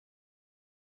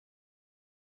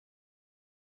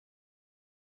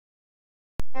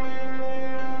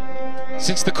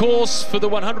Since the course for the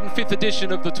 105th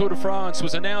edition of the Tour de France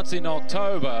was announced in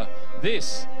October,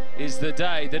 this is the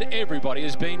day that everybody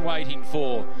has been waiting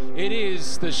for. It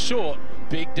is the short,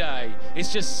 big day.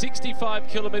 It's just 65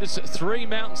 kilometres, 3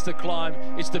 mountains to climb.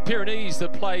 It's the Pyrenees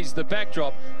that plays the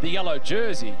backdrop. The yellow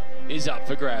jersey is up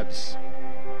for grabs.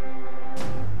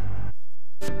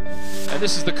 And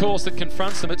this is the course that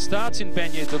confronts them. It starts in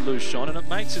Bagnères de Luchon and it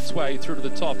makes its way through to the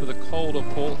top of the Col de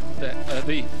Portet,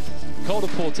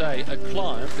 a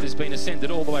climb that has been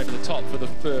ascended all the way to the top for the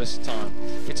first time.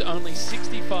 It's only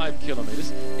 65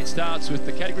 kilometres. It starts with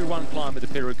the Category 1 climb of the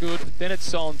Périgord, then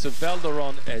it's on to Val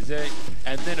d'Oron-Ezé,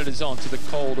 and then it is on to the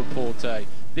Col de Portet.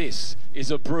 This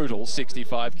is a brutal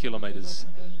 65 kilometres.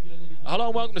 Hello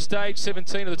and welcome to stage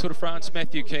 17 of the Tour de France.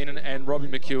 Matthew Keenan and Robbie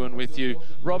McEwen with you.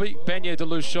 Robbie, Bagnères de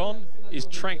Luchon is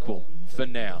tranquil for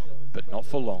now, but not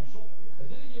for long.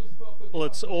 Well,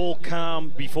 it's all calm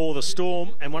before the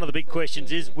storm, and one of the big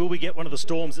questions is, will we get one of the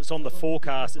storms that's on the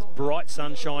forecast? It's bright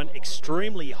sunshine,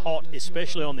 extremely hot,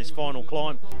 especially on this final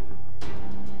climb.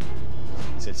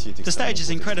 The stage is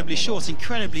incredibly short,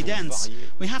 incredibly dense.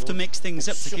 We have to mix things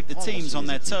up to keep the teams on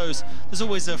their toes. There's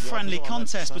always a friendly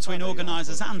contest between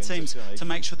organisers and teams to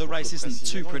make sure the race isn't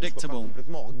too predictable.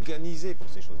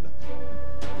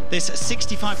 This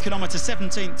 65-kilometre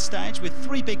 17th stage with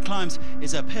 3 big climbs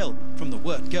is uphill from the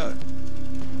word go.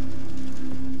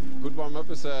 Good warm-up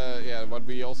is what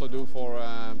we also do for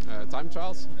time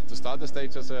trials, to start the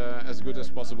stage as good as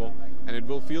possible, and it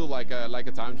will feel like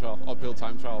a time trial, uphill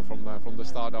time trial from the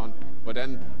start on, but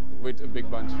then with a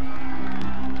big bunch.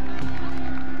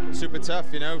 Super tough,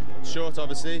 you know, short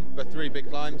obviously, but 3 big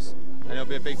climbs, and it'll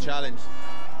be a big challenge.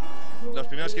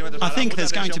 I think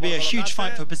there's going to be a huge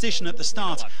fight for position at the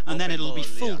start, and then it'll be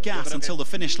full gas until the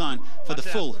finish line for the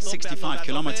full 65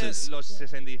 kilometres.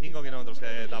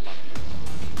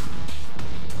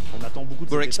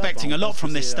 We're expecting a lot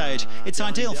from this stage. It's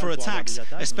ideal for attacks,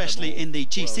 especially in the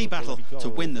GC battle to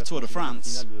win the Tour de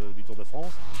France.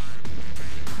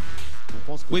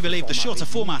 We believe the shorter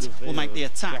format will make the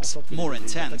attacks more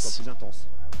intense.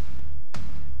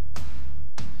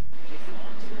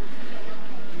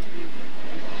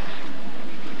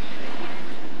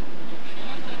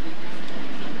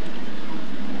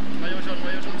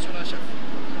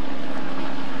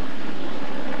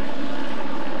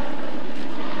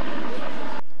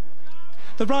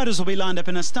 The riders will be lined up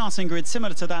in a starting grid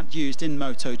similar to that used in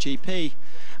MotoGP.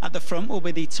 At the front will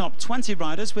be the top 20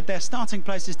 riders with their starting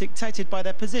places dictated by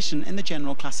their position in the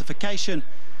general classification.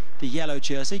 The yellow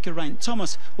jersey, Geraint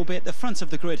Thomas, will be at the front of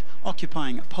the grid,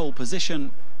 occupying pole position.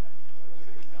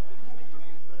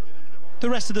 The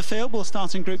rest of the field will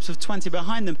start in groups of 20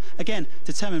 behind them, again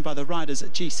determined by the riders'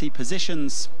 GC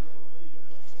positions.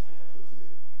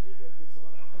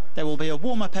 There will be a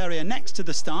warm-up area next to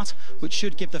the start, which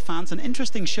should give the fans an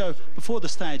interesting show before the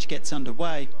stage gets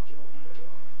underway.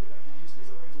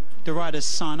 The riders'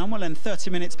 sign-on will end 30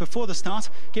 minutes before the start,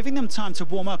 giving them time to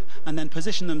warm up and then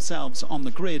position themselves on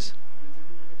the grid.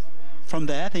 From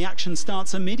there, the action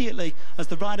starts immediately as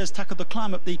the riders tackle the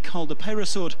climb up the Col de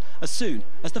Périgord as soon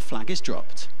as the flag is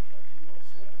dropped.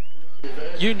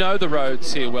 You know the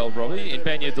roads here well, Robbie, in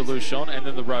Bagnères de Luchon, and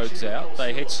then the roads out.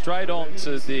 They head straight on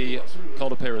to the Col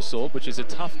de Périgord, which is a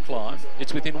tough climb.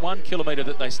 It's within 1 kilometre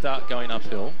that they start going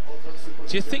uphill.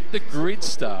 Do you think the grid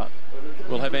start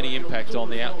will have any impact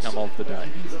on the outcome of the day?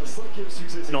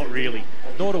 Not really.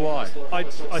 Nor do I. I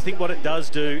think what it does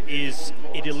do is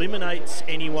it eliminates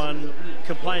anyone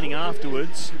complaining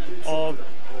afterwards of,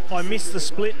 I missed the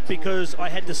split because I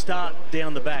had to start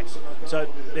down the back.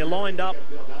 So they're lined up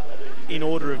in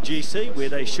order of GC where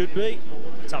they should be.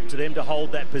 It's up to them to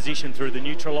hold that position through the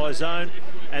neutralised zone,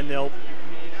 and they'll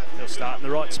start in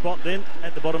the right spot then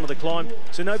at the bottom of the climb.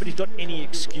 So nobody's got any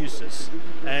excuses,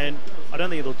 and I don't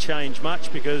think it'll change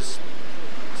much because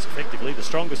it's effectively the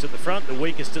strongest at the front, the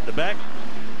weakest at the back.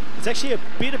 It's actually a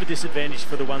bit of a disadvantage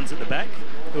for the ones at the back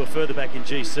who are further back in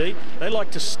GC. They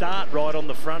like to start right on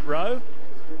the front row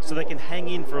so they can hang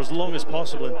in for as long as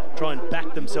possible and try and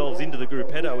back themselves into the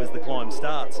gruppetto as the climb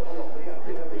starts.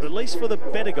 But at least for the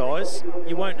better guys,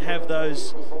 you won't have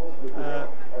those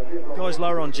guys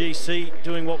lower on GC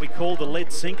doing what we call the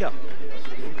lead sinker,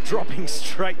 dropping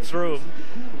straight through them,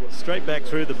 straight back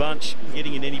through the bunch,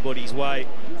 getting in anybody's way.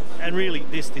 And really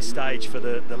this stage for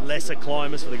the lesser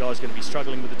climbers, for the guys going to be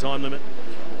struggling with the time limit,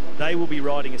 they will be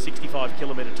riding a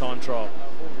 65-kilometre time trial.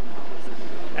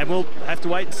 And we'll have to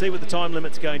wait and see what the time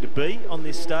limit's going to be on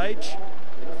this stage.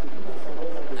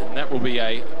 And that will be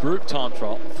a group time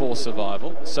trial for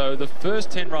survival. So the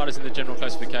first 10 riders in the general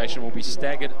classification will be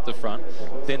staggered at the front,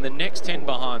 then the next 10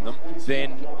 behind them,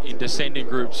 then in descending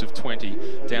groups of 20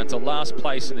 down to last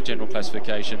place in the general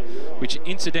classification, which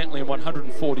incidentally in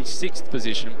 146th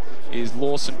position is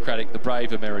Lawson Craddock, the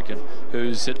brave American,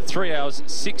 who's at 3 hours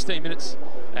 16 minutes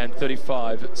and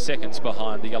 35 seconds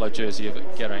behind the yellow jersey of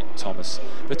Geraint Thomas.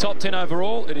 The top 10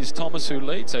 overall, it is Thomas who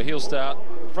leads, so he'll start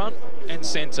front and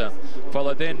centre,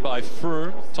 followed then by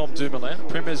Froome, Tom Dumoulin,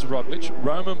 Primož Roglic,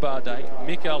 Romain Bardet,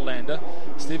 Mikel Landa,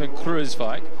 Steven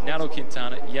Kruijswijk, Nairo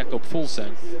Quintana, Jakob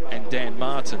Fuglsang and Dan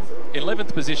Martin. In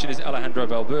 11th position is Alejandro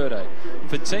Valverde.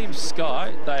 For Team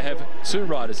Sky, they have 2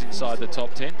 riders inside the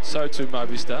top 10, so too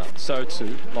Movistar, so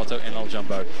too Lotto NL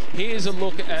Jumbo. Here's a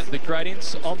look at the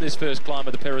gradients on this first climb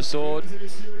of the Peyresourde.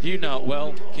 You know it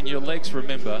well. Can your legs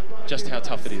remember just how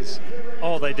tough it is?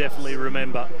 Oh, they definitely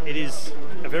remember. It is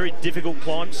a very difficult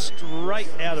climb straight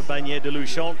out of Bagnères de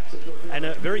Luchon and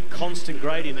a very constant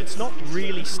gradient. It's not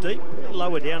really steep.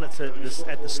 Lower down it's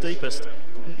at the steepest,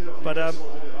 but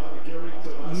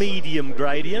medium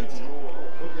gradient,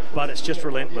 but it's just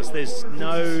relentless. There's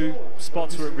no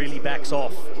spots where it really backs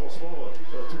off.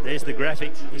 There's the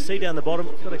graphic. You see down the bottom,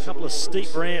 got a couple of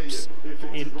steep ramps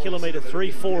in kilometre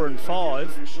 3, 4 and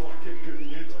 5.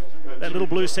 That little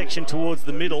blue section towards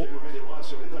the middle,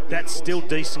 that's still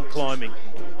decent climbing.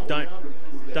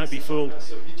 Don't be fooled.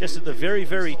 Just at the very,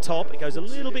 very top, it goes a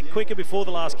little bit quicker before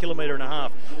the last kilometre and a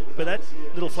half. But that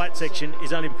little flat section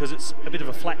is only because it's a bit of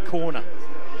a flat corner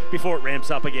before it ramps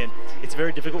up again. It's a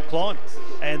very difficult climb,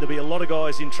 and there'll be a lot of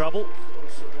guys in trouble.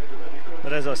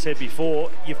 But as I said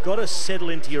before, you've got to settle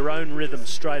into your own rhythm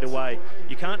straight away.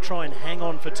 You can't try and hang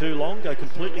on for too long, go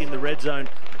completely in the red zone,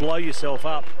 blow yourself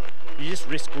up. You just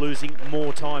risk losing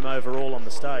more time overall on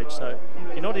the stage. So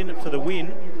you're not in it for the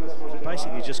win.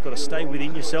 Basically, you just got to stay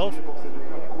within yourself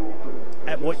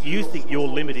at what you think your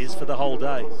limit is for the whole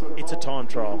day. It's a time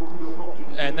trial.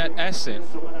 And that ascent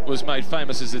was made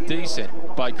famous as a descent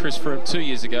by Chris Froome 2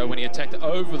 years ago when he attacked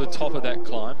over the top of that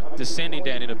climb, descending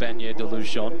down into Bagnères de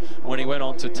Luchon when he went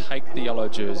on to take the yellow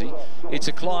jersey. It's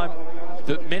a climb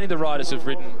that many of the riders have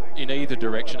ridden in either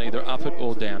direction, either up it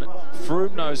or down it.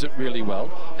 Froome knows it really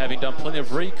well, having done plenty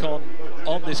of recon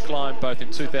on this climb both in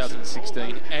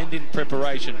 2016 and in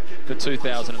preparation for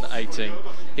 2018.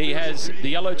 He has the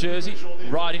yellow jersey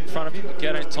right in front of him,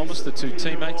 Geraint Thomas, the 2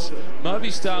 teammates.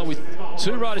 Movistar with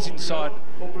 2 riders inside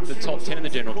the top 10 in the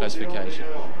general classification.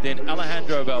 Then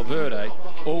Alejandro Valverde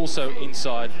also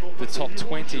inside the top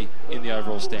 20 in the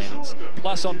overall standings.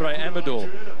 Plus Andre Amador,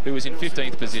 who is in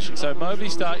 15th position. So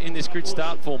Movistar in this grid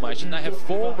start formation, they have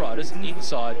 4 riders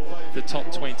inside the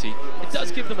top 20. It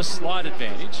does give them a slight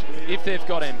advantage if they've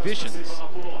got ambitions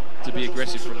to be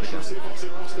aggressive from the gun.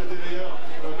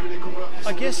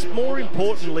 I guess more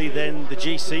importantly than the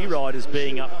GC riders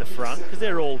being up the front, because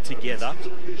they're all together,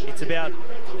 it's about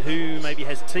who maybe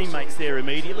has teammates there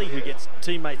immediately, who gets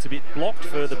teammates a bit blocked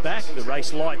further back. The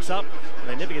race lights up, and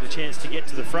they never get a chance to get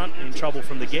to the front, in trouble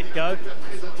from the get-go.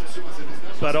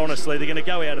 But honestly, they're going to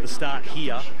go out of the start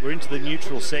here. We're into the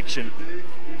neutral section.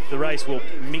 The race will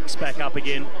mix back up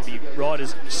again. The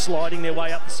riders sliding their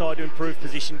way up the side to improve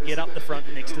position, get up the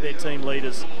front next to their team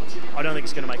leaders. I don't think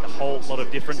it's going to make a whole lot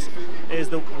of difference. There's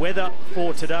the weather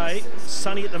for today.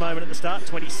 Sunny at the moment at the start,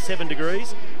 27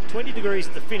 degrees. 20 degrees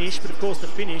at the finish, but of course the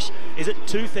finish is at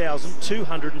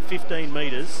 2,215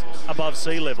 metres above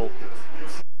sea level.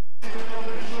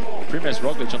 Primož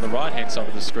Roglic on the right-hand side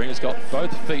of the screen has got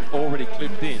both feet already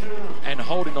clipped in and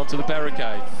holding onto the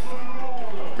barricade,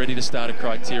 ready to start a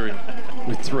criterium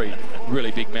with 3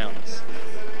 really big mountains.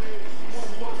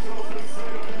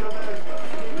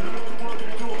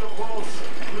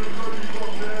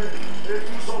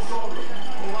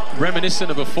 Reminiscent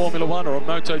of a Formula 1 or a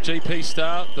MotoGP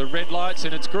start, the red lights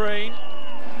and it's green.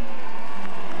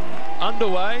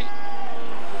 Underway,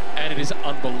 and it is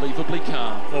unbelievably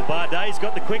calm. Well, Bardet's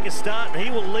got the quickest start and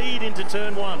he will lead into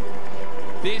turn 1.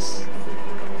 This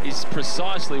is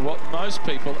precisely what most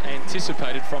people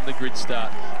anticipated from the grid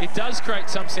start. It does create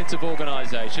some sense of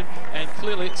organisation, and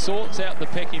clearly it sorts out the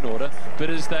pecking order,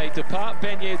 but as they depart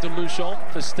Bagnères de Luchon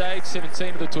for stage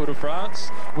 17 of the Tour de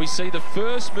France, we see the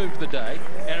first move of the day,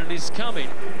 and it is coming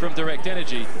from Direct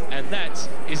Energy, and that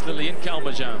is Lilian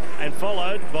Calmejean. And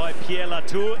followed by Pierre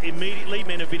Latour immediately.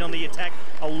 Men have been on the attack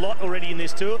a lot already in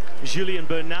this tour. Julien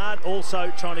Bernard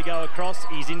also trying to go across.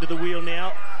 He's into the wheel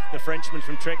now, the Frenchman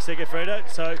from Trek Segafredo.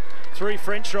 So 3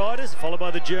 French riders, followed by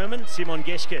the German, Simon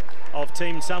Geschke of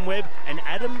Team Sunweb, and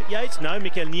Adam Yates. No,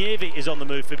 Mikel Nieve is on the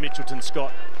move for Mitchelton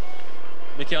Scott.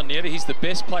 Mikel Nieve, he's the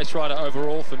best place rider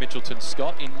overall for Mitchelton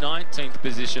Scott in 19th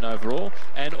position overall,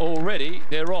 and already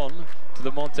they're on to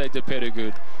the Monte de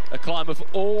Périgueux, a climb of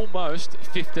almost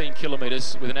 15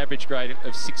 kilometres with an average grade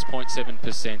of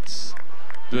 6.7%.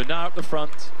 Bernard at the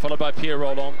front, followed by Pierre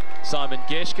Roland, Simon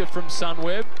Geschke from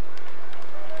Sunweb,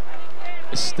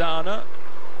 Astana,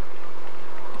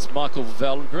 it's Michael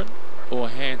Valgren or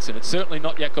Hansen. It's certainly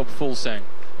not Jakob Fulsang.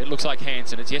 It looks like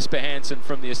Hansen. It's Jesper Hansen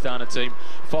from the Astana team,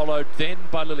 followed then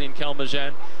by Lilian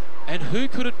Kalmajan. And who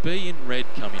could it be in red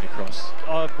coming across?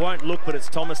 I won't look, but it's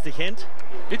Thomas de Gent.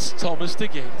 It's Thomas de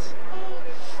Gent.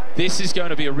 This is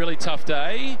going to be a really tough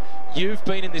day. You've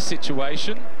been in this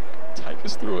situation. Take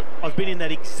us through it. I've been in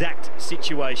that exact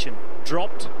situation.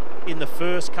 Dropped in the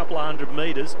first couple of 100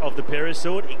 metres of the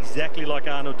Périssord, exactly like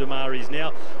Arnaud Démare is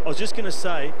now. I was just going to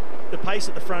say, the pace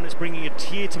at the front is bringing a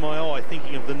tear to my eye,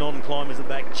 thinking of the non-climbers at the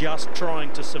back, just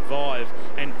trying to survive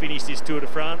and finish this Tour de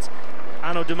France.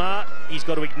 Arnaud Démare, he's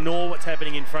got to ignore what's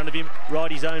happening in front of him,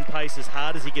 ride his own pace as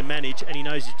hard as he can manage, and he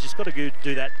knows he's just got to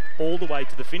do that all the way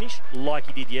to the finish, like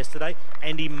he did yesterday,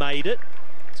 and he made it.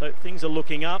 So things are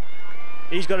looking up.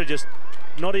 He's got to just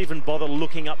not even bother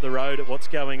looking up the road at what's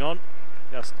going on.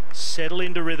 Just settle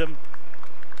into rhythm,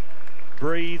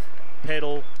 breathe,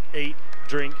 pedal, eat,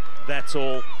 drink, that's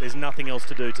all. There's nothing else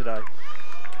to do today.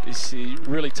 This is a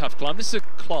really tough climb. This is a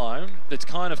climb that's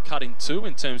kind of cut in two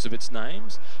in terms of its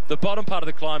names. The bottom part of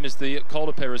the climb is the Col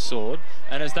de Périssord,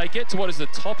 and as they get to what is the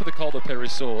top of the Col de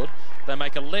Périssord, they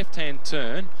make a left-hand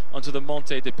turn onto the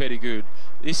Monte de Périgueux.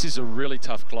 This is a really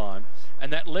tough climb,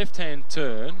 and that left-hand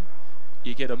turn,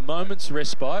 you get a moment's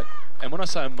respite, and when I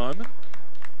say a moment,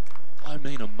 I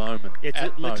mean a moment. It's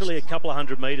literally a couple of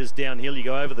 100 metres downhill. You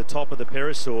go over the top of the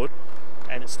Périssord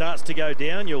and it starts to go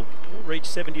down. You'll reach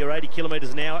 70 or 80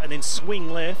 kilometres an hour and then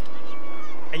swing left,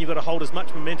 and you've got to hold as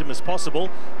much momentum as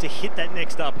possible to hit that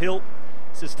next uphill.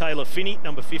 This is Taylor Finney,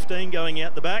 number 15, going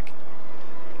out the back.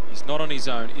 He's not on his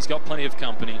own. He's got plenty of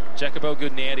company. Jacopo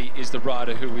Guarneri is the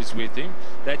rider who is with him.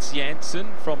 That's Janssen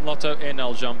from Lotto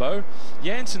NL Jumbo.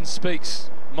 Janssen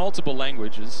speaks multiple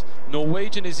languages.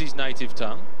 Norwegian is his native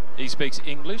tongue. He speaks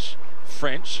English,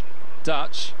 French,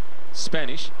 Dutch,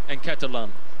 Spanish and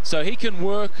Catalan. So he can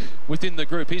work within the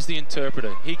group. He's the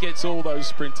interpreter. He gets all those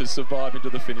sprinters surviving to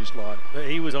the finish line. But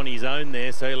he was on his own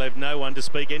there, so he'll have no one to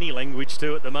speak any language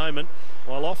to at the moment.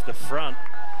 While off the front,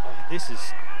 this is...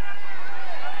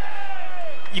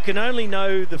 You can only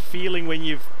know the feeling when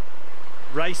you've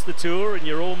raced the Tour and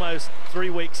you're almost 3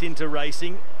 weeks into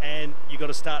racing and you've got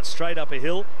to start straight up a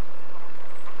hill.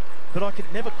 But I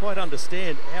could never quite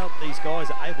understand how these guys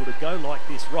are able to go like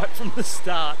this right from the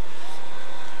start.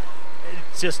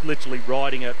 It's just literally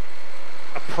riding a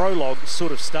prologue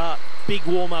sort of start. Big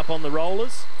warm-up on the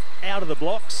rollers, out of the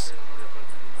blocks,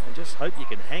 and just hope you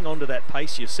can hang on to that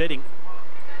pace you're setting.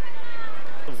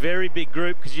 A very big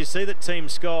group, because you see that Team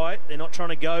Sky, they're not trying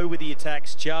to go with the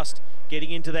attacks, just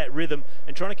getting into that rhythm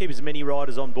and trying to keep as many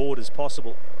riders on board as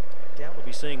possible. I doubt we'll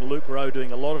be seeing Luke Rowe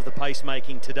doing a lot of the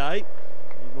pace-making today.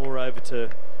 More over to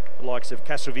the likes of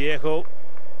Castroviejo,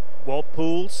 Walt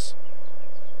Pools,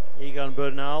 Egan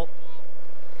Bernal.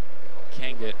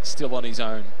 Kanget still on his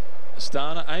own.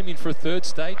 Astana aiming for a third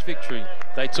stage victory.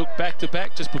 They took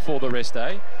back-to-back just before the rest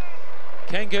day.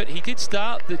 Kanget, he did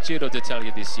start the Giro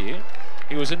d'Italia this year.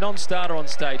 He was a non-starter on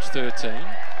stage 13.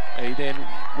 He then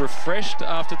refreshed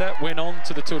after that, went on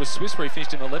to the Tour de Suisse where he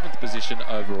finished in 11th position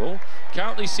overall.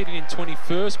 Currently sitting in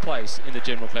 21st place in the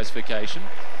general classification.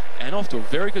 And off to a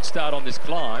very good start on this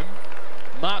climb.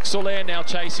 Marc Soler now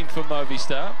chasing for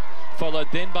Movistar, followed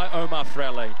then by Omar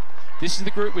Fraile. This is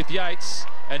the group with Yates,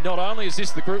 and not only is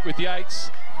this the group with Yates,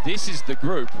 this is the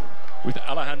group with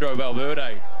Alejandro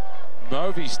Valverde.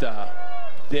 Movistar,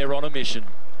 they're on a mission.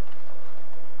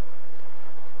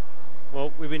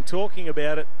 Well, we've been talking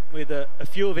about it with a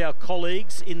few of our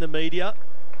colleagues in the media,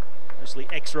 mostly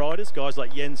ex-riders, guys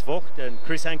like Jens Vogt and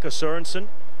Chris Anker Sørensen,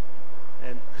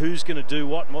 and who's going to do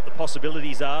what and what the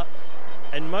possibilities are.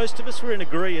 And most of us were in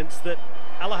agreement that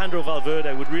Alejandro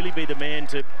Valverde would really be the man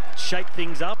to shake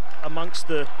things up amongst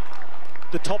the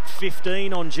top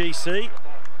 15 on GC.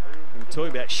 We're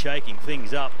talking about shaking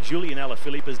things up. Julien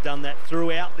Alaphilippe has done that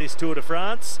throughout this Tour de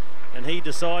France, and he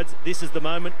decides this is the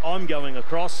moment I'm going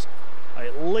across. I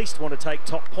at least want to take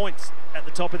top points at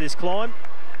the top of this climb.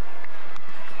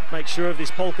 Make sure of this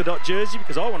polka dot jersey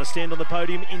because I want to stand on the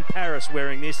podium in Paris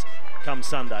wearing this come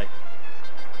Sunday.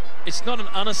 It's not an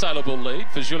unassailable lead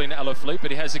for Julien Alaphilippe,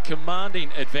 but he has a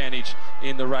commanding advantage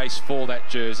in the race for that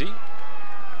jersey.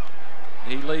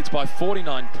 He leads by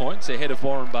 49 points ahead of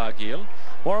Warren Barguil.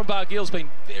 Warren Barguil's been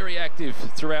very active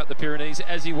throughout the Pyrenees,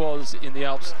 as he was in the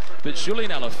Alps. But Julien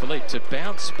Alaphilippe to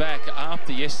bounce back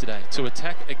after yesterday, to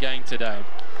attack again today.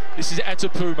 This is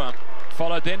Atapuma,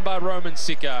 followed then by Roman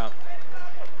Sikar.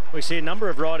 We see a number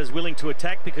of riders willing to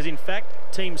attack because, in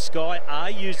fact, Team Sky are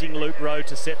using Luke Rowe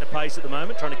to set the pace at the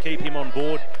moment, trying to keep him on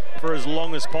board for as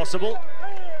long as possible.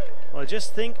 I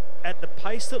just think at the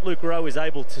pace that Luke Rowe is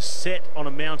able to set on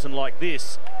a mountain like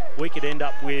this, we could end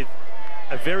up with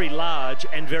a very large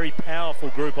and very powerful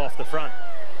group off the front.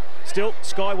 Still,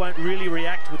 Sky won't really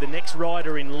react with the next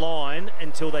rider in line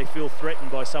until they feel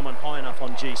threatened by someone high enough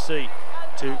on GC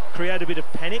to create a bit of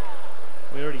panic.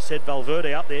 We already said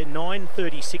Valverde up there,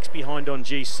 9.36 behind on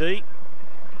GC.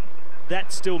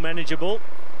 That's still manageable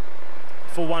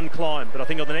for one climb, but I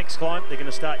think on the next climb they're going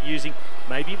to start using,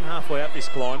 maybe even halfway up this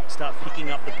climb, start picking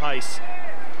up the pace.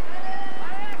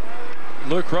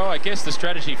 Luke Rowe, I guess the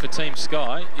strategy for Team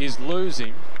Sky is lose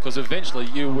him, because eventually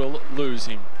you will lose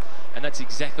him. And that's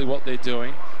exactly what they're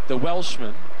doing. The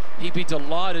Welshman, he'd be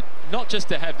delighted not just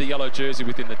to have the yellow jersey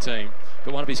within the team,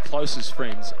 but one of his closest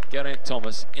friends, Geraint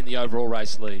Thomas, in the overall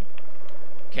race lead.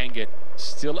 Kanget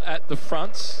still at the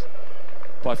front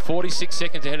by 46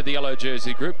 seconds ahead of the yellow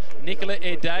jersey group. Nicolas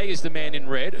Ede is the man in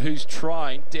red who's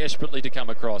trying desperately to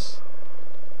come across.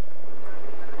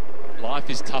 Life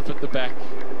is tough at the back.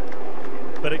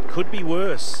 But it could be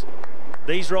worse.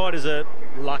 These riders are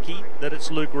lucky that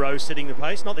it's Luke Rowe setting the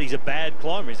pace. Not that he's a bad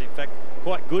climber, he's in fact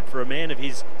quite good for a man of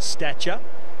his stature.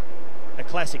 A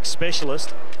classic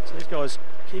specialist. So these guys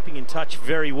keeping in touch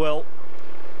very well.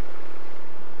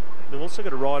 They've also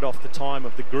got to ride off the time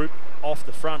of the group off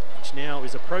the front, which now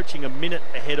is approaching a minute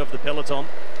ahead of the peloton,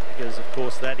 because of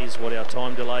course that is what our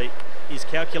time delay is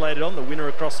calculated on, the winner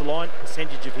across the line,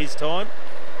 percentage of his time.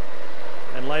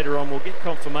 And later on we'll get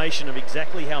confirmation of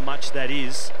exactly how much that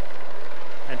is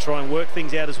and try and work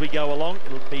things out as we go along.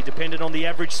 It'll be dependent on the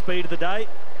average speed of the day.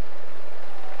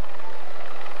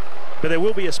 But there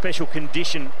will be a special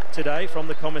condition today from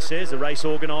the commissaires, the race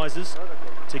organisers,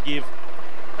 to give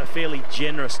a fairly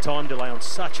generous time delay on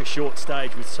such a short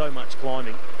stage with so much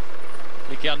climbing.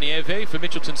 Miguel Nieve for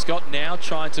Mitchelton Scott now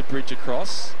trying to bridge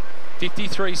across.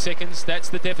 53 seconds, that's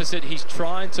the deficit he's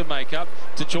trying to make up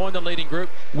to join the leading group,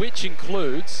 which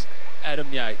includes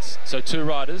Adam Yates. So two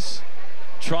riders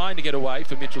trying to get away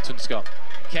for Mitchelton Scott.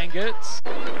 Kanget.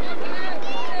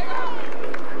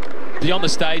 Beyond the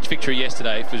stage victory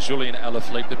yesterday for Julien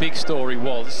Alaphilippe, the big story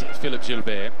was Philippe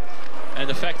Gilbert. And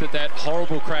the fact that that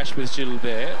horrible crash with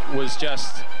Gilbert was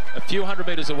just a few hundred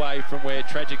metres away from where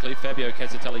tragically Fabio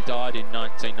Casatelli died in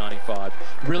 1995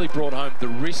 really brought home the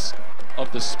risk of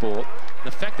the sport.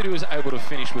 The fact that he was able to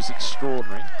finish was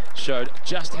extraordinary, showed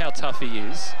just how tough he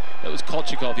is. That was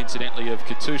Kolchikov, incidentally, of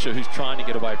Katusha, who's trying to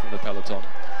get away from the peloton.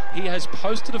 He has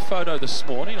posted a photo this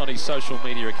morning on his social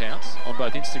media accounts, on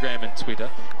both Instagram and Twitter,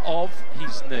 of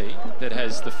his knee that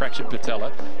has the fractured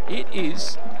patella. It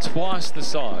is twice the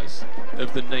size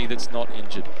of the knee that's not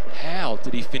injured. How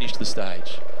did he finish the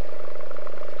stage?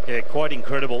 Yeah, quite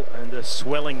incredible. And the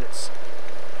swelling that's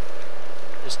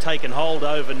just taken hold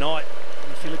overnight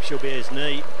on Philippe Gilbert's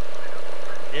knee.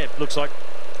 Yeah, it looks like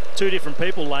two different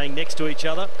people laying next to each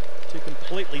other. Two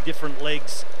completely different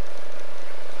legs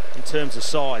in terms of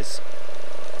size.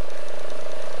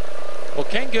 Well,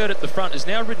 Kanget at the front is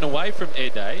now ridden away from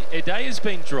Ede. Ede has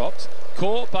been dropped,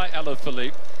 caught by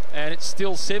Alaphilippe, and it's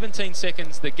still 17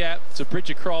 seconds the gap to bridge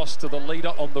across to the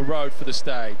leader on the road for the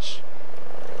stage.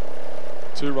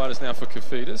 Two riders now for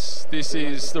Cofidis. This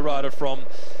is the rider from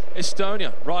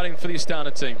Estonia, riding for the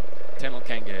Astana team, Tahnle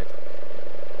Kanget.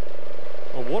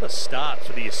 Well, what a start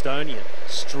for the Estonian.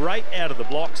 Straight out of the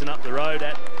blocks and up the road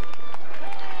at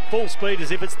full speed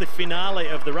as if it's the finale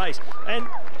of the race. And,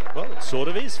 well, it sort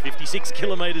of is. 56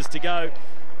 kilometres to go.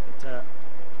 But,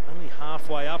 only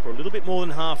halfway up, or a little bit more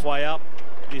than halfway up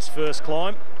this first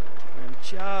climb. And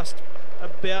just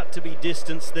about to be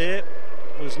distanced there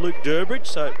was Luke Durbridge.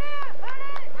 So,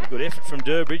 a good effort from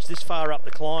Durbridge this far up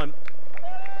the climb.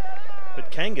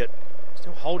 But Kanget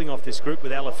still holding off this group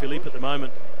with Alaphilippe at the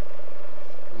moment.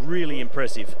 Really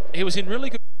impressive. He was in really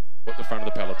good at the front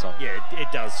of the peloton. Yeah, it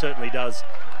does, certainly does.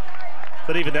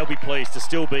 But even they'll be pleased to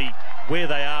still be where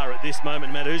they are at this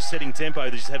moment. No matter who's setting tempo,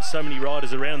 they just have so many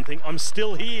riders around and think, I'm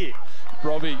still here.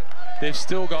 Robbie, they've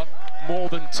still got more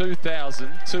than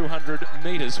 2,200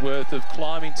 metres worth of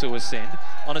climbing to ascend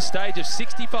on a stage of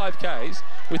 65 Ks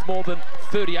with more than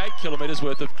 38 kilometres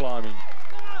worth of climbing.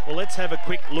 Well, let's have a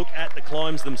quick look at the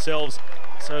climbs themselves.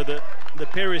 So the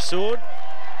Peyresourde,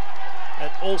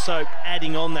 also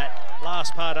adding on that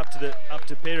last part up to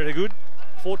Peyresourde,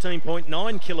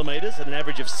 14.9 kilometres at an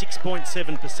average of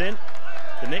 6.7%.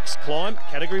 The next climb,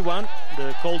 Category 1,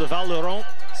 the Col de Val d'Oron,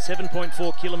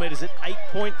 7.4 kilometres at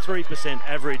 8.3%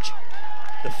 average.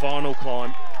 The final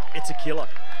climb, it's a killer.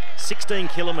 16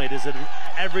 kilometres at an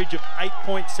average of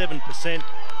 8.7%.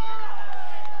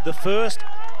 The first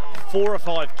 4 or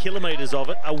 5 kilometres of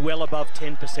it are well above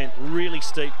 10%, really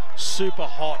steep, super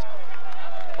hot.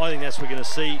 I think that's where we're going to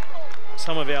see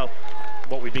some of our,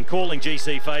 what we've been calling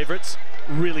GC favourites,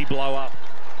 really blow up.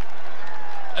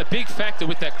 A big factor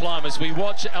with that climb as we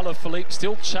watch Alaphilippe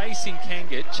still chasing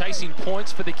Kanget, chasing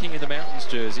points for the King of the Mountains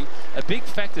jersey. A big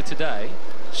factor today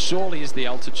surely is the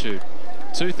altitude.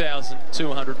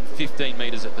 2,215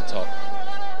 metres at the top.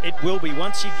 It will be.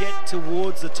 Once you get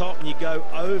towards the top and you go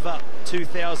over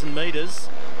 2,000 metres,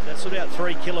 that's about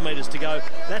 3 kilometres to go.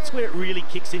 That's where it really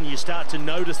kicks in. You start to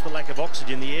notice the lack of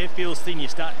oxygen. The air feels thin. You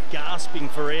start gasping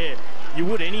for air. You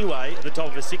would anyway at the top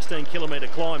of a 16-kilometre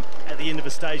climb at the end of a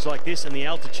stage like this, and the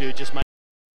altitude just makes...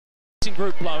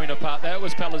 Group blowing apart. That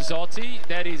was Palazzotti.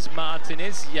 That is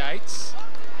Martinez, Yates.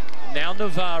 Now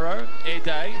Navarro,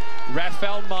 Ede,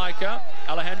 Rafael Maica,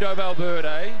 Alejandro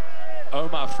Valverde,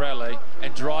 Omar Fraile,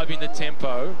 and driving the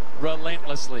tempo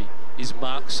relentlessly is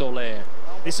Marc Soler.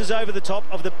 This is over the top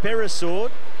of the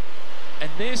Peyresourde. And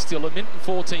they're still 1 minute and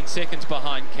 14 seconds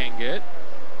behind Kanget.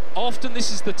 Often this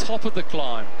is the top of the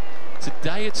climb.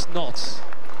 Today it's not.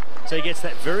 So he gets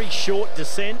that very short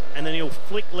descent and then he'll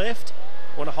flick left.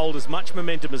 Want to hold as much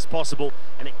momentum as possible,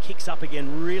 and it kicks up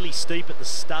again really steep at the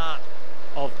start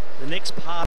of the next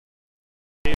part.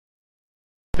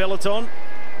 Peloton,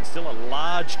 still a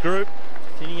large group,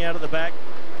 thinning out at the back,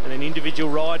 and then individual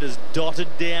riders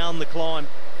dotted down the climb.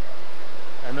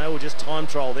 And they will just time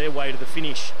trial their way to the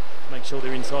finish, make sure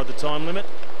they're inside the time limit,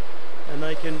 and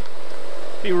they can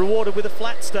be rewarded with a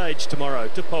flat stage tomorrow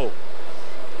to Pau.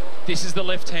 This is the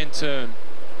left-hand turn.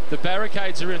 The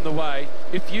barricades are in the way.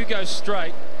 If you go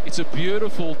straight, it's a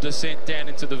beautiful descent down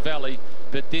into the valley,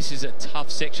 but this is a tough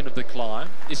section of the climb.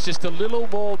 It's just a little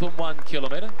more than 1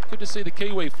 kilometre. Good to see the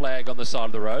Kiwi flag on the side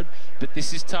of the road, but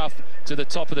this is tough to the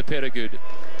top of the Périgueux.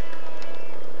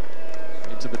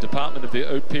 Into the department of the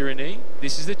Hautes-Pyrénées.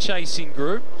 This is the chasing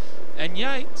group, and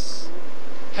Yates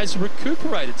has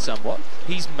recuperated somewhat.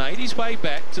 He's made his way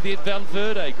back to the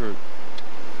Valverde group.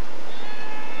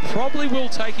 Probably will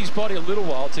take his body a little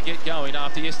while to get going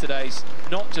after yesterday's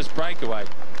not just breakaway,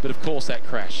 but of course that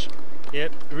crash.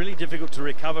 Yep, really difficult to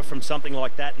recover from something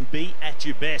like that and be at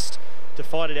your best to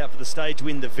fight it out for the stage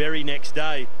win the very next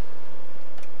day.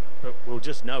 But we'll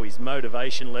just know his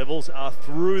motivation levels are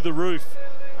through the roof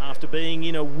after being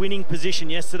in a winning position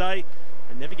yesterday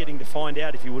and never getting to find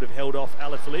out if he would have held off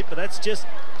Alaphilippe. But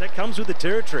that comes with the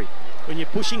territory. When you're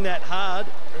pushing that hard,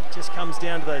 it just comes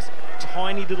down to those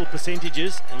tiny little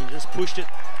percentages, and you just pushed it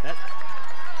that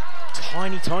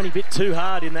tiny bit too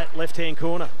hard in that left-hand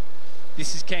corner.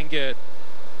 This is Kanget,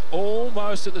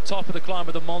 almost at the top of the climb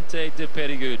of the Monte de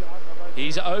Périgueux.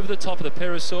 He's over the top of the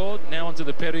Peyresourde, now onto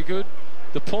the Périgueux.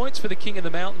 The points for the King of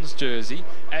the Mountains jersey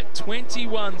at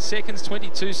 21 seconds,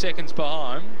 22 seconds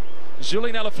behind.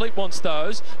 Julian Alaphilippe wants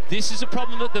those. This is a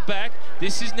problem at the back.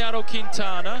 This is Nairo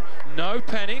Quintana. No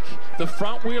panic. The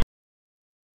front wheel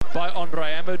by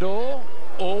Andre Amador.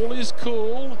 All is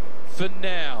cool for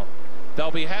now.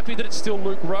 They'll be happy that it's still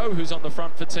Luke Rowe who's on the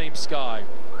front for Team Sky.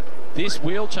 This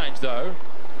wheel change, though,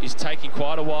 is taking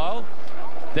quite a while.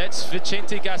 That's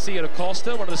Vicente Garcia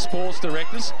Acosta, one of the sports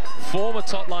directors, former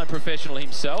top-line professional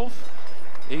himself.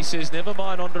 He says, never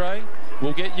mind, Andre,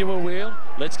 we'll get you a wheel.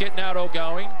 Let's get Nairo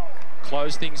going.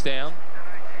 Close things down.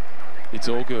 It's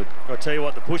all good. I'll tell you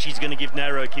what, the push he's going to give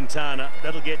Nairo Quintana,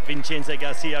 that'll get Vincenzo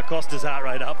Garcia Acosta's heart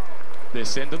rate up. They're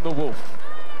sending the wolf.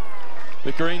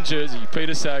 The green jersey,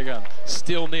 Peter Sagan,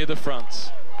 still near the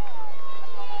front.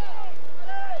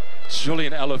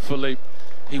 Julian Alaphilippe,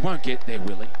 he won't get there,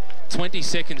 will he? 20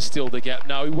 seconds still the gap.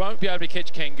 No, he won't be able to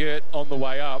catch Kanget on the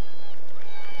way up.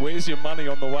 Where's your money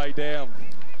on the way down?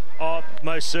 Oh,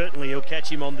 most certainly he'll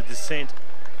catch him on the descent.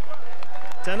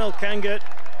 Daniel Kanget,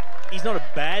 he's not a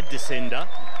bad descender,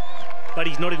 but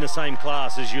he's not in the same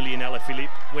class as Julian Alaphilippe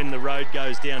when the road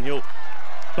goes downhill.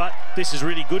 But this is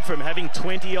really good for him, having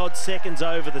 20-odd seconds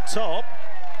over the top.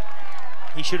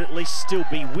 He should at least still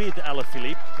be with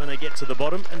Alaphilippe when they get to the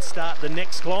bottom and start the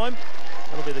next climb.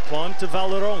 That'll be the climb to Val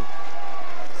d'Oron.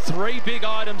 3 big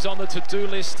items on the to-do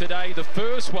list today. The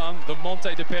first one, the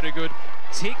Monte de Périgueux,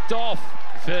 ticked off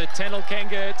for Daniel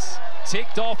Kanget,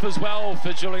 ticked off as well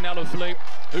for Julian Alaphilippe,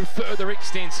 who further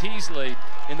extends his lead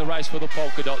in the race for the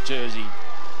polka dot jersey.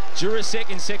 Jurasek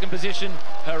in second position,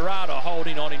 Herrada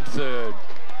holding on in third.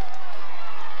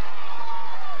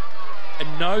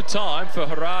 And no time for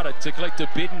Herrada to collect a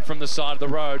bidden from the side of the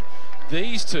road.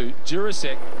 these two,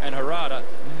 Jurasek and Harada,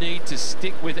 need to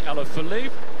stick with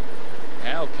Alaphilippe.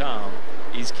 How calm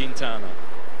is Quintana?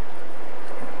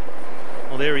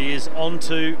 Well, there he is,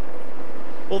 onto,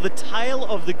 well, the tail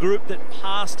of the group that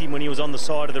passed him when he was on the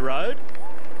side of the road.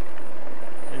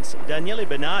 And Daniele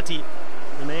Benatti,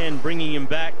 the man bringing him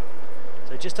back.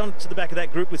 So just onto the back of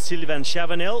that group with Sylvain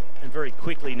Chavanel, and very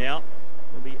quickly now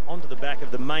he'll be onto the back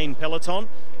of the main peloton.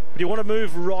 But you want to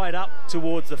move right up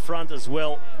towards the front as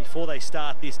well before they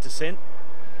start this descent.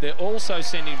 They're also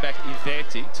sending back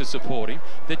Iverti to support him.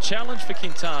 The challenge for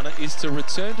Quintana is to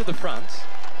return to the front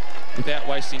without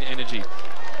wasting energy.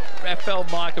 Rafael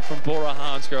Majka from Bora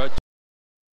Hansgrohe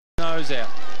nose out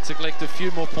to collect a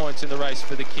few more points in the race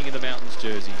for the King of the Mountains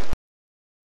jersey.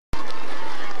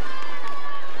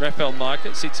 Rafael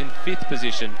Majka sits in 5th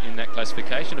position in that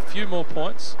classification. A few more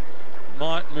points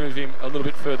might move him a little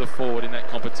bit further forward in that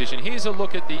competition. Here's a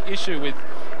look at the issue with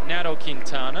Nairo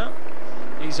Quintana.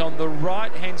 He's on the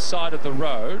right-hand side of the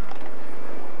road.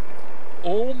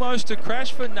 Almost a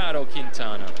crash for Nairo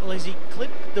Quintana. Well, has he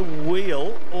clipped the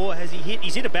wheel, or has he hit?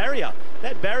 He's hit a barrier.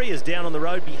 That barrier's down on the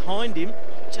road behind him.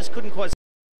 Just couldn't quite see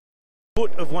the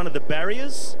foot of one of the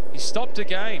barriers. He stopped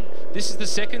again. This is the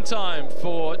second time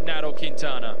for Nairo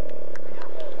Quintana.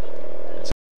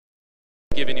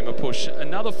 Giving him a push.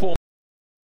 Another form.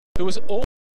 It was all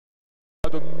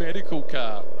the medical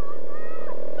car.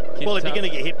 Well, if you're going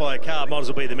to get hit by a car, might as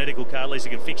well be the medical car. At least it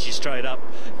can fix you straight up.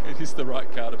 It is the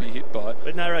right car to be hit by.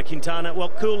 But Nairo Quintana, well,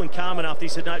 cool and calm enough. He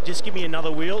said, no, just give me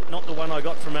another wheel, not the one I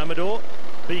got from Amador.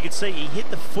 But you could see he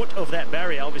hit the foot of that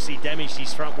barrier, obviously damaged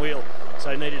his front wheel, so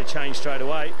he needed to change straight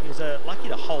away. He was lucky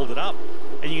to hold it up.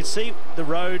 And you can see the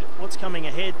road, what's coming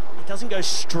ahead, it doesn't go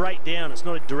straight down. It's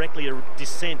not directly a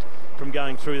descent from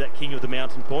going through that King of the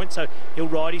Mountain point. So he'll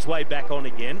ride his way back on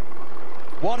again.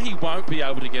 What he won't be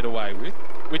able to get away with,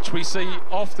 which we see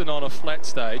often on a flat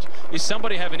stage, is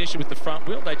somebody have an issue with the front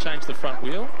wheel. They change the front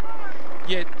wheel.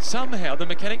 Yet somehow the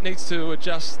mechanic needs to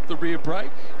adjust the rear brake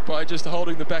by just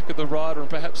holding the back of the rider and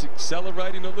perhaps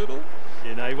accelerating a little.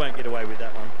 Yeah, no, he won't get away with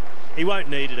that one. He won't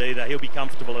need it either. He'll be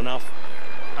comfortable enough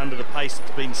under the pace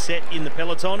that's been set in the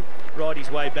peloton. Ride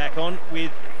his way back on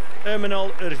with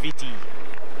Erminal Erviti.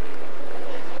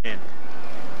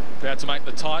 About to make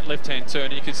the tight left-hand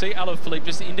turn. You can see Alaphilippe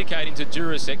just indicating to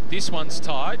Jurasek, this one's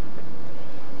tight.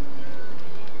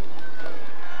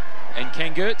 And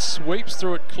Kangert sweeps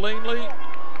through it cleanly.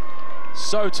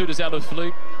 So too does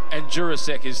Alaphilippe, and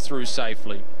Jurasek is through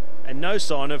safely. And no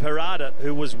sign of Harada,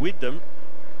 who was with them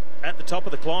at the top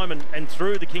of the climb and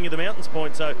through the King of the Mountains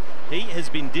point. So he has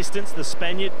been distanced, the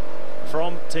Spaniard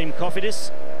from Team Cofidis.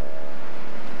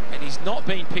 And he's not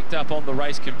being picked up on the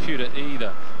race computer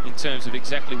either in terms of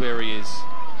exactly where he is.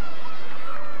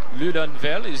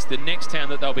 Ludanvel is the next town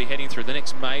that they'll be heading through, the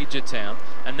next major town,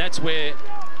 and that's where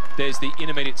there's the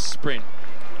intermediate sprint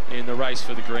in the race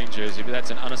for the green jersey, but that's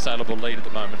an unassailable lead at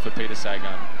the moment for Peter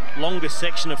Sagan. Longest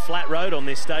section of flat road on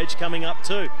this stage coming up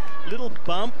too. Little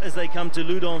bump as they come to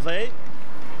Ludanvel.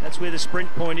 That's where the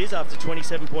sprint point is after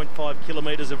 27.5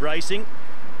 kilometres of racing.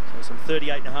 So some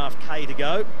 38.5k to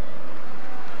go.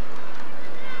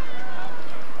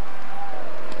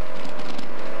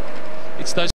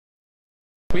 It's those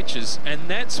switches, and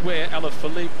that's where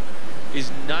Alaphilippe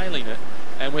is nailing it,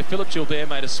 and where Philippe Gilbert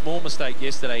made a small mistake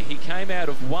yesterday. He came out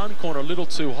of one corner a little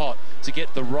too hot to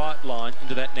get the right line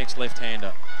into that next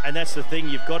left-hander. And that's the thing,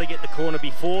 you've got to get the corner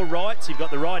before right, so you've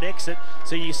got the right exit.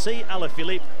 So you see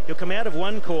Alaphilippe, he'll come out of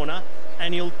one corner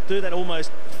and he'll do that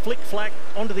almost flick-flack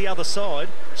onto the other side.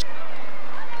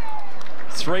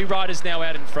 3 riders now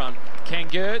out in front.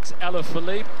 Kangert,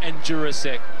 Alaphilippe and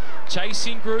Jurasek.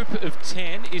 Chasing group of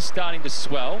 10 is starting to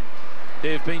swell.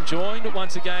 They've been joined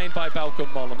once again by Bauke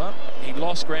Mollema. He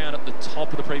lost ground at the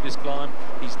top of the previous climb.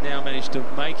 He's now managed to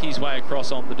make his way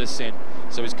across on the descent,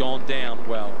 so he's gone down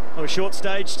well. On a short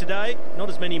stage today, not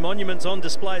as many monuments on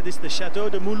display. This is the Chateau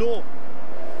de Moulon.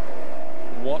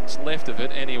 What's left of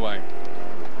it anyway.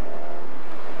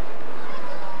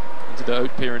 Into the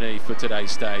Hautes-Pyrénées for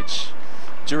today's stage.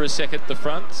 Jurasek at the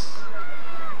front.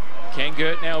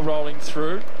 Kangert now rolling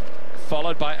through,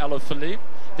 followed by Alaphilippe.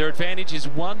 Their advantage is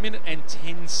 1 minute and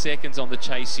 10 seconds on the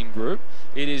chasing group.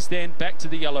 It is then back to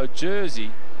the yellow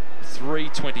jersey,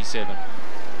 3:27.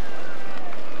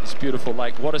 This beautiful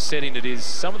lake, what a setting it is.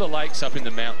 Some of the lakes up in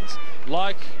the mountains,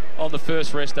 like on the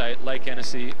first rest day at Lake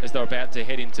Annecy as they're about to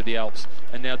head into the Alps.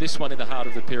 And now this one in the heart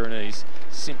of the Pyrenees,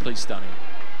 simply stunning.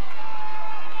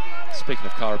 Speaking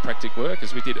of chiropractic work,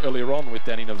 as we did earlier on with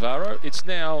Danny Navarro, it's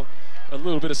now a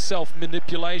little bit of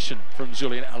self-manipulation from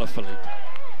Julian Alaphilippe.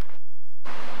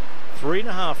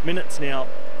 3.5 minutes now,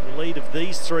 the lead of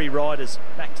these 3 riders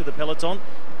back to the peloton.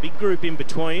 big group in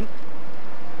between.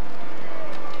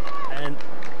 And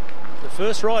the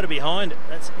first rider behind,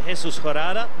 that's Jesus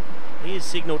Herrada. He is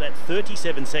signalled at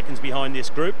 37 seconds behind this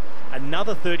group.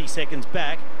 Another 30 seconds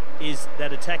back is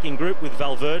that attacking group with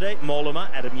Valverde, Mollema,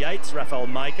 Adam Yates, Rafael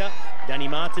Maika, Dani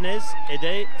Martinez,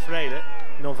 Ede Freire,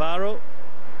 Novaro,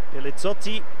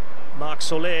 Pelizzotti, Marc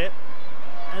Soler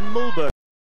and Mulberg.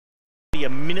 A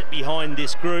minute behind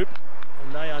this group,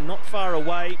 and they are not far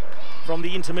away from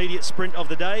the intermediate sprint of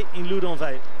the day in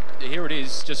Loudunville. Here it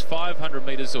is, just 500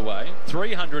 metres away,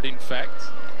 300 in fact.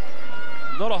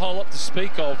 Not a whole lot to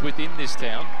speak of within this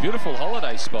town. Beautiful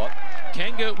holiday spot.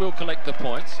 Kanga will collect the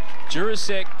points.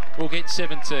 Durasek will get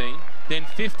 17, then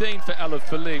 15 for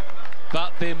Alaphilippe.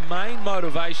 But their main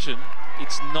motivation,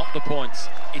 it's not the points,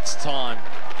 it's time.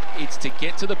 It's to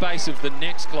get to the base of the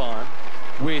next climb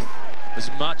with as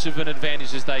much of an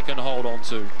advantage as they can hold on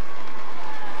to.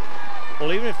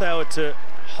 Well, even if they were to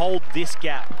hold this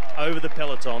gap over the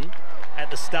peloton at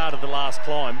the start of the last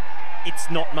climb, it's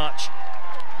not much.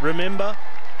 Remember,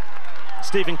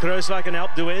 Stephen Kruijswijk and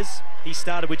Alpe d'Huez, he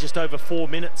started with just over 4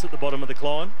 minutes at the bottom of the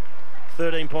climb.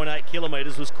 13.8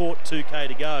 kilometres, was caught 2k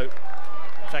to go.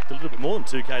 In fact, a little bit more than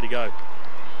 2k to go.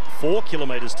 4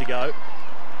 kilometres to go.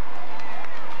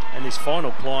 And this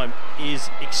final climb is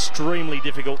extremely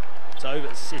difficult.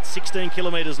 It's 16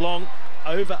 kilometres long,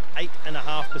 over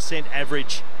 8.5%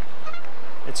 average.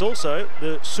 It's also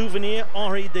the Souvenir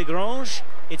Henri Desgranges.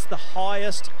 It's the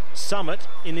highest summit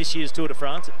in this year's Tour de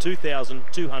France at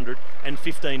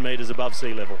 2,215 metres above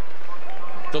sea level.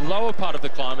 The lower part of the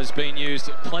climb has been used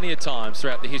plenty of times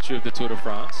throughout the history of the Tour de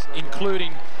France,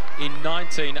 including in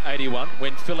 1981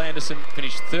 when Phil Anderson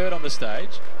finished third on the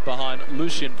stage behind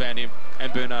Lucien Van Impe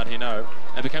and Bernard Hinault,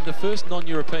 and became the first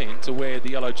non-European to wear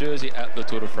the yellow jersey at the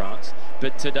Tour de France.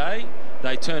 But today,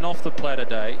 they turn off the Plat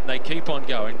d'Adet, they keep on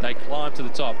going, they climb to the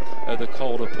top of the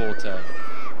Col de Portet.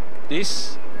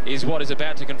 This is what is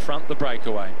about to confront the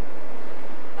breakaway.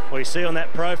 Well, you see on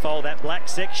that profile, that black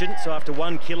section, so after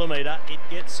 1 kilometre, it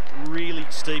gets really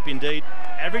steep indeed.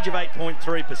 Average of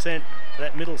 8.3% for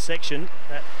that middle section,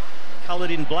 that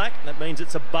coloured in black, that means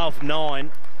it's above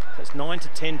 9, so it's 9 to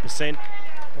 10%.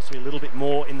 Possibly a little bit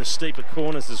more in the steeper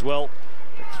corners as well,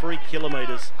 for 3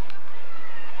 kilometres.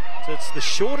 So it's the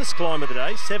shortest climb of the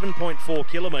day, 7.4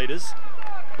 kilometres,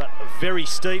 but very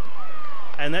steep.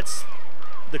 And that's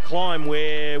the climb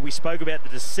where we spoke about the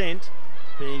descent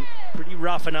being pretty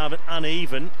rough and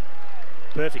uneven.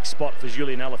 Perfect spot for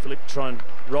Julien Alaphilippe to try and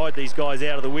ride these guys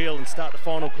out of the wheel and start the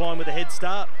final climb with a head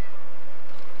start.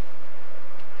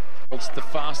 It's the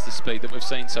fastest speed that we've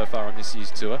seen so far on this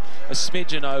year's tour. A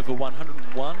smidgen over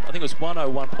 101. I think it was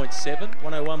 101.7.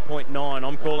 101.9.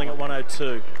 I'm calling it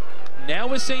 102. Now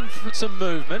we're seeing some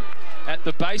movement at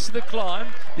the base of the climb.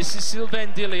 This is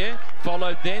Sylvain Dillier,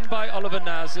 followed then by Oliver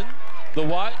Naesen. The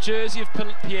white jersey of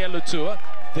Pierre Latour.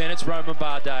 Then it's Romain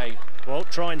Bardet. Well,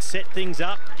 try and set things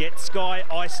up, get Sky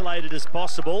isolated as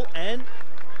possible, and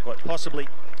what possibly,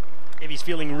 if he's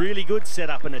feeling really good, set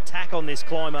up an attack on this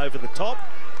climb over the top.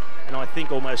 And I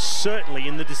think almost certainly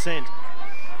in the descent.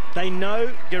 They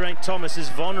know Geraint Thomas is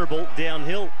vulnerable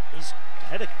downhill. He's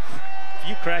had a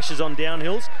few crashes on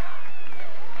downhills,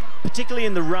 particularly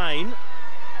in the rain,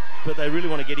 but they really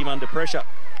want to get him under pressure.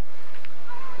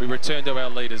 We return to our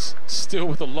leaders, still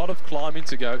with a lot of climbing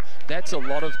to go. That's a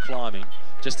lot of climbing,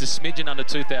 just a smidgen under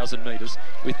 2,000 metres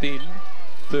within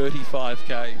 35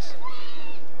 Ks.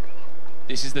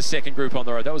 This is the second group on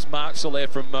the road. That was Marc Soler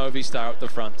from Movistar at the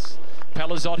front.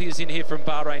 Palazzotti is in here from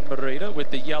Bahrain Merida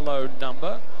with the yellow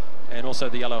number and also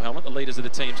the yellow helmet, the leaders of the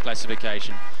team's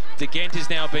classification. De Gendt is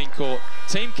now being caught.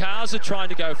 Team cars are trying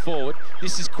to go forward.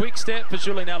 This is quick step for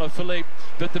Julien Alaphilippe,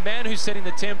 but the man who's setting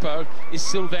the tempo is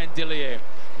Sylvain Dillier.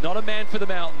 Not a man for the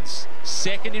mountains.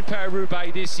 Second in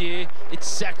Paris-Roubaix this year. It's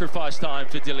sacrifice time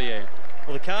for Dillier.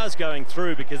 Well, the car's going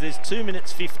through because there's 2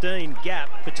 minutes 15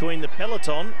 gap between the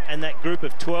peloton and that group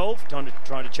of 12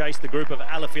 trying to chase the group of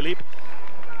Alaphilippe.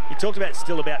 You talked about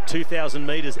still about 2,000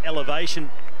 metres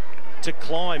elevation to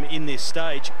climb in this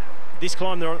stage. This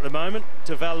climb they're on at the moment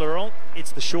to Val Thorens,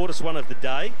 it's the shortest one of the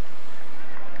day.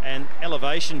 And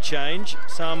elevation change,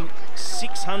 some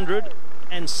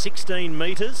 616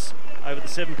 metres over the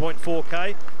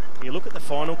 7.4k. You look at the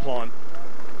final climb.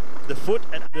 The foot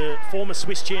at the former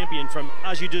Swiss champion from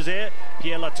Agi Désert,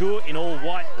 Pierre Latour, in all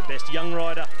white, the best young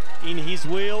rider in his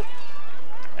wheel.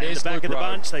 And there's the back Luke of the Rowe.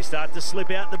 bunch, they start to slip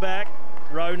out the back.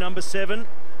 Row number 7.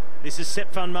 This is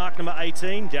Sepp van Mark number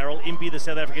 18. Daryl Impey, the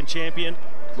South African champion.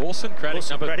 Lawson Craddock,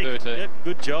 number 13. Yep,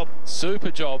 good job.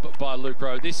 Super job by Luke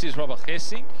Rowe. This is Robert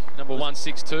Hessing, number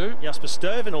 162. Jasper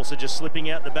Stuyven also just slipping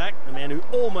out the back, the man who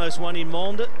almost won in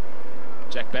Monde.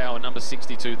 Jack Bauer, number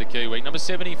 62, the Kiwi. Number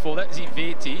 74, that's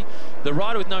Iveti. The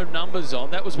rider with no numbers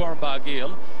on, that was Warren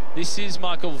Barguil. This is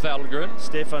Michael Valgren.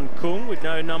 Stefan Kung with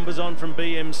no numbers on from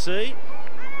BMC.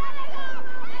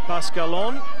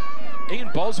 Pascalon. Ian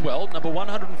Boswell, number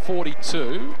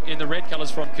 142, in the red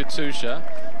colours from Katusha.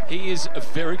 He is a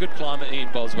very good climber, Ian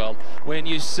Boswell. When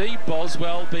you see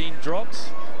Boswell being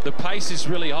dropped, the pace is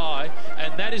really high,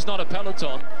 and that is not a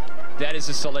peloton, that is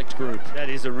a select group. That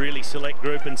is a really select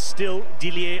group, and still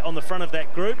Dillier on the front of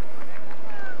that group.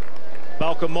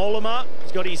 Bauke Mollema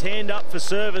has got his hand up for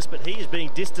service, but he is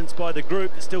being distanced by the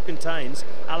group that still contains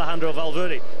Alejandro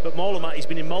Valverde. But Mollema, he's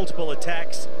been in multiple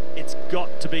attacks. It's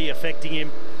got to be affecting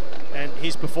him. And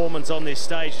his performance on this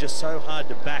stage is just so hard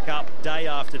to back up day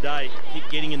after day, keep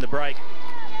getting in the break.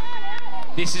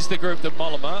 This is the group that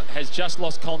Mollema has just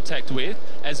lost contact with,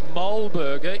 as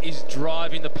Mollberger is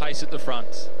driving the pace at the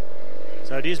front.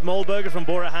 So it is Mollberger from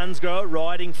Bora Hansgrohe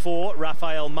riding for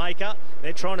Rafael Majka.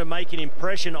 They're trying to make an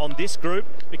impression on this group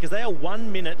because they are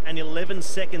 1 minute and 11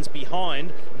 seconds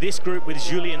behind this group with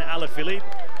Julien Alaphilippe.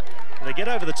 If they get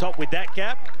over the top with that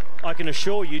gap, I can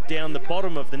assure you down the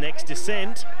bottom of the next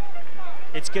descent,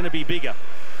 it's going to be bigger.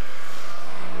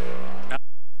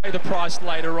 Pay the price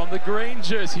later on. The green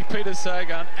jersey, Peter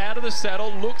Sagan, out of the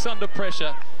saddle, looks under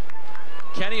pressure.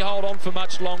 Can he hold on for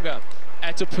much longer?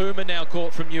 Atapuma now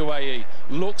caught from UAE.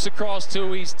 Looks across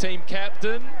to his team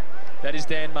captain. That is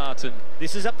Dan Martin.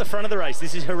 This is up the front of the race.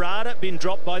 This is Harada, been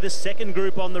dropped by the second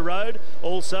group on the road.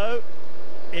 Also,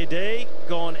 Ede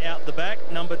gone out the back,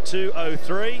 number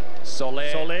 203.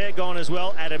 Soler gone as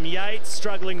well. Adam Yates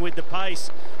struggling with the pace.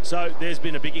 So there's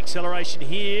been a big acceleration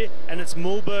here, and it's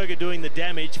Mollberger doing the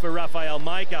damage for Rafael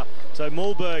Majka. So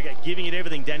Mollberger giving it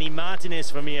everything. Danny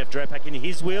Martinez from EF Drapac in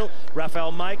his wheel.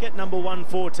 Rafael Majka, number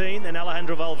 114, then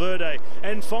Alejandro Valverde.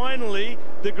 And finally,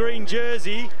 the green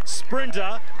jersey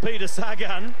sprinter, Peter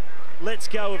Sagan. Let's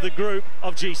go of the group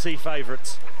of GC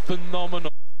favourites.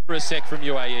 Phenomenal for a sec from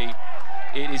UAE.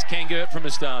 It is Kangert from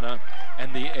Astana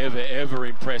and the ever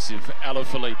impressive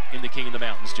Alaphilippe in the King of the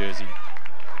Mountains jersey.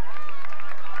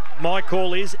 My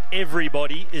call is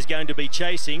everybody is going to be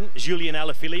chasing Julien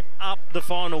Alaphilippe up the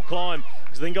final climb.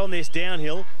 Because then go on this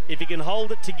downhill. If he can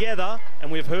hold it together,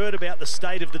 and we've heard about the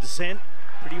state of the descent,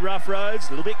 pretty rough roads,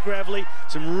 a little bit gravelly,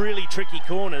 some really tricky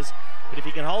corners. But if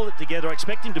he can hold it together, I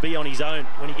expect him to be on his own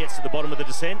when he gets to the bottom of the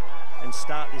descent and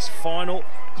start this final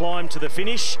climb to the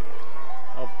finish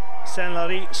of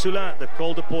Saint-Lary-Soulin, the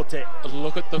Col de Portet.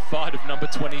 Look at the fight of number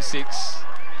 26.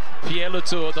 Pierre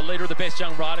Latour, the leader of the best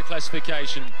young rider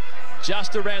classification.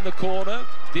 Just around the corner,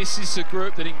 this is a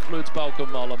group that includes Bauke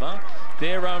Mollema.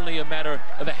 They're only a matter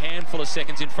of a handful of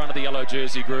seconds in front of the yellow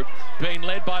jersey group, being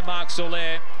led by Marc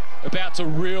Soler, about to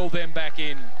reel them back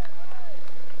in.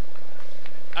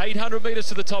 800 metres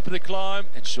to the top of the climb,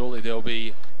 and surely there'll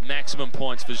be maximum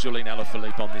points for Julien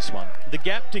Alaphilippe on this one. The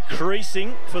gap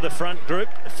decreasing for the front group,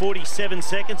 47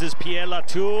 seconds as Pierre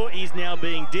Latour is now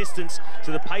being distanced.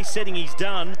 So the pace setting he's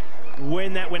done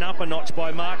when that went up a notch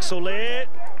by Marc Soler,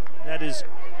 that has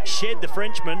shed the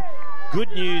Frenchman.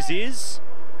 Good news is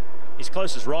his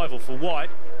closest rival for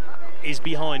white is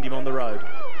behind him on the road.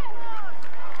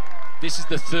 This is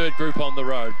the third group on the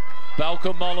road.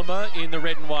 Bauke Mollema in the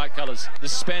red and white colours. The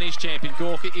Spanish champion,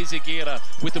 Gorka Izaguirre,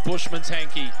 with the Bushman's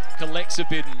hanky, collects a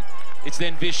bidden. It's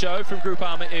then Vichot from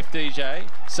Groupama FDJ,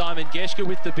 Simon Geschke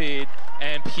with the beard,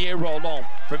 and Pierre Roland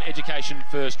from Education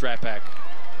First Drapac.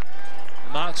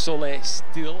 Marc Soler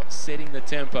still setting the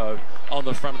tempo on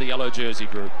the front of the yellow jersey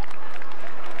group.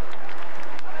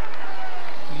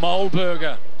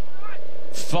 Mollberger.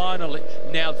 Finally,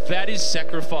 now that is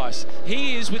sacrifice.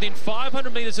 He is within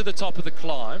 500 metres of the top of the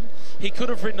climb. He could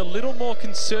have ridden a little more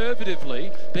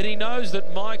conservatively, but he knows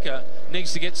that Majka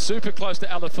needs to get super close to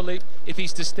Alaphilippe if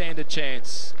he's to stand a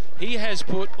chance. He has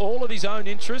put all of his own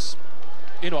interests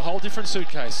into a whole different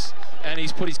suitcase, and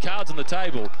he's put his cards on the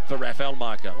table for Rafael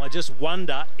Majka. I just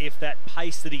wonder if that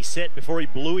pace that he set before he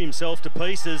blew himself to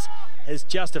pieces has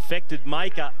just affected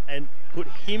Majka and put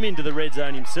him into the red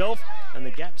zone himself, and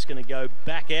the gap's going to go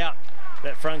back out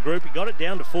that front group. He got it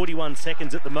down to 41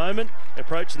 seconds at the moment,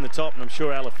 approaching the top, and I'm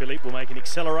sure Alaphilippe will make an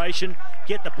acceleration,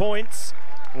 get the points,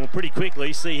 and we'll pretty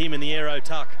quickly see him in the aero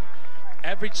tuck.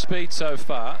 Average speed so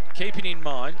far, keeping in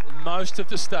mind most of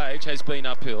the stage has been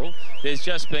uphill. There's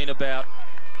just been about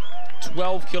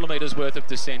 12 kilometres worth of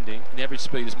descending, and the average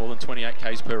speed is more than 28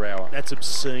 k's per hour. That's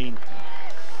obscene.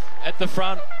 At the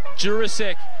front,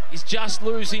 Jurasek is just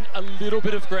losing a little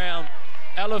bit of ground.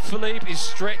 Alaphilippe is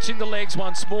stretching the legs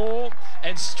once more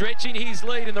and stretching his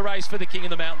lead in the race for the King of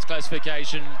the Mountains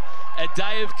classification. A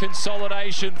day of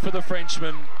consolidation for the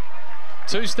Frenchman.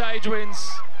 2 stage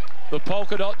wins, The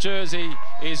polka dot jersey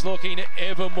is looking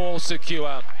ever more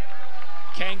secure.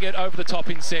 Kangat over the top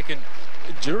in second.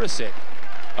 Jurasek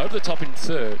over the top in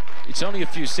third. It's only a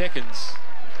few seconds.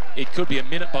 It could be a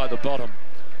minute by the bottom.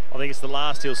 I think it's the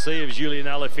last he'll see of Julian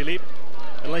Alaphilippe,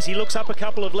 unless he looks up a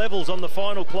couple of levels on the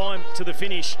final climb to the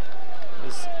finish.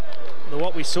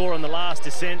 What we saw on the last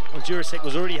descent, well, Jurasek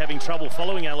was already having trouble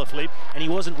following Alaphilippe, and he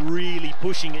wasn't really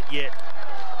pushing it yet.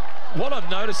 What I'm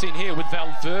noticing here with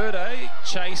Valverde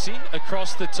chasing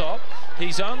across the top,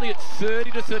 he's only at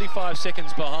 30 to 35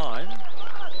 seconds behind.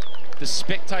 The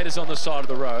spectators on the side of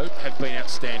the road have been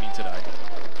outstanding today.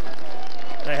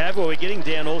 They have. Well, we're getting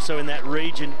down also in that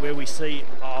region where we see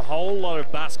a whole lot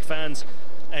of Basque fans,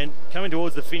 and coming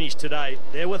towards the finish today,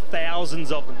 there were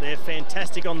thousands of them. They're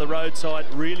fantastic on the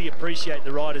roadside, really appreciate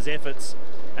the riders' efforts,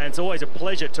 and it's always a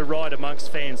pleasure to ride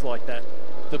amongst fans like that.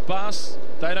 The Basques,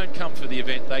 they don't come for the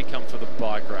event, they come for the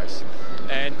bike race.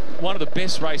 And one of the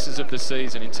best races of the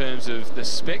season in terms of the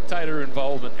spectator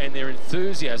involvement and their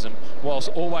enthusiasm whilst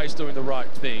always doing the right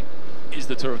thing is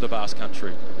the Tour of the Basque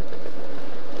Country.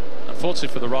 Unfortunately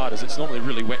for the riders, it's normally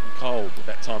really wet and cold at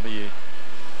that time of year.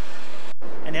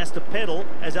 And has to pedal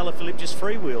as Alaphilippe just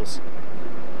freewheels.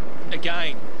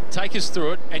 Again, take us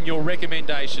through it and your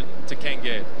recommendation to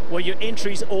Kangat. Well, your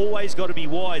entry's always got to be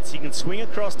wide, so you can swing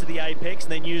across to the apex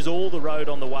and then use all the road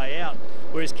on the way out.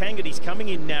 Whereas Kangat, he's coming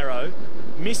in narrow,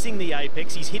 missing the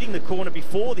apex, he's hitting the corner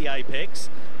before the apex,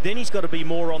 then he's got to be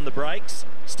more on the brakes,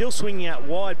 still swinging out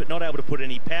wide but not able to put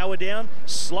any power down,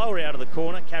 slower out of the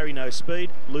corner, carry no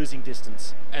speed, losing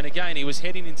distance. And again, he was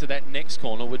heading into that next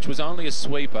corner, which was only a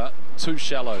sweeper, too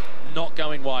shallow, not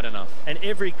going wide enough. And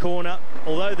every corner,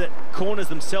 although the corners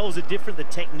themselves are different, the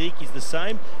technique is the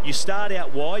same. You start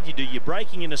out wide, you do your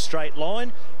braking in a straight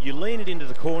line, you lean it into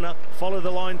the corner, follow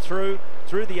the line through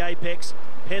the apex,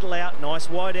 pedal out, nice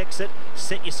wide exit,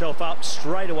 set yourself up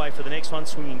straight away for the next one,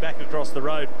 swinging back across the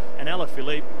road. And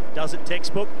Alaphilippe does it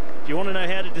textbook. If you want to know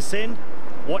how to descend,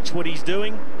 watch what he's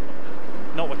doing,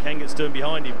 not what Kangat's doing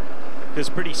behind him, because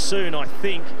pretty soon I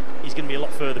think he's going to be a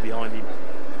lot further behind him.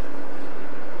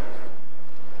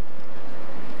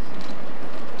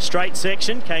 Straight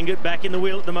section, Kangat back in the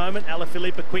wheel at the moment,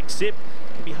 Alaphilippe a quick sip.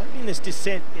 He'll be hoping this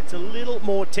descent gets a little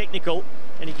more technical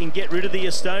and he can get rid of the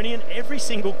Estonian. Every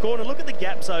single corner, look at the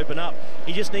gaps open up.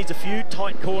 He just needs a few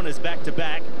tight corners back to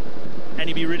back and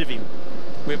he'll be rid of him.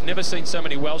 We've never seen so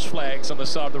many Welsh flags on the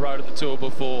side of the road at the Tour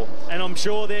before. And I'm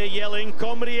sure they're yelling,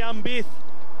 Comedy Ambith.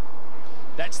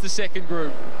 That's the second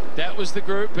group. That was the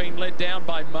group being led down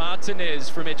by Martinez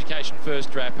from Education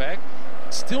First Drapac.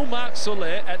 Still Marc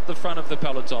Soler at the front of the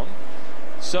peloton.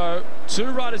 So 2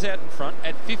 riders out in front.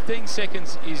 At 15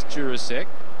 seconds is Jurasek.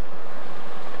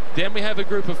 Then we have a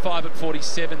group of 5 at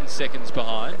 47 seconds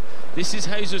behind. This is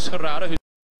Jesus Herrera, who's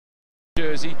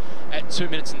jersey at 2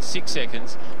 minutes and 6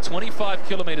 seconds. 25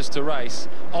 kilometres to race.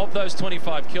 Of those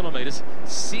 25 kilometres,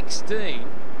 16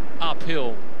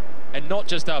 uphill. And not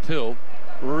just uphill,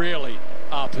 really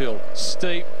uphill.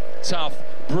 Steep, tough,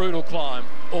 brutal climb.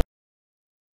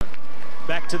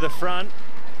 Back to the front,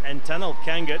 and Tanel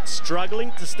Kangat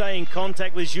struggling to stay in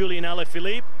contact with Julian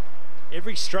Alaphilippe.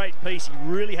 Every straight piece, he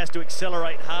really has to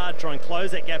accelerate hard, try and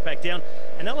close that gap back down.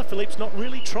 And Alaphilippe's not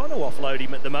really trying to offload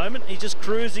him at the moment. He's just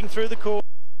cruising through the course.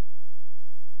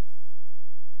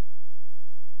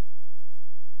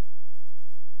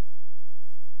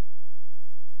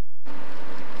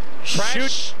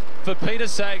 Crash for Peter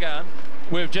Sagan.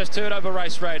 We've just heard over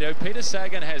race radio, Peter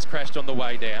Sagan has crashed on the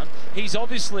way down. He's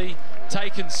obviously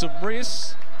taken some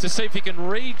risks to see if he can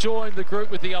rejoin the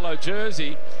group with the yellow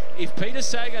jersey. If Peter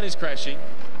Sagan is crashing,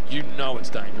 you know it's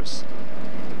dangerous.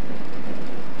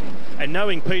 And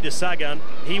knowing Peter Sagan,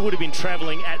 he would have been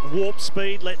travelling at warp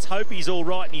speed. Let's hope he's all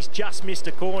right, and he's just missed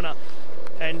a corner,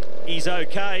 and he's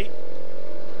okay.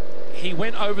 He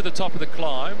went over the top of the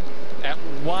climb at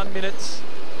 1 minute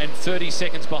and 30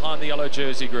 seconds behind the yellow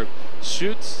jersey group.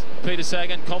 Should Peter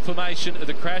Sagan confirmation of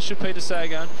the crash of Peter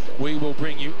Sagan, we will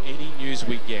bring you any news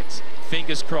we get.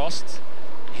 Fingers crossed,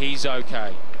 he's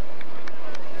okay.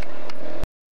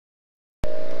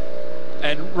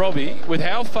 And Robbie, with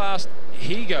how fast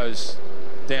he goes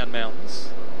down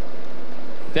mountains,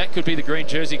 that could be the green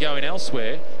jersey going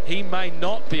elsewhere. He may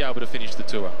not be able to finish the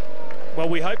Tour. Well,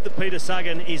 we hope that Peter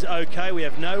Sagan is okay. We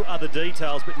have no other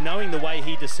details, but knowing the way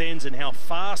he descends and how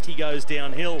fast he goes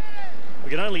downhill, we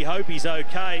can only hope he's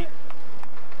okay.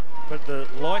 But the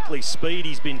likely speed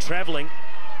he's been travelling,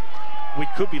 we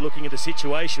could be looking at a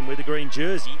situation where the green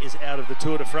jersey is out of the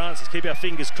Tour de France. Let's keep our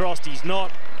fingers crossed he's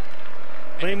not.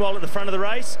 Meanwhile, at the front of the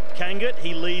race, Kangat,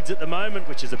 he leads at the moment,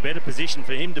 which is a better position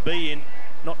for him to be in,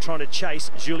 not trying to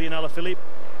chase Julian Alaphilippe.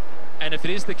 And if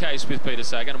it is the case with Peter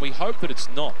Sagan, and we hope that it's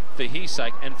not, for his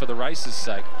sake and for the race's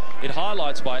sake, it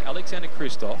highlights why Alexander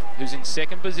Kristoff, who's in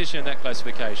second position in that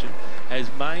classification, has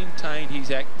maintained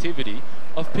his activity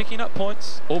of picking up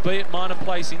points, albeit minor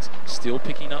placings, still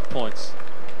picking up points.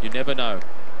 You never know.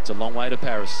 It's a long way to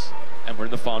Paris, and we're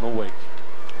in the final week.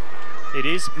 It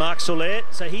is Marc Soler,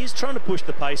 so he is trying to push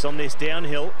the pace on this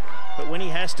downhill, but when he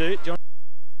has to, John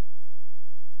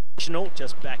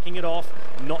just backing it off,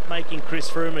 not making Chris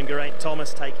Froome and Geraint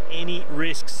Thomas take any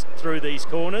risks through these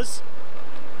corners.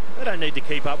 They don't need to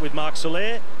keep up with Marc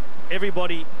Soler.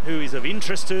 Everybody who is of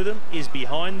interest to them is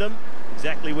behind them,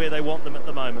 exactly where they want them at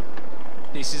the moment.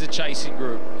 This is a chasing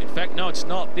group. In fact, no, it's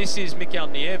not. This is Mikel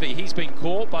Nieve. He's been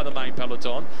caught by the main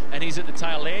peloton, and he's at the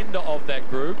tail end of that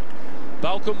group.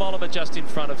 Bauke Mollema just in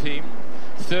front of him.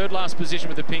 Third last position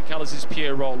with the pink colours is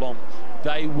Pierre Rolland.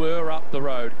 They were up the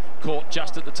road, caught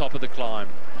just at the top of the climb.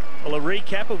 Well, a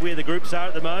recap of where the groups are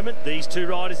at the moment. These two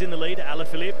riders in the lead,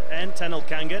 Alaphilippe and Tanel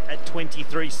Kangat at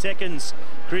 23 seconds.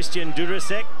 Christian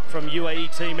Durasek from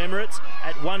UAE Team Emirates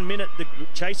at 1 minute. The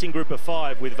chasing group of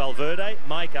 5 with Valverde,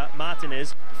 Maika,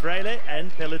 Martinez, Freire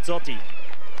and Pelizzotti.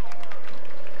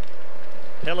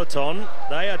 Peloton,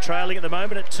 they are trailing at the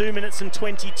moment at 2 minutes and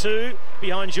 22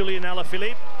 behind Julian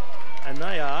Alaphilippe. And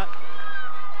they are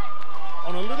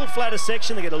on a little flatter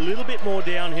section. They get a little bit more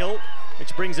downhill,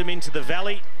 which brings them into the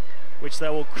valley, which they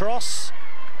will cross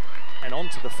and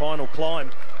onto the final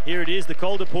climb. Here it is, the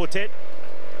Col de Portet.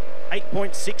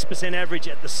 8.6% average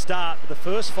at the start, but the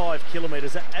first 5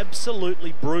 kilometres are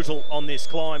absolutely brutal on this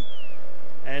climb.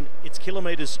 And it's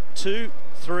kilometres 2,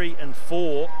 3 and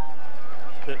 4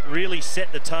 that really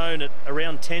set the tone at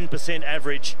around 10%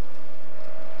 average.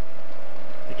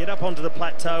 To get up onto the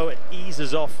plateau, it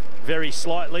eases off very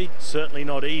slightly, certainly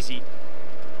not easy.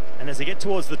 And as they get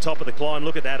towards the top of the climb,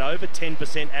 look at that, over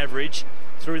 10% average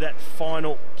through that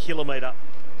final kilometre.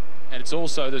 And it's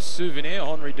also the Souvenir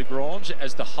Henri de Grange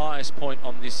as the highest point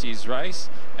on this year's race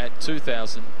at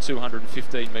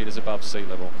 2,215 metres above sea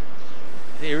level.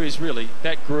 There is really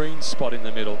that green spot in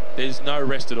the middle. There's no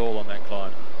rest at all on that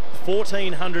climb.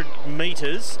 1,400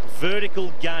 metres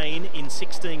vertical gain in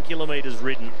 16 kilometres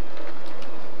ridden.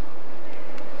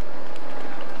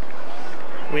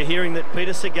 We're hearing that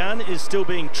Peter Sagan is still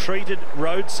being treated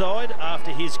roadside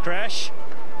after his crash.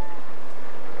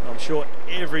 I'm sure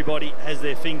everybody has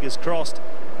their fingers crossed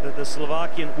that the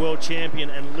Slovakian world champion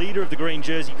and leader of the green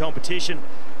jersey competition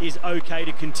is okay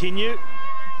to continue.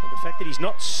 But the fact that he's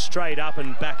not straight up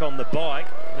and back on the bike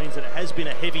means that it has been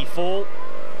a heavy fall.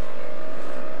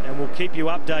 And we'll keep you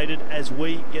updated as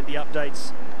we get the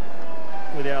updates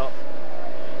with our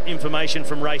information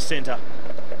from Race Centre.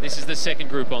 This is the second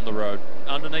group on the road.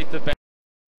 Underneath the back,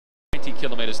 20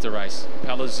 kilometres to race.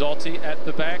 Pelizzotti at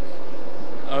the back.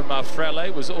 Omar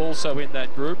Fraile was also in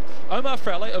that group. Omar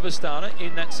Fraile of Astana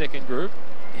in that second group.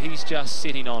 He's just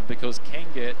sitting on because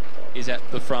Kangat is at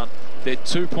the front. They're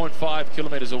 2.5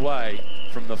 kilometres away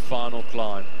from the final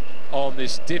climb on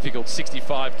this difficult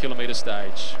 65 kilometre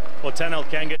stage. Well, Tanel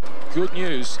Kangat. Good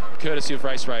news, courtesy of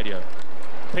Race Radio.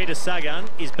 Peter Sagan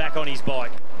is back on his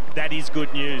bike. That is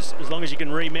good news, as long as you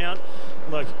can remount.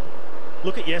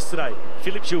 Look at yesterday.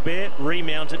 Philippe Gilbert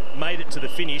remounted, made it to the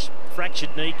finish,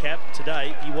 fractured kneecap.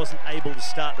 Today, he wasn't able to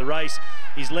start the race.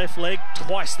 His left leg,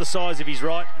 twice the size of his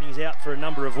right, and he's out for a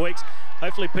number of weeks.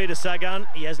 Hopefully Peter Sagan,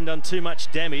 he hasn't done too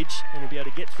much damage, and he'll be able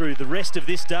to get through the rest of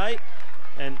this day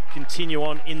and continue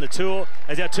on in the Tour.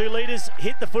 As our two leaders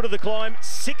hit the foot of the climb,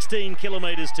 16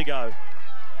 kilometres to go.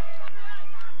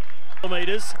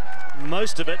 Kilometres,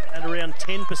 most of it at around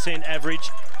 10%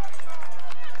 average.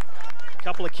 A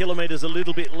couple of kilometres a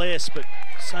little bit less, but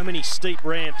so many steep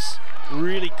ramps,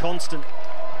 really constant,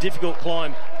 difficult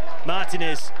climb.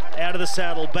 Martinez out of the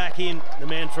saddle, back in, the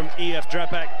man from EF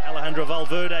Drapac, Alejandro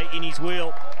Valverde in his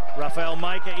wheel. Rafael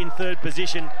Maika in third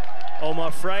position.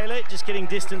 Omar Fraile just getting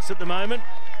distance at the moment.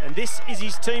 And this is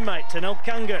his teammate, Tanel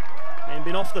Kangat, and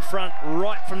been off the front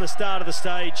right from the start of the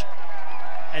stage.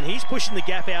 And he's pushing the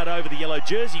gap out over the yellow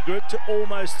jersey group to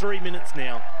almost 3 minutes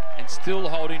now. And still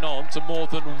holding on to more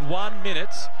than 1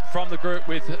 minute from the group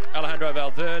with Alejandro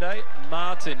Valverde,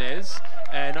 Martinez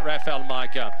and Rafael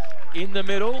Maika. In the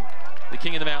middle, the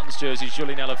King of the Mountains jersey,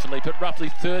 Julian Alaphilippe, at roughly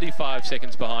 35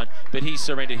 seconds behind, but he's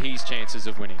surrendered his chances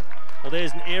of winning. Well,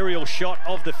 there's an aerial shot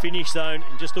of the finish zone,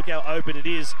 and just look how open it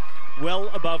is. Well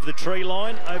above the tree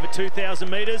line, over 2,000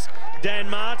 metres. Dan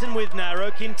Martin with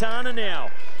Nairo Quintana now.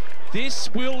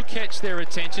 This will catch their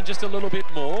attention just a little bit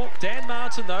more. Dan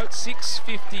Martin, though, at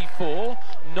 6:54,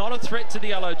 not a threat to the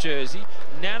yellow jersey.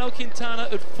 Nairo Quintana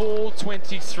at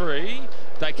 4:23.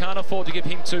 They can't afford to give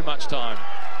him too much time.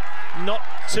 Not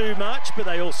too much, but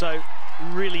they also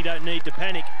really don't need to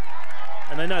panic.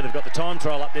 And they know they've got the time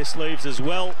trial up their sleeves as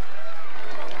well.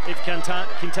 If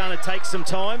Quintana takes some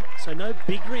time, so no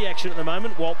big reaction at the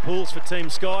moment. Walt Pools for Team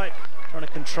Sky, trying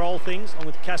to control things, along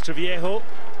with Castroviejo.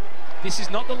 This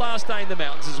is not the last day in the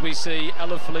mountains as we see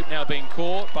Alaphilippe now being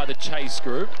caught by the chase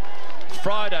group.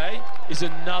 Friday is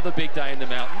another big day in the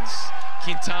mountains.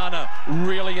 Quintana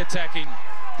really attacking.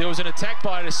 There was an attack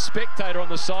by a spectator on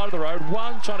the side of the road,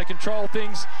 one trying to control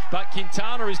things, but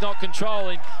Quintana is not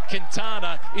controlling.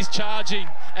 Quintana is charging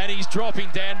and he's dropping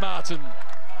Dan Martin.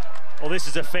 Well, this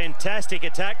is a fantastic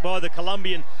attack by the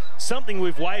Colombian, something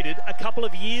we've waited a couple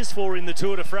of years for in the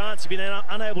Tour de France. He's been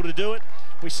unable to do it.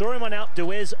 We saw him on Alpe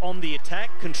d'Huez on the attack,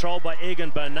 controlled by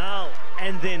Egan Bernal,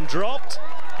 and then dropped.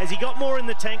 Has he got more in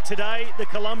the tank today? The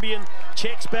Colombian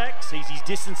checks back, sees he's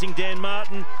distancing Dan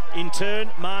Martin. In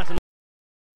turn, Martin,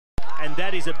 and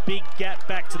that is a big gap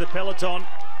back to the peloton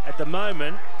at the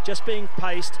moment, just being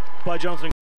paced by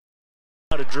Jonathan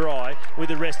to dry with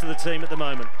the rest of the team at the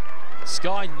moment.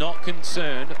 Sky not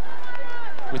concerned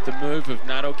with the move of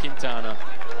Nairo Quintana.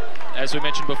 As we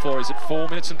mentioned before, he's at 4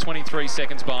 minutes and 23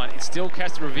 seconds behind. It's still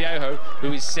Castroviejo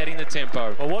who is setting the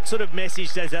tempo. Well, what sort of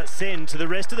message does that send to the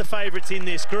rest of the favourites in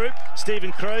this group?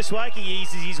 Steven Kruijswijk, he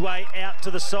eases his way out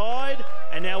to the side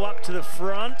and now up to the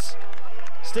front.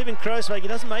 Steven Kruijswijk, he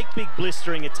doesn't make big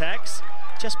blistering attacks,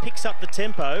 just picks up the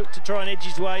tempo to try and edge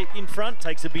his way in front,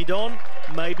 takes a bidon,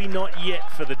 maybe not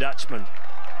yet for the Dutchman.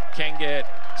 Kangert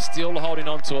still holding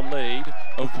on to a lead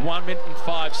of 1 minute and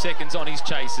 5 seconds on his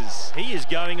chasers. He is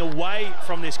going away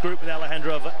from this group with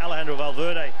Alejandro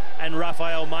Valverde and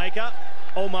Rafael Maker.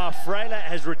 Omar Freire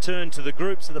has returned to the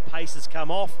group, so the pace has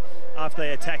come off after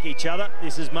they attack each other.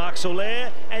 This is Marc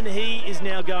Soler, and he is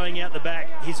now going out the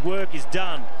back. His work is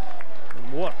done.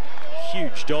 And what a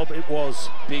huge job it was.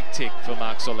 Big tick for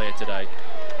Marc Soler today.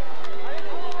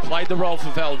 Played the role for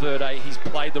Valverde, he's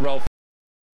played the role for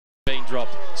being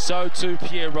dropped. So too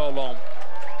Pierre Rolland.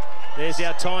 There's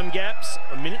our time gaps,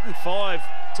 1 minute and 5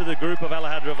 to the group of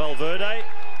Alejandro Valverde.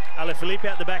 Alaphilippe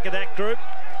out the back of that group.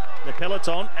 The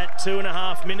peloton at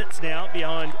 2.5 minutes now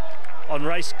behind on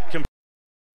race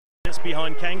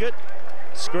behind Kangert.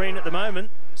 Screen at the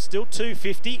moment, still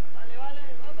 2:50.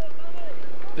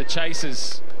 The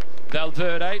chasers,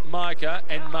 Valverde, Maika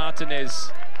and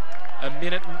Martinez. 1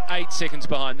 minute and 8 seconds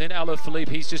behind. Then Alaphilippe,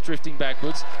 he's just drifting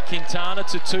backwards. Quintana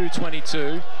to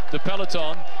 2:22. The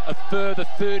peloton a further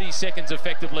 30 seconds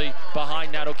effectively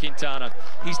behind Nairo Quintana.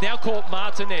 He's now caught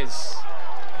Martinez.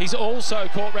 He's also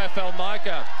caught Rafael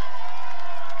Maika.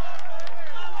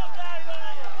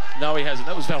 No, he hasn't.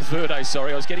 That was Valverde,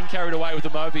 sorry. I was getting carried away with the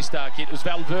Movistar kit. It was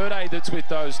Valverde that's with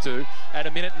those two at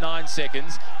 1 minute 9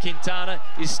 seconds. Quintana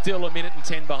is still 1 minute and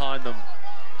 10 behind them.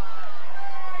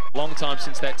 Long time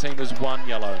since that team has won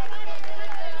yellow.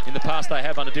 In the past they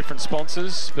have under different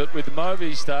sponsors, but with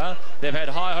Movistar, they've had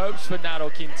high hopes for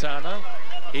Nairo Quintana.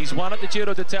 He's won at the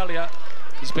Giro d'Italia.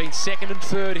 He's been second and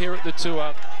third here at the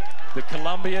Tour. The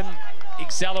Colombian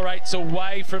accelerates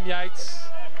away from Yates.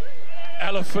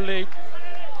 Alaphilippe,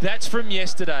 that's from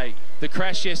yesterday, the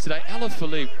crash yesterday.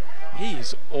 Alaphilippe, he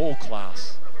is all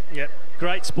class. Yep,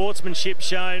 great sportsmanship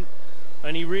shown.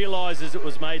 And he realises it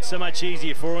was made so much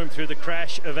easier for him through the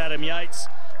crash of Adam Yates.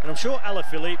 And I'm sure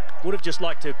Alaphilippe would have just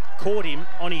liked to caught him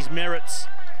on his merits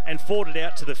and fought it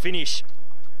out to the finish.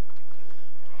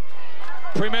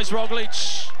 Primož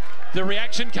Roglic, the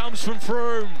reaction comes from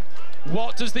Froome.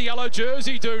 What does the yellow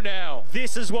jersey do now?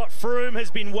 This is what Froome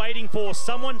has been waiting for.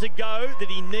 Someone to go that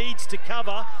he needs to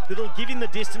cover, that'll give him the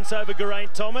distance over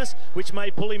Geraint Thomas, which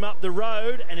may pull him up the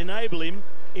road and enable him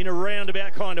in a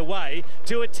roundabout kind of way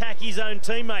to attack his own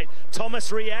teammate.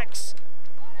 Thomas reacts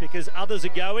because others are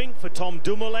going for Tom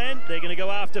Dumoulin. They're going to go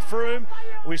after Froome.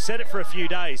 We've said it for a few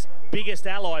days. Biggest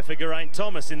ally for Geraint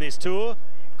Thomas in this Tour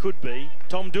could be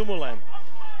Tom Dumoulin.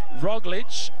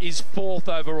 Roglic is 4th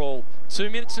overall. 2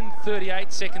 minutes and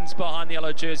 38 seconds behind the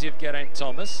yellow jersey of Geraint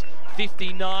Thomas.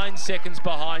 59 seconds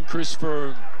behind Chris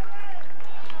Froome.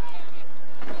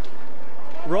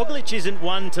 Roglic isn't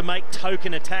one to make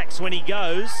token attacks when he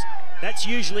goes. That's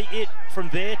usually it from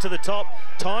there to the top.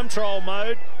 Time trial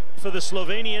mode for the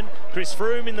Slovenian. Chris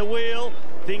Froome in the wheel.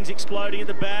 Things exploding at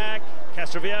the back.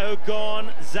 Castroviejo gone.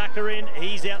 Zakarin,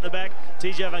 he's out the back.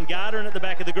 Tijay van Garderen at the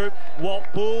back of the group. Walt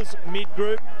Pools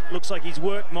mid-group. Looks like his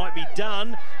work might be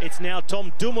done. It's now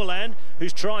Tom Dumoulin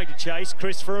who's trying to chase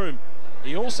Chris Froome.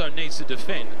 He also needs to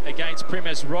defend against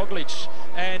Primož Roglic.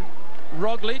 And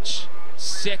Roglic,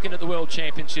 second at the World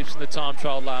Championships in the time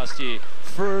trial last year.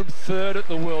 Froome, third at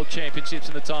the World Championships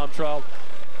in the time trial.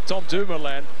 Tom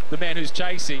Dumoulin, the man who's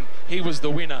chasing, he was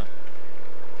the winner.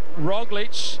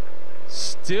 Roglic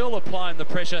still applying the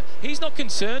pressure. He's not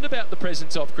concerned about the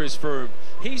presence of Chris Froome.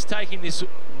 He's taking this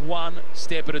one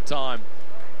step at a time.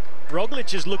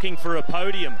 Roglic is looking for a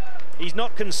podium. He's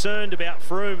not concerned about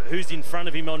Froome, who's in front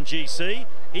of him on GC.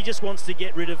 He just wants to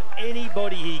get rid of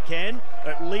anybody he can,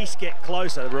 or at least get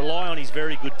closer, rely on his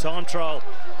very good time trial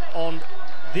on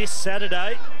this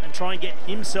Saturday and try and get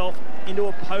himself into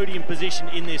a podium position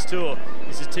in this tour.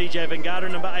 This is TJ Van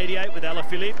Garderen, number 88 with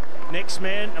Alaphilippe. Next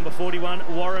man, number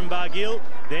 41, Warren Barguil.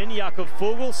 Then Jakob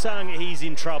Fuglsang, he's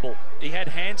in trouble. He had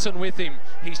Hansen with him.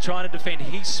 He's trying to defend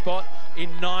his spot in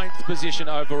 9th position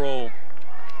overall.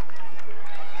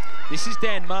 This is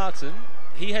Dan Martin.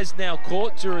 He has now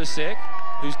caught Durasek,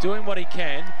 who's doing what he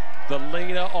can. The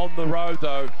leader on the road,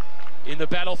 though, in the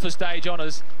battle for stage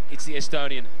honours, it's the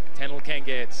Estonian, Tanel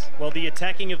Kangerts. Well, the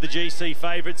attacking of the GC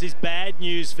favourites is bad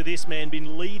news for this man.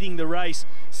 Been leading the race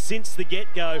since the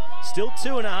get-go. Still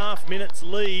 2.5 minutes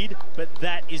lead, but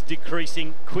that is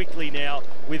decreasing quickly now.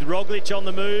 With Roglic on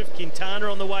the move, Quintana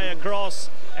on the way across,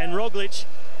 and Roglic,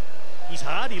 he's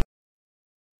hard.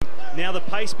 Now the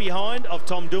pace behind of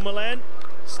Tom Dumoulin.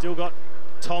 Still got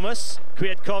Thomas,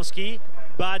 Kwiatkowski,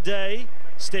 Bardet,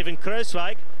 Steven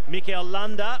Kruijswijk, Mikel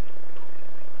Landa.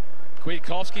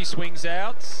 Kwiatkowski swings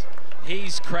out.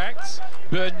 He's cracked.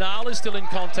 Bernal is still in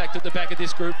contact at the back of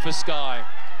this group for Sky.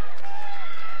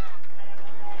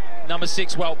 Number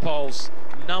 6, Wout Poels.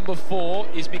 Number 4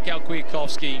 is Mikel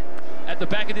Kwiatkowski. At the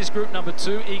back of this group, number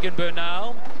 2, Egan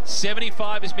Bernal.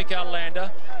 75 is Mikel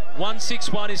Landa.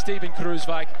 161 is Steven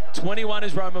Kruijswijk. 21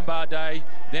 is Romain Bardet.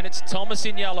 Then it's Thomas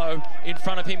in yellow. In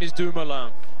front of him is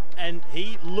Dumoulin. And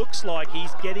he looks like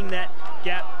he's getting that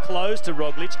gap closed to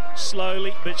Roglic,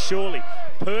 slowly but surely.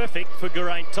 Perfect for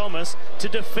Geraint Thomas to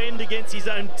defend against his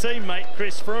own teammate,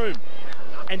 Chris Froome.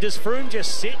 And does Froome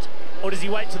just sit, or does he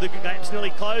wait till the gap's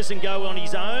nearly closed and go on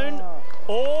his own?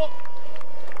 Or,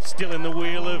 still in the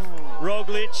wheel of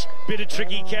Roglic, bit of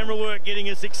tricky camera work getting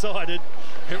us excited.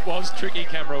 It was tricky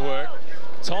camera work.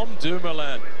 Tom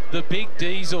Dumoulin, the big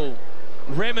diesel,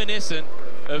 reminiscent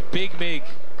of Big Mig.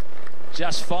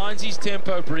 Just finds his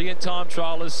tempo. Brilliant time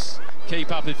trialists.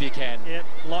 Keep up if you can.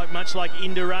 Yep, much like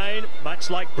Indurain, much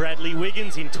like Bradley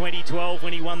Wiggins in 2012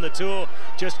 when he won the Tour,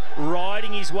 just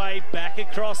riding his way back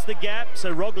across the gap.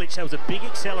 So Roglic, that was a big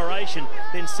acceleration,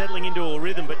 then settling into a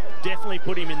rhythm, but definitely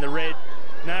put him in the red.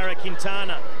 Nairo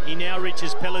Quintana, he now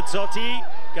reaches Pellizotti,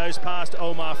 goes past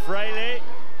Omar Fraile,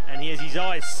 and he has his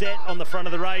eyes set on the front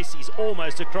of the race. He's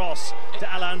almost across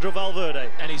to Alejandro Valverde.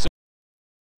 And he's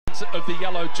of the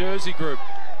yellow jersey group,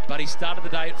 but he started the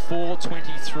day at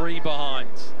 4:23 behind.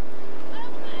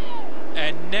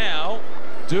 And now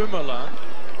Dumoulin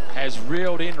has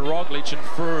reeled in Roglic and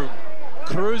Froome.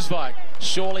 Kruijswijk,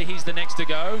 surely he's the next to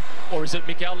go, or is it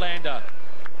Mikel Landa?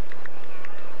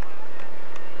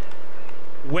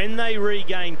 When they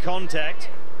regain contact,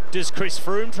 does Chris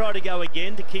Froome try to go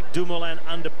again to keep Dumoulin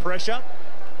under pressure?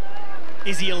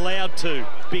 Is he allowed to?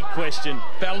 Big question.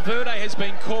 Valverde has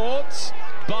been caught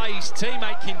by his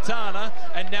teammate Quintana,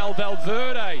 and now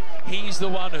Valverde, he's the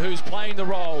one who's playing the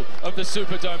role of the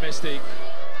super domestique.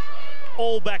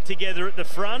 All back together at the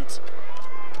front.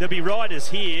 There'll be riders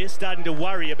here starting to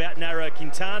worry about Nairo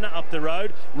Quintana up the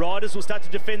road. Riders will start to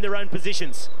defend their own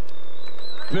positions.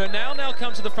 Bernal now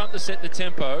comes to the front to set the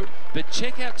tempo, but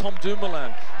check out Tom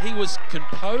Dumoulin. He was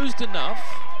composed enough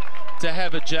to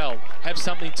have a gel, have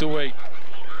something to eat.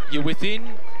 You're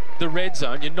within the red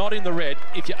zone, you're not in the red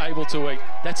if you're able to eat.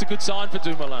 That's a good sign for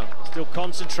Dumoulin. Still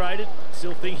concentrated,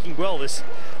 still thinking, well, there's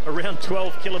around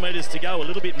 12 kilometres to go, a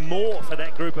little bit more for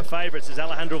that group of favourites as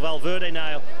Alejandro Valverde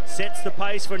now sets the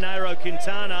pace for Nairo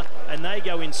Quintana, and they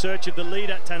go in search of the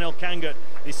leader, Tanel Kangert.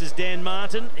 This is Dan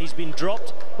Martin. He's been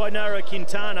dropped by Nairo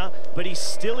Quintana, but he's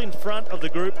still in front of the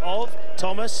group of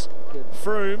Thomas,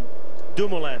 Froome,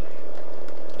 Dumoulin.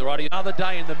 Alrighty, another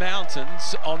day in the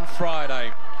mountains on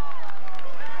Friday.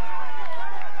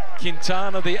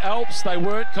 Quintana, the Alps, they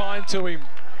weren't kind to him.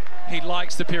 He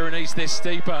likes the Pyrenees, they're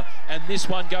steeper, and this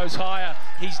one goes higher.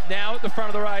 He's now at the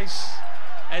front of the race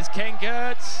as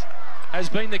Kangert has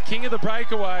been the king of the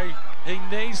breakaway. He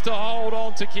needs to hold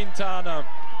on to Quintana.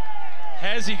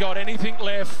 Has he got anything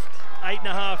left?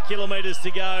 8.5 kilometres to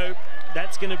go.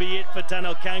 That's going to be it for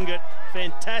Tanel Kangert.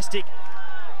 Fantastic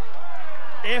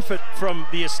effort from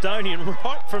the Estonian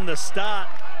right from the start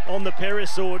on the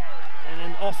Peresord, and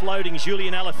then offloading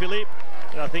Julian Alaphilippe.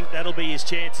 And I think that'll be his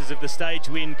chances of the stage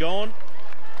win gone.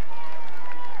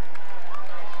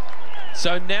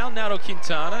 So now Nairo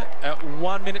Quintana at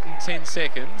 1 minute and 10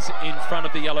 seconds in front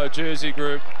of the yellow jersey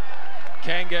group.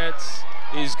 Kangert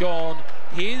is gone.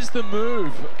 Here's the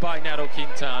move by Nairo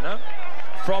Quintana.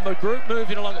 From a group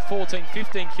moving along at 14,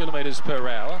 15 kilometres per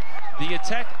hour, The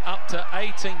attack up to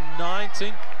 18,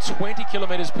 19, 20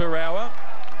 kilometres per hour.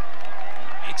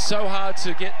 It's so hard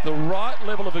to get the right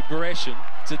level of aggression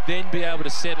to then be able to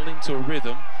settle into a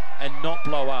rhythm and not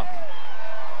blow up.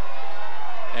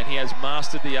 And he has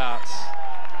mastered the arts.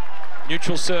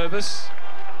 Neutral service,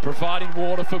 providing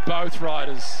water for both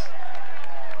riders.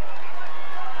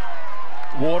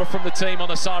 Water from the team on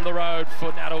the side of the road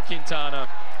for Nairo Quintana.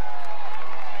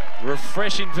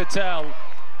 Refreshing Vital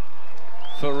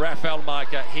for Rafael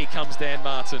Majka. Here comes Dan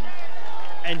Martin.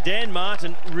 And Dan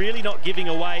Martin really not giving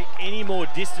away any more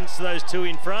distance to those two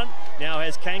in front. Now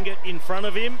has Kangat in front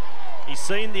of him. He's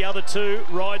seen the other two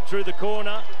ride through the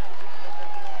corner.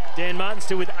 Dan Martin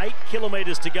still with 8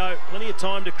 kilometres to go. Plenty of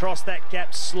time to cross that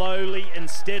gap slowly and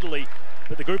steadily.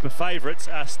 But the group of favourites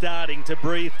are starting to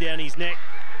breathe down his neck,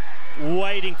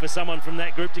 waiting for someone from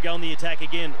that group to go on the attack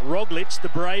again. Roglic, the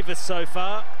bravest so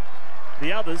far.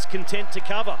 The others content to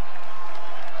cover.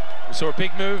 We saw a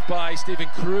big move by Steven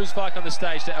Kruijswijk on the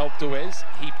stage to Alpe d'Huez.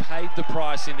 He paid the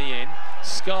price in the end.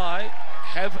 Sky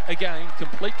have, again,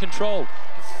 complete control.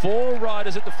 4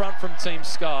 riders at the front from Team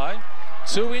Sky.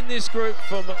 2 in this group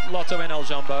from Lotto NL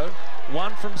Jumbo.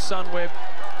 1 from Sunweb.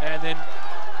 And then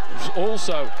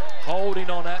also holding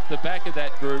on at the back of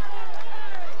that group.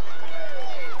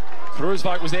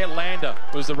 Kruijswijk was there. Landa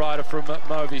was the rider from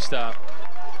Movistar.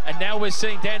 And now we're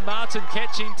seeing Dan Martin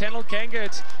catching Tahnel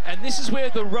Kangat. And this is where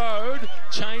the road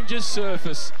changes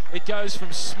surface. It goes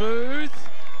from smooth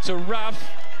to rough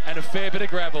and a fair bit of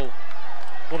gravel.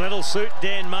 Well, that'll suit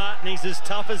Dan Martin. He's as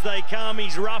tough as they come.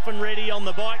 He's rough and ready on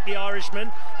the bike, the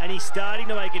Irishman. And he's starting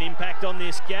to make an impact on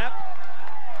this gap.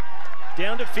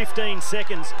 Down to 15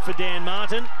 seconds for Dan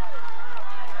Martin.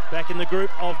 Back in the group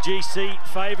of GC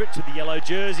favourites with the yellow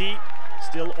jersey.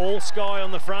 Still all Sky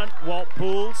on the front. Wout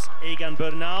Poels, Egan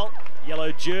Bernal,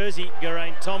 yellow jersey,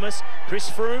 Geraint Thomas. Chris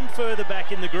Froome further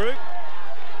back in the group.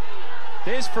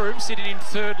 There's Froome sitting in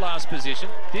 3rd last position.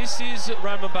 This is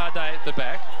Romain Bardet at the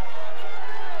back.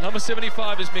 Number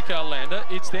 75 is Mikel Landa.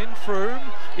 It's then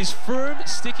Froome. Is Froome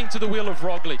sticking to the wheel of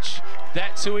Roglic?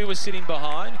 That's who he was sitting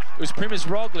behind. It was Primož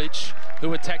Roglic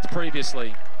who attacked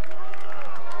previously.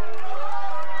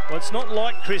 Well, it's not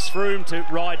like Chris Froome to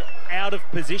ride out of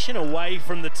position away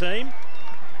from the team.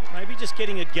 Maybe just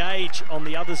getting a gauge on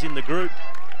the others in the group,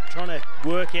 trying to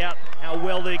work out how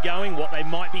well they're going, what they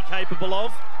might be capable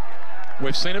of.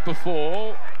 We've seen it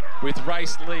before with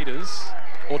race leaders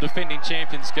or defending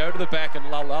champions go to the back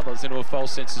and lull others into a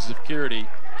false sense of security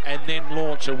and then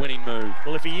launch a winning move.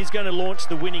 Well, if he is going to launch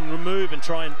the winning move and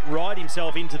try and ride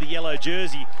himself into the yellow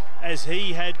jersey as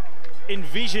he had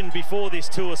envisioned before this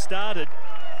tour started,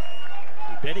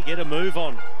 better get a move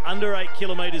on. Under 8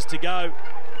 kilometres to go.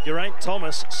 Geraint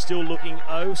Thomas still looking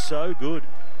oh so good.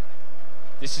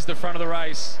 This is the front of the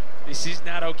race. This is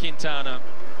Nairo Quintana,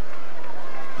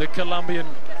 the Colombian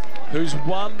who's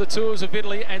won the Tours of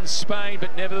Italy and Spain,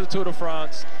 but never the Tour de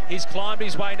France. He's climbed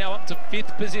his way now up to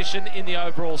 5th position in the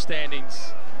overall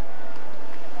standings.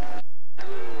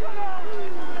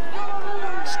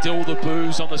 Still the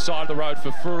booze on the side of the road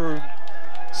for Froome.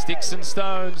 Sticks and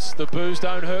stones, the booze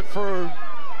don't hurt Froome.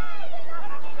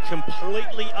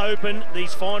 Completely open,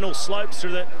 these final slopes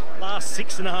through the last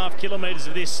 6.5 kilometres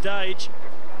of this stage.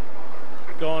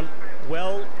 Gone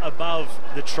well above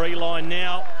the tree line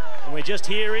now. And we're just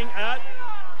hearing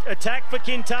attack for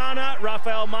Quintana.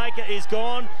 Rafael Majka is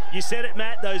gone. You said it,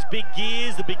 Matt, those big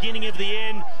gears, the beginning of the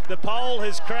end. The pole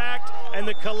has cracked and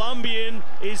the Colombian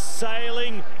is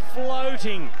sailing,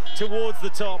 floating towards the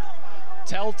top.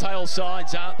 Telltale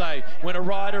signs, aren't they? When a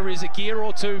rider is a gear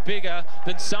or 2 bigger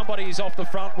than somebody he's off the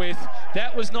front with.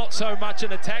 That was not so much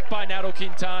an attack by Nairo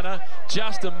Quintana,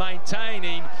 just a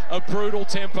maintaining a brutal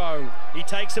tempo. He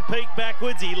takes a peek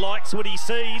backwards. He likes what he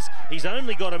sees. He's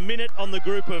only got a minute on the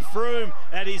group of Froome.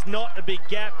 That is not a big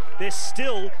gap. They're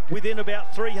still within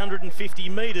about 350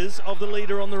 metres of the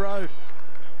leader on the road.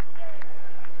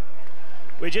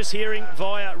 We're just hearing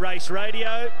via race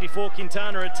radio before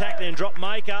Quintana attacked then dropped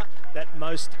Majka. That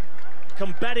most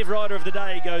combative rider of the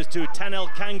day goes to Tahnel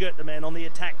Kangat, the man on the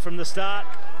attack from the start.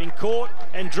 Been caught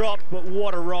and dropped, but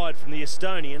what a ride from the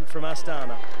Estonian from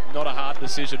Astana. Not a hard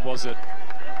decision, was it?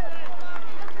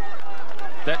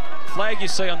 That flag you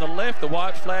see on the left, the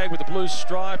white flag with the blue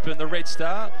stripe and the red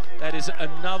star, that is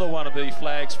another one of the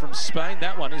flags from Spain.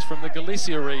 That one is from the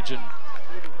Galicia region.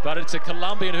 But it's a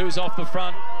Colombian who's off the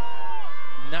front.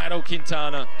 Nairo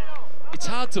Quintana. It's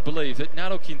hard to believe that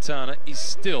Nairo Quintana is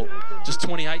still just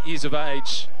 28 years of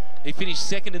age. He finished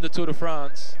 2nd in the Tour de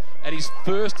France at his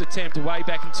first attempt way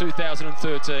back in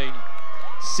 2013.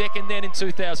 2nd then in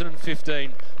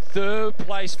 2015. 3rd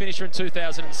place finisher in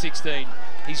 2016.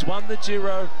 He's won the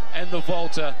Giro and the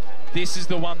Volta. This is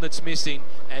the one that's missing,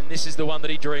 and this is the one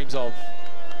that he dreams of.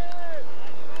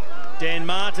 Dan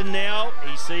Martin now,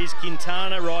 he sees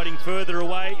Quintana riding further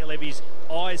away. He'll have his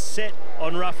eyes set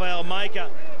on Rafael Maker,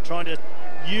 trying to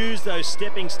use those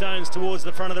stepping stones towards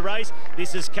the front of the race.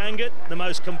 This is Kangat, the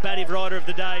most combative rider of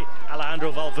the day,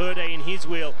 Alejandro Valverde in his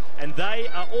wheel, and they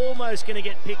are almost going to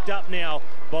get picked up now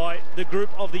by the group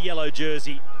of the yellow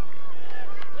jersey.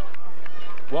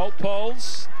 Wout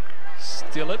Poels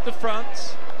still at the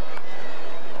front.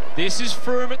 This is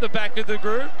Froome at the back of the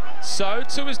group. So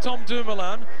too is Tom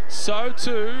Dumoulin. So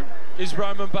too is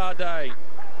Romain Bardet.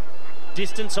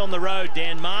 Distance on the road,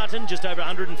 Dan Martin just over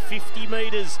 150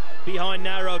 metres behind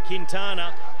Nairo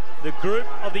Quintana. The group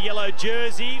of the yellow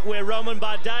jersey, where Romain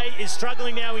Bardet is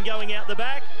struggling now in going out the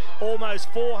back, almost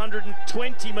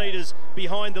 420 metres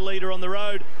behind the leader on the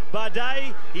road.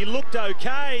 Bardet, he looked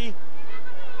okay.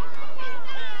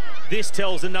 This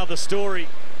tells another story.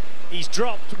 He's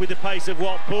dropped with the pace of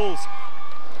Wout Poels.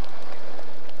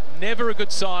 Never a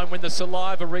good sign when the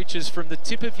saliva reaches from the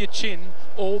tip of your chin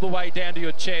all the way down to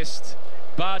your chest.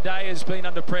 Bardet has been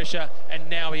under pressure, and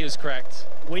now he is cracked.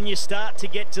 When you start to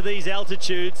get to these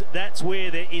altitudes, that's where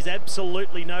there is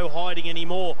absolutely no hiding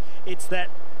anymore. It's that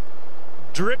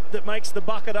drip that makes the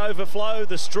bucket overflow,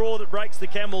 the straw that breaks the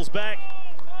camel's back.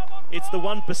 It's the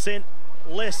 1%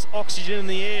 less oxygen in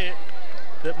the air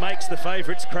that makes the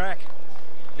favourites crack.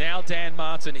 Now Dan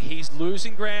Martin, he's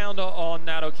losing ground on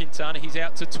Nairo Quintana. He's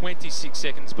out to 26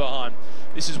 seconds behind.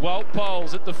 This is Wout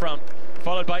Poels at the front,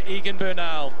 followed by Egan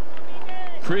Bernal.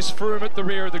 Chris Froome at the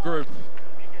rear of the group.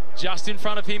 Just in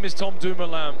front of him is Tom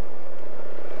Dumoulin.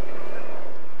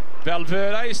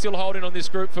 Valverde is still holding on this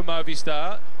group for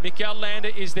Movistar. Mikel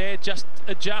Landa is there just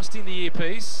adjusting the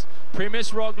earpiece.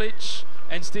 Primož Roglic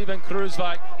and Steven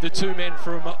Kruijswijk, the two men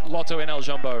from Lotto NL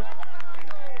Jumbo.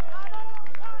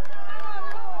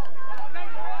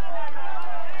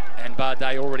 And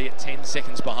Bardet already at 10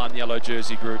 seconds behind the yellow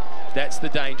jersey group. That's the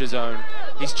danger zone.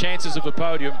 His chances of a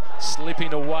podium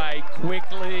slipping away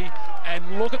quickly,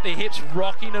 and look at the hips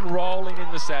rocking and rolling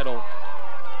in the saddle.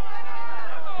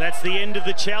 That's the end of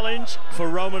the challenge for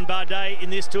Romain Bardet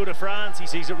in this Tour de France. He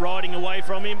sees it riding away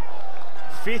from him.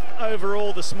 5th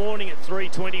overall this morning at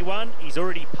 3:21. He's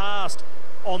already passed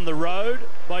on the road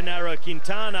by Nairo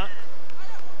Quintana,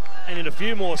 and in a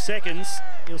few more seconds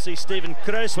you'll see Steven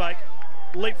Kruijswijk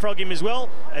leapfrog him as well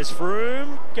as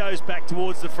Froome goes back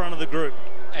towards the front of the group.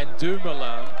 And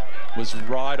Dumoulin was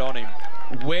right on him,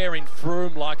 wearing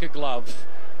Froome like a glove.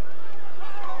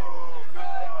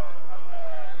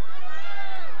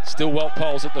 Still Wout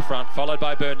Poels at the front, followed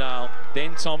by Bernal,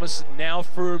 then Thomas. Now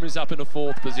Froome is up in a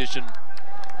 4th position.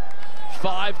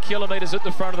 5 kilometres at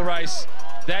the front of the race.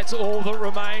 That's all that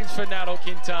remains for Nairo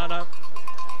Quintana.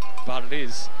 But it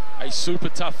is a super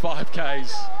tough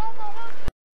 5Ks.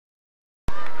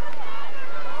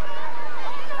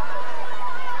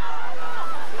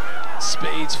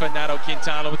 Speeds for Nairo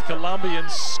Quintana with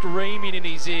Colombians screaming in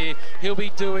his ear. He'll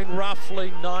be doing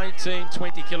roughly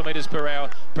 19-20 kilometres per hour,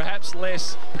 perhaps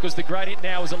less, because the gradient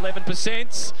now is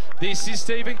 11%. This is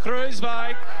Steven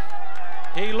Kruijswijk.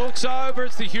 He looks over,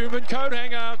 it's the human coat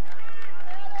hanger.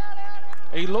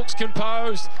 He looks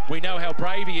composed. We know how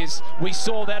brave he is. We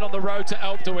saw that on the road to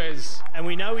Alpe d'Huez. And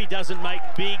we know he doesn't make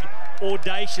big,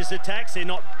 audacious attacks. They're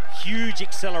not huge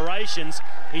accelerations.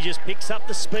 He just picks up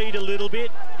the speed a little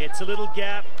bit, gets a little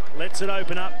gap, lets it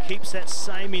open up, keeps that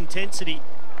same intensity.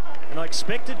 And I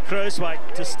expected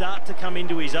Kruijswijk to start to come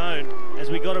into his own as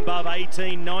we got above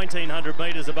 1900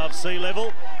 metres above sea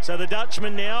level. So the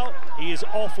Dutchman now, he has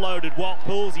offloaded Wout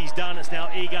Poels. He's done. It's now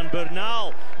Egan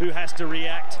Bernal who has to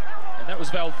react. And that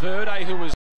was Valverde who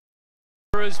was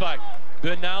Kruijswijk.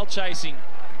 Bernal chasing.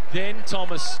 Then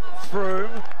Thomas,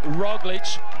 Froome,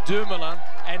 Roglic, Dumoulin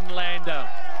and Landa.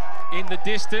 In the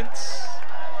distance,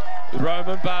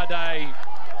 Romain Bardet.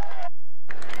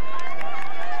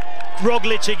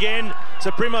 Roglic again. So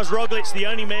Primož Roglic, the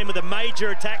only man with a major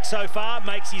attack so far,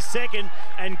 makes his 2nd.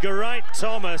 And Geraint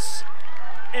Thomas,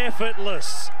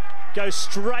 effortless, goes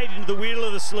straight into the wheel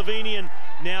of the Slovenian.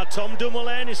 Now Tom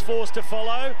Dumoulin is forced to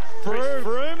follow.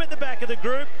 Froome at the back of the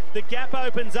group. The gap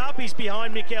opens up. He's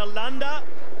behind Mikel Landa.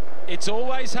 It's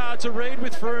always hard to read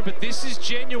with Froome, but this is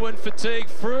genuine fatigue.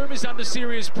 Froome is under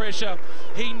serious pressure.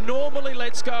 He normally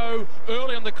lets go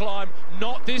early on the climb,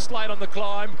 not this late on the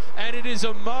climb, and it is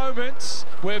a moment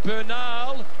where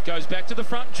Bernal goes back to the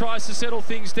front and tries to settle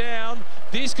things down.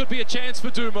 This could be a chance for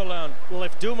Dumoulin. Well,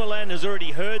 if Dumoulin has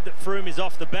already heard that Froome is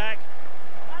off the back,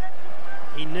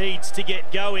 he needs to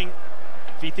get going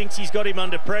if he thinks he's got him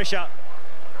under pressure.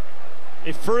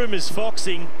 If Froome is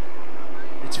foxing,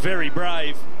 it's very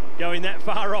brave, going that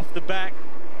far off the back.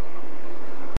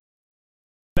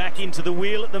 Back into the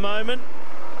wheel at the moment.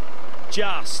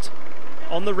 Just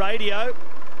on the radio.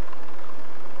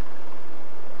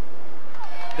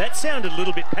 That sounded a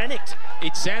little bit panicked.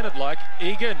 It sounded like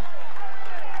Egan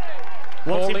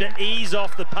wants him to ease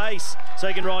off the pace so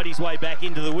he can ride his way back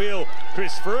into the wheel.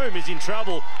 Chris Froome is in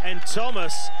trouble and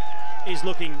Thomas is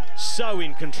looking so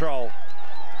in control.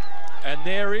 And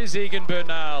there is Egan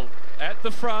Bernal at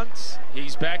the front.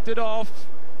 He's backed it off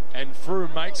and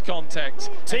Froome makes contact.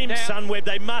 Team Sunweb,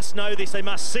 they must know this, they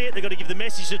must see it. They've got to give the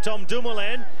message to Tom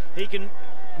Dumoulin. He can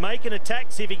make an attack,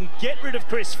 see if he can get rid of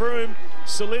Chris Froome,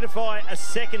 solidify a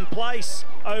second place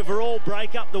overall,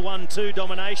 break up the 1-2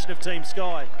 domination of Team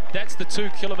Sky. That's the 2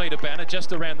 kilometre banner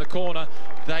just around the corner.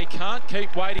 They can't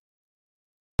keep waiting.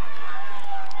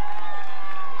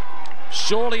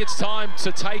 Surely it's time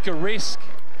to take a risk.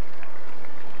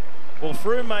 Well,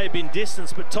 Froome may have been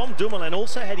distanced, but Tom Dumoulin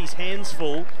also had his hands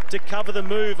full to cover the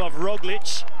move of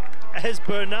Roglic. As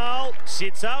Bernal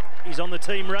sits up, he's on the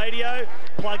team radio,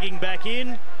 plugging back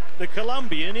in. The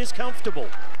Colombian is comfortable.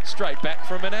 Straight back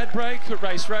from an ad break,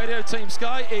 Race Radio, Team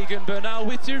Sky, Egan Bernal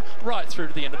with you right through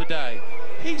to the end of the day.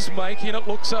 He's making it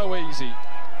look so easy.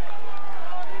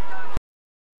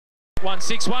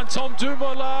 161, Tom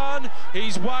Dumoulin,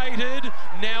 he's waited,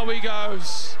 now he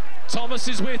goes. Thomas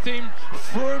is with him,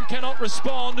 Froome cannot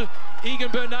respond. Egan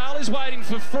Bernal is waiting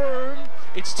for Froome.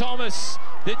 It's Thomas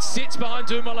that sits behind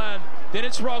Dumoulin. Then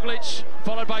it's Roglic,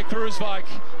 followed by Kruijswijk.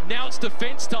 Now it's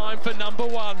defence time for number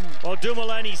 1. Well,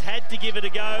 Dumoulin, he's had to give it a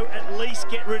go, at least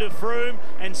get rid of Froome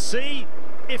and see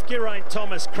if Geraint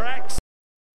Thomas cracks.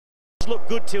 Look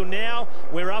good till now.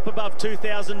 We're up above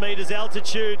 2,000 metres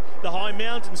altitude. The high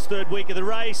mountains, third week of the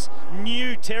race.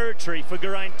 New territory for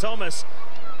Geraint Thomas.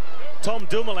 Tom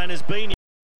Dumoulin has been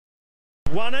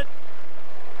won it.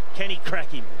 Can he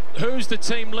crack him? Who's the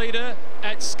team leader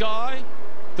at Sky?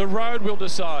 The road will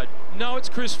decide. No, it's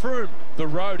Chris Froome. The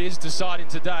road is deciding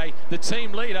today. The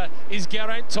team leader is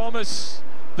Geraint Thomas.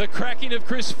 The cracking of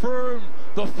Chris Froome,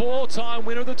 the 4-time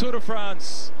winner of the Tour de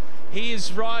France. He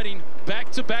is riding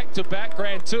back-to-back-to-back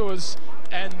Grand Tours,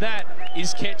 and that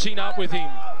is catching up with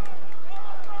him.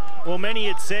 Well, many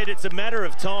had said it's a matter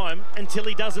of time until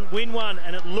he doesn't win one,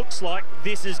 and it looks like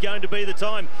this is going to be the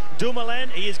time. Dumoulin,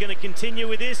 he is going to continue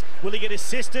with this. Will he get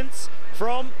assistance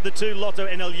from the 2 Lotto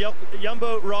NL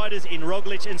Jumbo riders in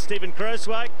Roglic and Steven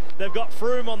Kruijswijk? They've got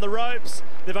Froome on the ropes.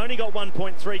 They've only got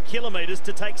 1.3 kilometres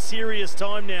to take serious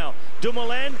time now.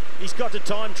 Dumoulin, he's got to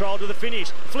time trial to the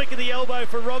finish. Flick of the elbow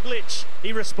for Roglic.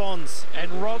 He responds. And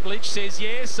Roglic says,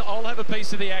 yes, I'll have a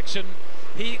piece of the action.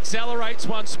 He accelerates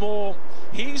once more.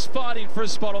 He's fighting for a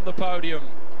spot on the podium.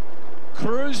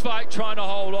 Kruijswijk trying to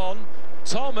hold on.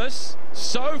 Thomas,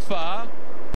 so far,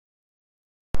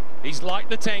 he's like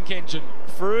the tank engine.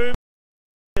 Froome,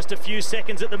 just a few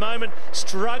seconds at the moment,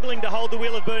 struggling to hold the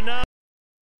wheel of Bernal.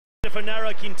 For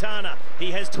Nairo Quintana,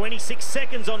 he has 26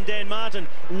 seconds on Dan Martin,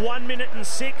 1 minute and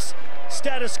 6.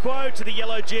 Status quo to the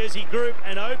yellow jersey group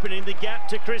and opening the gap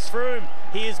to Chris Froome.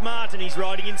 Here's Martin, he's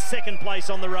riding in second place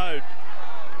on the road.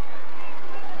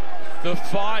 The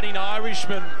Fighting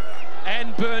Irishman,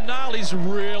 and Bernal is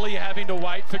really having to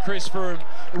wait for Chris Froome.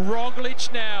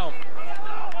 Roglic now,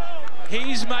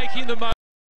 he's making the most.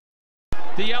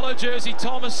 The yellow jersey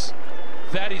Thomas,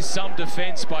 that is some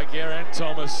defence by Geraint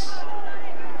Thomas.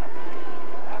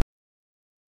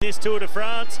 This Tour de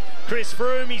France, Chris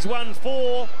Froome, he's won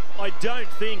 4. I don't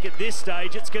think at this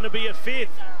stage it's going to be a 5th.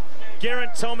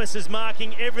 Geraint Thomas is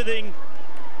marking everything,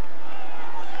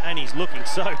 and he's looking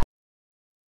so.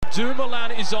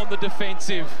 Dumoulin is on the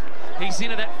defensive. He's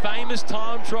into that famous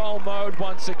time trial mode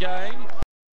once again.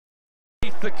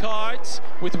 The kites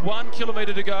with 1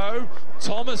 kilometre to go.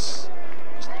 Thomas,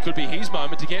 could be his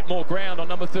moment to get more ground on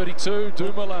number 32,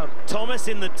 Dumoulin. Thomas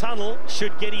in the tunnel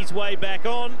should get his way back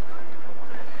on.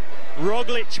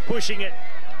 Roglic pushing it.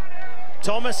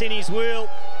 Thomas in his wheel.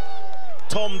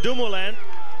 Tom Dumoulin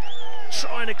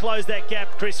trying to close that gap.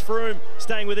 Chris Froome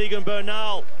staying with Egan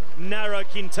Bernal. Nairo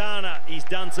Quintana, he's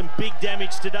done some big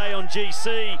damage today on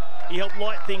GC. He helped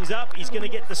light things up. He's going to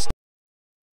get to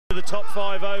the top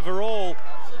 5 overall.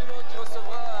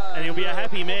 And he'll be a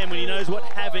happy man when he knows what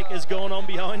havoc has gone on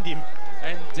behind him.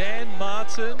 And Dan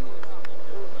Martin,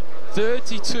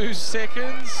 32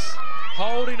 seconds,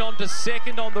 holding on to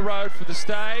second on the road for the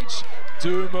stage.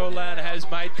 Dumoulin has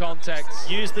made contact.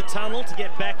 Use the tunnel to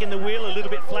get back in the wheel, a little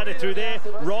bit flatter through there,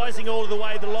 rising all the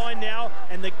way the line now,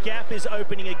 and the gap is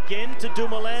opening again to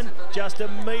Dumoulin, just a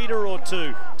metre or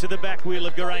 2 to the back wheel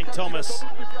of Geraint Thomas.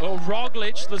 Well,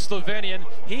 Roglic, the Slovenian,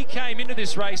 he came into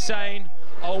this race saying,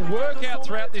 I'll work out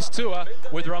throughout this tour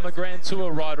whether I'm a Grand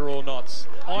Tour rider or not.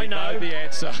 I know the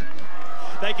answer.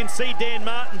 They can see Dan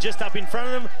Martin just up in front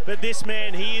of them, but this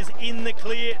man, he is in the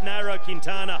clear. Nairo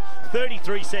Quintana,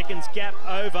 33 seconds gap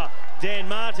over Dan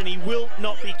Martin. He will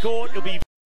not be caught. He'll be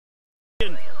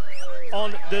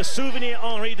on the Souvenir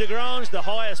Henri de Grange, the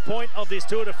highest point of this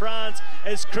Tour de France,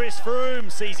 as Chris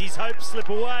Froome sees his hopes slip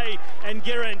away, and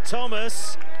Geraint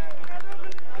Thomas,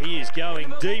 he is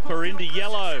going deeper into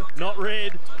yellow, not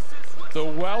red. The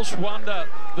Welsh wonder,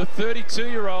 the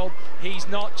 32-year-old, he's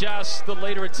not just the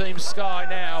leader of Team Sky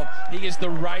now, he is the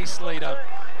race leader.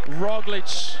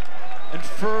 Roglic and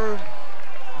Froome,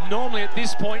 normally at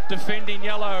this point defending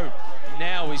yellow,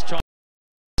 now he's trying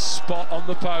to spot on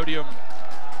the podium.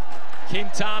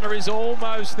 Quintana is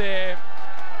almost there.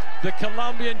 The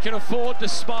Colombian can afford to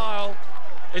smile.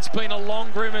 It's been a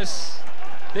long grimace.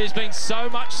 There's been so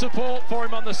much support for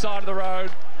him on the side of the road.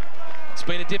 It's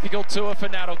been a difficult tour for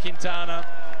Nairo Quintana.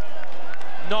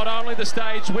 Not only the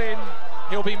stage win,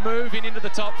 he'll be moving into the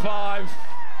top 5.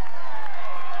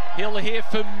 He'll hear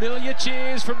familiar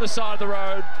cheers from the side of the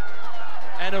road.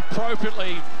 And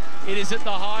appropriately, it is at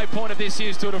the high point of this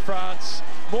year's Tour de France.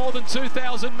 More than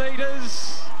 2,000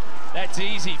 metres. That's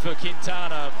easy for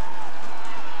Quintana.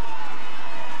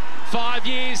 5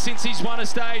 years since he's won a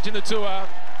stage in the Tour.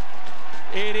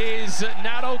 It is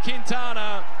Nairo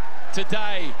Quintana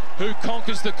today who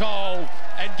conquers the Col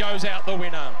and goes out the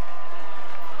winner.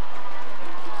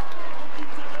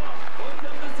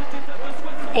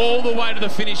 All the way to the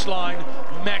finish line,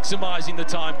 maximising the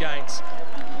time gains.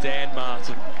 Dan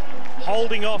Martin.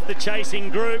 Holding off the chasing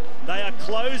group. They are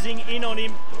closing in on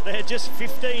him. They are just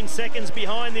 15 seconds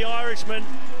behind the Irishman,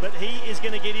 but he is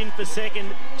going to get in for second.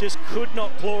 Just could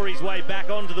not claw his way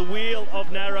back onto the wheel of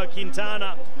Nairo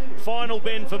Quintana. Final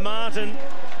bend for Martin,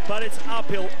 but it's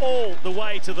uphill all the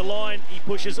way to the line. He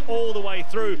pushes all the way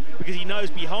through because he knows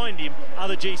behind him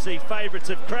other GC favourites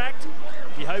have cracked.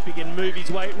 You hope he can move his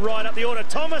way right up the order.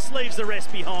 Thomas leaves the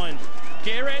rest behind.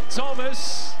 Geraint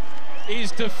Thomas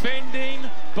is defending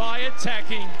by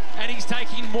attacking, and he's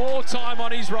taking more time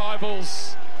on his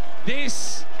rivals.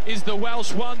 This is the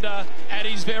Welsh wonder at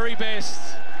his very best.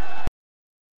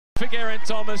 For Geraint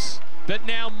Thomas, but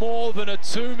now more than a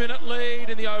 2-minute lead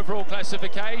in the overall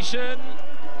classification,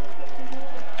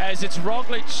 as it's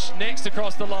Roglic next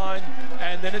across the line,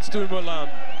 and then it's Dumoulin.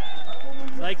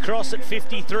 They cross at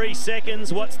 53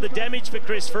 seconds. What's the damage for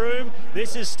Chris Froome?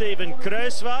 This is Steven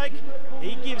Kruijswijk.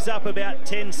 He gives up about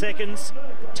 10 seconds,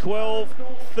 12,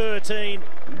 13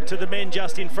 to the men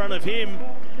just in front of him.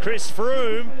 Chris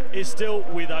Froome is still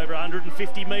with over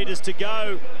 150 metres to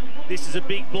go. This is a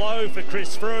big blow for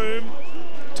Chris Froome.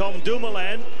 Tom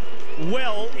Dumoulin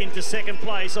well into second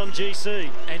place on GC.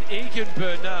 And Egan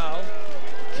Bernal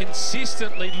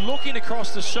consistently looking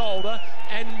across the shoulder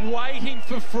and waiting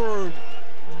for Froome.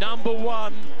 Number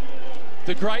 1,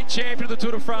 the great champion of the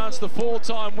Tour de France, the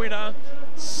 4-time winner,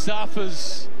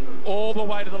 suffers all the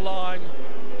way to the line,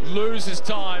 loses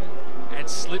time and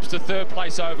slips to 3rd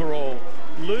place overall.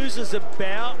 Loses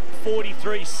about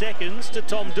 43 seconds to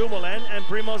Tom Dumoulin and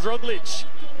Primož Roglic.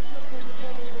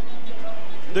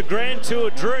 The Grand Tour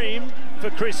dream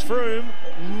for Chris Froome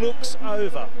looks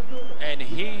over. And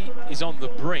he is on the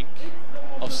brink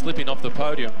of slipping off the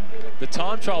podium. The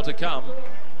time trial to come,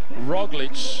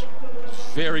 Roglic,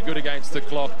 very good against the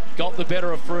clock, got the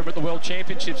better of Froome at the World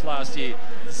Championships last year.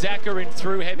 Zakarin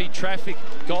through heavy traffic,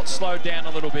 got slowed down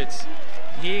a little bit.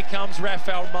 Here comes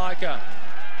Rafael Majka,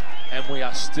 and we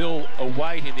are still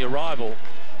awaiting the arrival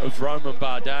of Romain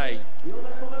Bardet.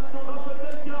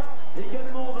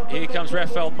 Here comes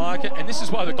Rafael Majka, and this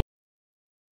is why the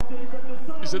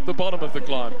climb is at the bottom of the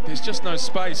climb. There's just no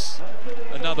space.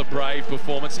 Another brave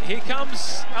performance. Here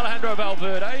comes Alejandro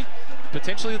Valverde,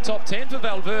 potentially the top 10 for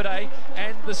Valverde,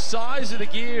 and the size of the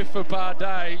gear for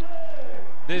Bardet.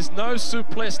 There's no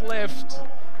souplesse left.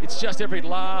 It's just every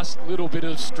last little bit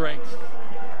of strength.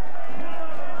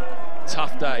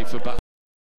 Tough day for Bardet.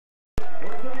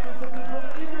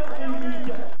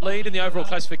 Lead in the overall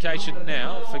classification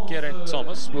now for Geraint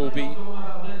Thomas will be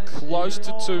close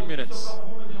to 2 minutes,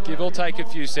 give or take a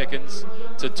few seconds,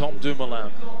 to Tom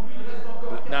Dumoulin.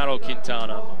 Nairo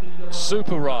Quintana,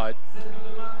 super ride.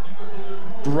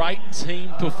 Great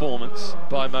team performance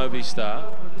by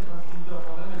Movistar,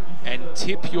 and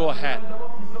tip your hat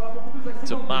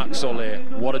to Marc Soler.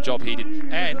 What a job he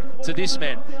did. And to this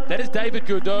man, that is David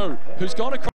Gaudu, who's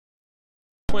gone across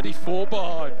 24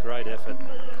 behind. Great effort.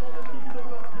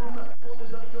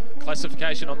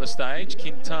 Classification on the stage,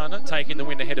 Quintana taking the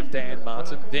win ahead of Dan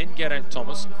Martin, then Geraint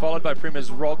Thomas, followed by Primož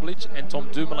Roglic and Tom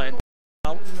Dumoulin,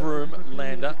 Froome,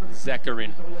 Landa,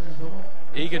 Zakarin.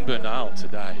 Egan Bernal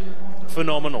today.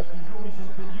 Phenomenal.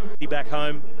 Back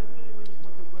home.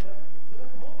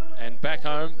 And back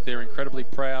home, they're incredibly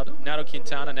proud. Nairo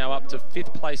Quintana now up to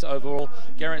 5th place overall.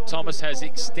 Geraint Thomas has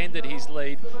extended his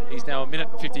lead. He's now 1 minute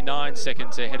and 59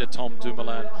 seconds ahead of Tom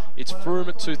Dumoulin. It's Froome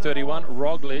at 2:31.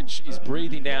 Roglic is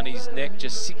breathing down his neck,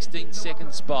 just 16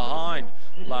 seconds behind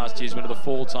last year's winner, the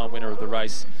 4-time winner of the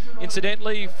race.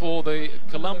 Incidentally, for the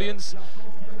Colombians,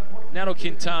 Nairo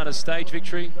Quintana's stage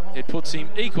victory, it puts him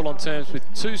equal on terms with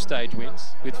 2 stage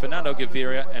wins with Fernando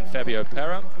Gaviria and Fabio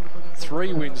Parra.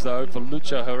 3 wins though for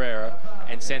Lucho Herrera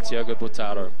and Santiago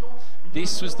Botaro.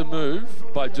 This was the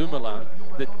move by Dumoulin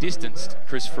that distanced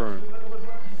Chris Froome.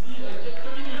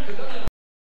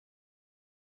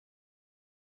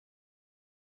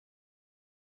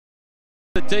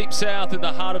 The deep south in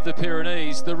the heart of the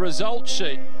Pyrenees, the result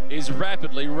sheet is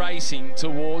rapidly racing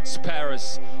towards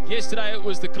Paris. Yesterday it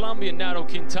was the Colombian Nairo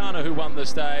Quintana who won the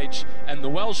stage, and the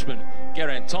Welshman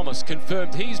Geraint Thomas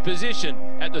confirmed his position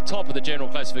at the top of the general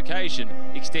classification,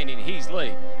 extending his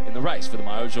lead in the race for the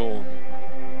Maillot Jaune.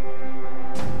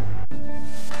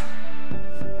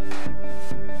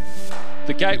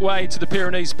 The gateway to the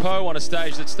Pyrenees Po on a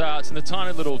stage that starts in the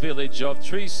tiny little village of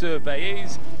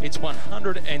Trie-sur-Baise. It's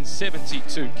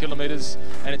 172 kilometres,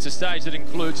 and it's a stage that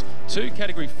includes 2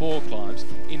 Category 4 climbs.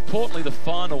 Importantly, the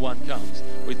final one comes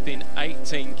within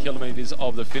 18 kilometres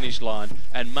of the finish line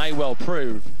and may well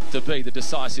prove to be the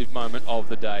decisive moment of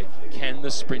the day. Can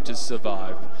the sprinters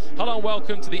survive? Hello and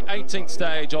welcome to the 18th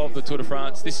stage of the Tour de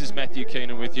France. This is Matthew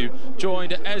Keenan with you,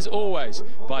 joined as always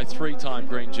by 3-time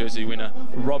green jersey winner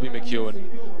Robbie McEwen.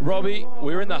 Robbie,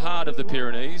 we're in the heart of the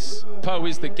Pyrenees. Po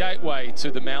is the gateway to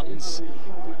the mountains.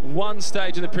 One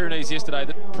stage in the Pyrenees yesterday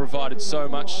that provided so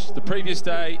much. The previous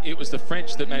day, it was the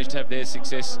French that managed to have their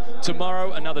success.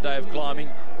 Tomorrow, another day of climbing.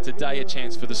 Today, a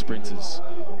chance for the sprinters.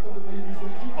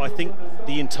 I think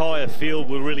the entire field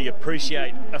will really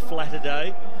appreciate a flatter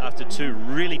day after 2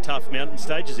 really tough mountain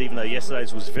stages, even though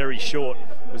yesterday's was very short.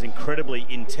 It was incredibly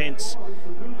intense.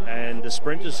 And the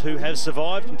sprinters who have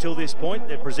survived until this point,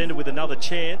 they're presented with another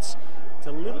chance. It's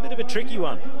a little bit of a tricky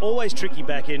one. Always tricky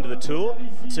back end of the Tour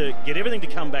to get everything to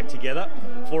come back together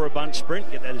for a bunch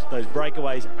sprint, get those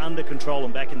breakaways under control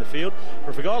and back in the field.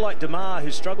 But for a guy like Démare, who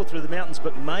struggled through the mountains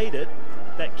but made it,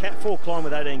 that Cat 4 climb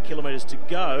with 18 kilometres to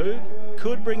go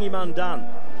could bring him undone.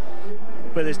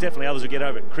 But there's definitely others who get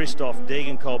over it. Christophe,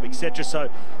 Degenkolb, etc. So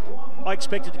I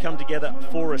expect it to come together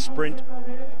for a sprint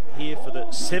here for the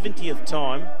 70th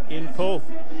time in Po.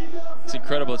 It's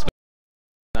incredible.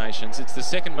 It's the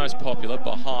second most popular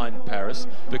behind Paris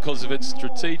because of its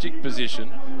strategic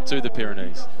position to the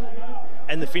Pyrenees.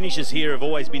 And the finishes here have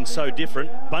always been so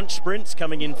different. Bunch sprints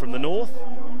coming in from the north,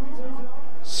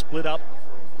 split up,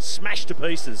 smashed to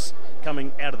pieces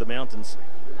coming out of the mountains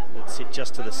that sit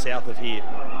just to the south of here.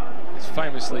 It's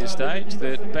famously a stage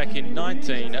that back in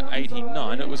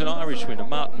 1989, it was an Irish winner,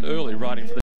 Martin Early, riding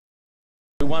for the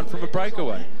who won from a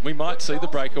breakaway. We might see the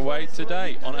breakaway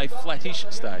today on a flattish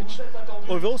stage.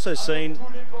 Well, we've also seen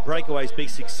breakaways be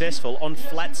successful on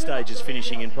flat stages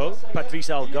finishing in Po. Patrice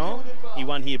Algan, he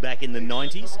won here back in the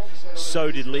 90s. So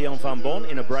did Leon Van Bon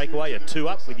in a breakaway, a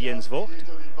 2-up with Jens Vogt.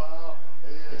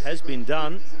 It has been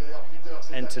done,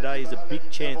 and today is a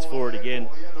big chance for it again.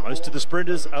 Most of the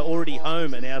sprinters are already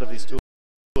home and out of this Tour.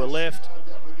 Who are left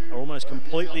are almost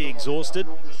completely exhausted,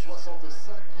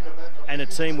 and a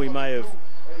team we may have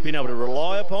been able to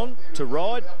rely upon to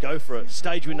ride, go for a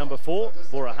stage win number 4,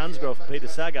 Bora Hansgrohe for Peter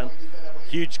Sagan.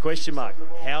 Huge question mark.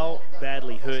 How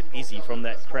badly hurt is he from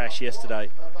that crash yesterday?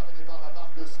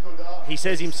 He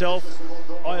says himself,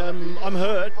 I'm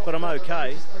hurt, but I'm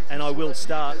okay, and I will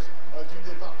start.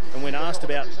 And when asked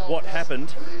about what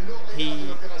happened, he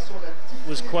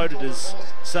was quoted as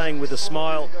saying with a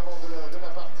smile,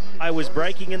 I was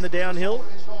braking in the downhill,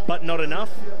 but not enough.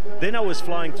 Then I was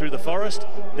flying through the forest.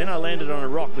 Then I landed on a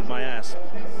rock with my ass.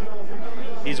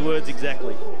 His words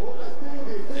exactly.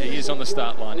 He is on the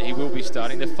start line. He will be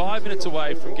starting. They're 5 minutes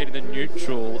away from getting the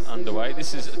neutral underway.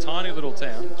 This is a tiny little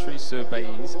town,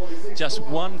 Trie-sur-Baise. Just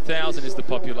 1,000 is the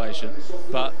population,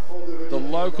 but the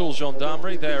local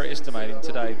gendarmerie, they are estimating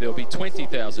today there'll be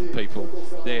 20,000 people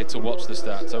there to watch the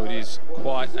start. So it is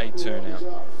quite a turnout.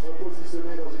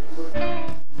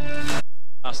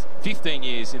 Last 15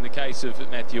 years in the case of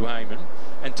Matthew Hayman,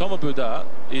 and Thomas Boudard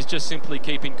is just simply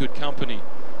keeping good company.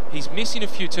 He's missing a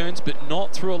few turns, but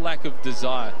not through a lack of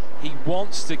desire. He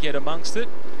wants to get amongst it.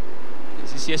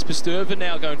 This is Jesper Stuyven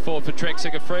now going forward for Trek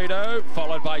Segafredo,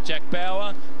 followed by Jack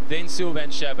Bauer, then Sylvain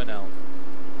Chabanel.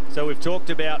 So we've talked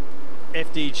about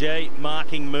FDJ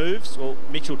marking moves. Well,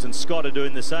 Mitchelton Scott are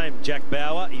doing the same. Jack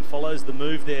Bauer, he follows the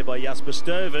move there by Jesper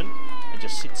Stuyven and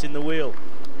just sits in the wheel.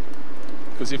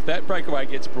 Because if that breakaway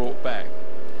gets brought back,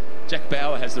 Jack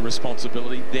Bauer has the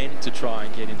responsibility then to try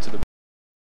and get into the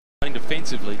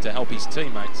defensively to help his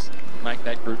teammates make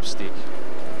that group stick.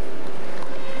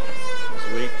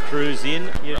 As we cruise in.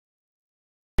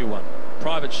 New one.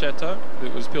 Private chateau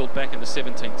that was built back in the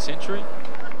 17th century.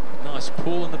 Nice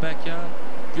pool in the backyard.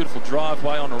 Beautiful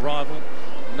driveway on arrival.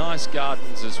 Nice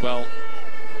gardens as well.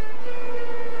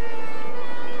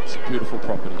 It's a beautiful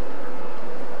property.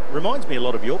 Reminds me a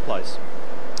lot of your place.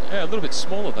 Yeah, a little bit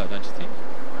smaller though, don't you think?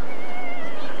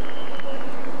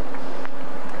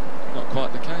 Not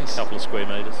quite the case. Couple of square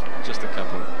metres. Just a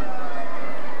couple.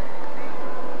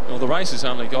 Well, the race has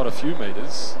only got a few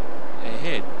metres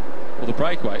ahead. Well, the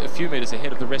breakaway, a few metres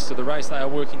ahead of the rest of the race. They are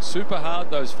working super hard,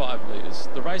 those 5 litres.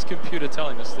 The race computer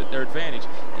telling us that their advantage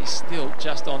is still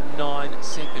just on 9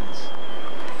 seconds.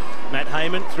 Matt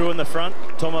Hayman through in the front.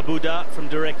 Thomas Boudart from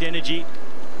Direct Energy.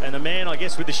 And the man, I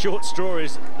guess, with the short straw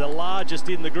is the largest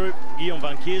in the group, Guillaume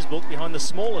van Kiersbroek, behind the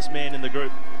smallest man in the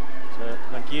group. So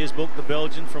van Kiersbroek, the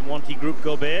Belgian from Wanty Group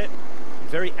Gobert,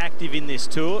 very active in this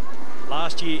tour.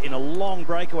 Last year in a long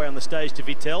breakaway on the stage to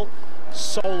Vittel,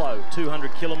 solo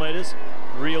 200 kilometres,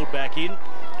 reeled back in.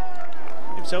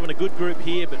 Himself in a good group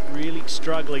here, but really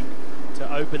struggling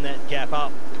to open that gap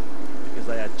up because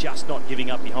they are just not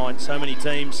giving up behind. So many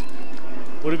teams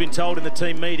would have been told in the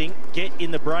team meeting, get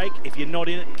in the break. If you're not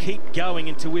in it, keep going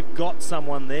until we've got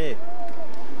someone there.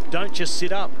 Don't just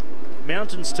sit up.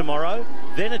 Mountains tomorrow,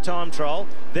 then a time trial,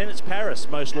 then it's Paris,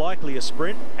 most likely a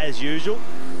sprint, as usual.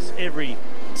 It's every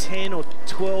 10 or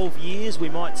 12 years we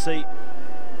might see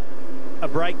a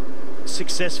break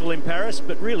successful in Paris,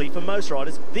 but really for most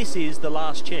riders, this is the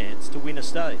last chance to win a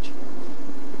stage.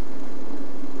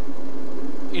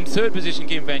 In third position,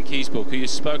 Guillaume van Kiersbroek, who you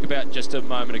spoke about just a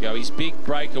moment ago, his big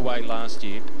breakaway last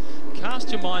year.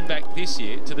 Cast your mind back this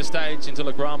year to the stage into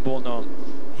Le Grand Bourgnon.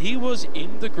 He was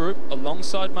in the group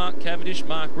alongside Mark Cavendish,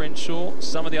 Mark Renshaw,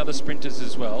 some of the other sprinters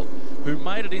as well, who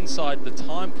made it inside the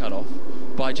time cutoff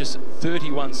by just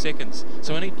 31 seconds.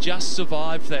 So only just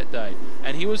survived that day.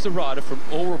 And he was the rider from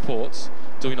all reports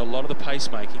doing a lot of the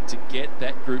pacemaking to get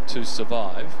that group to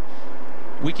survive.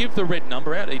 We give the red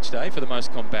number out each day for the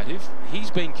most combative.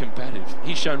 He's been combative.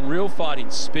 He's shown real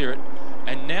fighting spirit,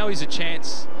 and now he's a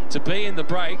chance to be in the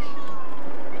break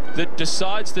that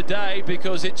decides the day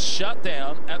because it's shut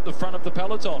down at the front of the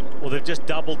peloton. Well, they've just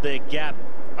doubled their gap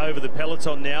over the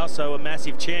peloton now, so a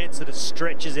massive chance that it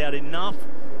stretches out enough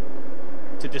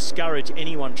to discourage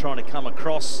anyone trying to come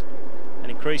across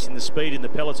and increasing the speed in the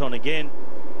peloton again.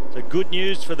 So good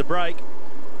news for the break.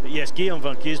 But yes, Guillaume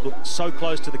van Kiersbroek so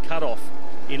close to the cutoff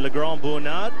in Le Grand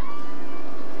Bourgnon.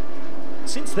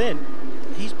 Since then,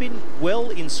 he's been well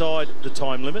inside the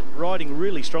time limit, riding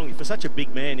really strongly for such a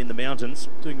big man in the mountains,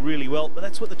 doing really well. But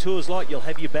that's what the tour's like. You'll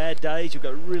have your bad days, you'll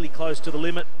go really close to the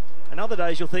limit, and other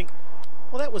days you'll think,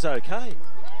 well, that was okay.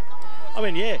 I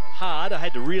mean, yeah, hard, I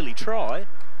had to really try,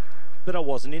 but I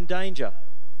wasn't in danger.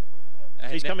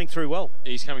 And he's coming through well.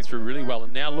 He's coming through really well,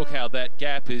 and now look how that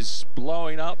gap is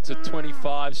blowing up to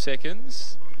 25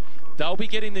 seconds. They'll be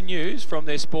getting the news from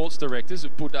their sports directors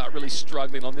of Boudart really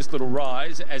struggling on this little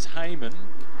rise as Hayman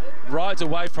rides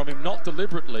away from him, not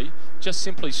deliberately, just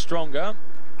simply stronger.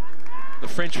 The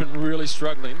Frenchman really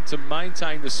struggling to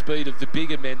maintain the speed of the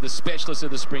bigger men, the specialists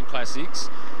of the Sprint Classics.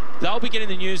 They'll be getting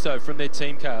the news, though, from their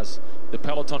team cars. The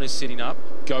peloton is sitting up.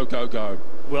 Go, go, go.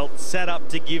 Well, set up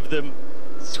to give them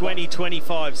 20,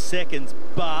 25 seconds,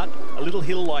 but a little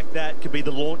hill like that could be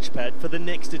the launch pad for the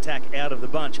next attack out of the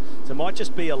bunch. So it might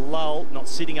just be a lull, not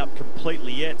sitting up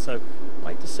completely yet. So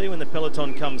wait to see when the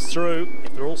peloton comes through.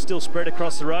 If they're all still spread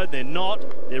across the road, they're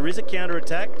not. There is a counter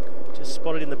attack, just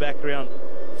spotted in the background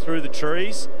through the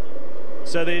trees.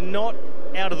 So they're not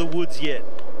out of the woods yet.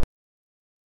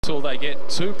 Until they get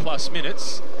 2+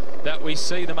 minutes that we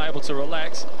see them able to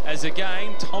relax, as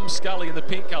again Tom Scully in the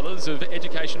pink colours of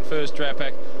Education First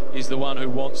Drapac is the one who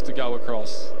wants to go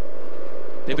across.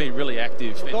 They've been really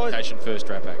active, Education First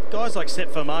Drapac. Guys like Sepp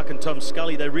Vermaak and Tom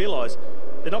Scully, they realise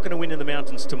they're not going to win in the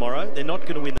mountains tomorrow. They're not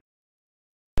going to win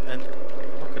and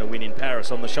they're not going to win in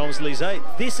Paris on the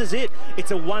Champs-Élysées. This is it. It's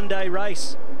a one-day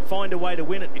race. Find a way to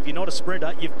win it. If you're not a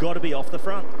sprinter, you've got to be off the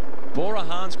front. Bora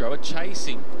Hansgrohe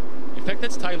chasing. In fact,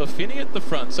 that's Taylor Phinney at the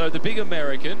front. So the big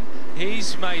American,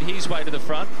 he's made his way to the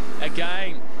front.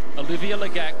 Again, Olivier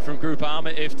Legac from Group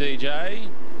Armour FDJ.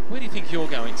 Where do you think you're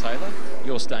going, Taylor?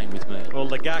 You're staying with me. Well,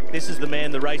 Legac, this is the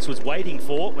man the race was waiting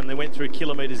for when they went through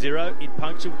kilometre 0. It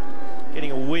punctured,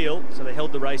 getting a wheel, so they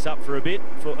held the race up for a bit.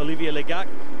 For Olivier Legac,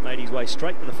 made his way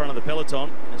straight to the front of the peloton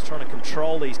and is trying to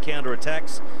control these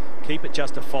counter-attacks. Keep it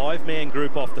just a 5-man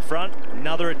group off the front.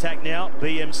 Another attack now,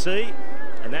 BMC.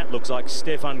 And that looks like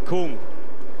Stefan Kung.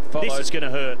 This is going to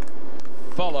hurt.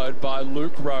 followed by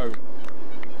Luke Rowe.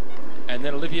 And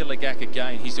then Olivier Legac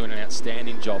again. He's doing an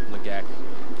outstanding job, Legac.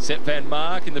 Sepp van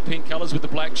Mark in the pink colours with the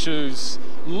black shoes.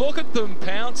 Look at them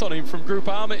pounce on him from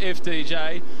Groupama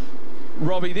FDJ.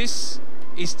 Robbie, this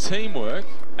is teamwork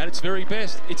at its very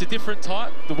best. It's a different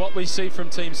type than what we see from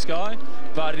Team Sky,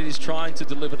 but it is trying to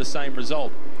deliver the same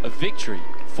result, a victory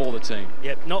for the team.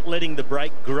 Yep, not letting the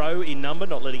break grow in number,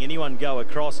 not letting anyone go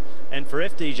across. And for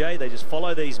FDJ, they just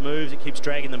follow these moves. It keeps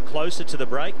dragging them closer to the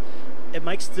break. It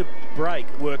makes the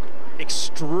break work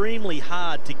extremely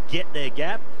hard to get their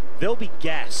gap. They'll be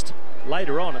gassed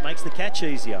later on. It makes the catch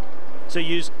easier. So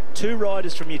use 2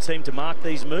 riders from your team to mark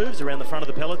these moves around the front of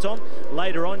the peloton.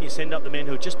 Later on, you send up the men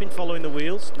who have just been following the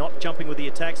wheels, not jumping with the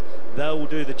attacks. They will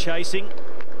do the chasing,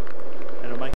 and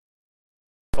it'll make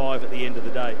 5 at the end of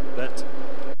the day. But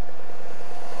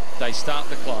they start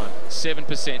the climb.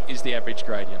 7% is the average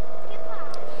gradient.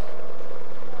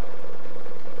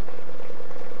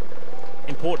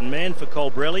 Important man for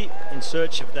Colbrelli in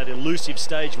search of that elusive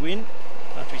stage win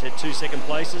after he's had 2 second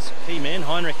places. Key man,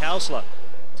 Heinrich Hausler,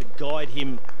 to guide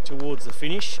him towards the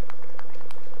finish.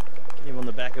 Get him on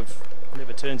the back of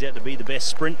whatever turns out to be the best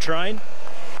sprint train.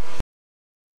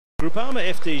 Groupama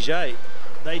FDJ,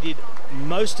 they did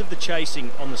most of the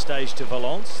chasing on the stage to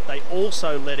Valence. They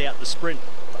also let out the sprint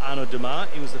for Arnaud Demar.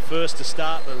 He was the first to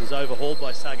start, but was overhauled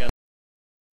by Sagan.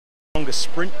 Longest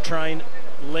sprint train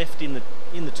left in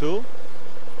the tour.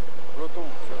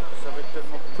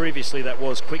 Previously that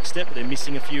was Quick-Step, but they're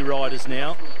missing a few riders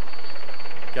now.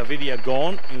 Gaviria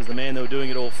gone, he was the man they were doing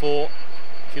it all for.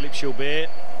 Philippe Gilbert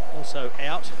also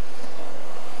out.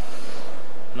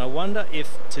 And I wonder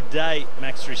if today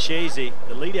Max Richesi,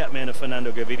 the lead-out man of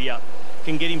Fernando Gaviria,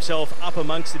 can get himself up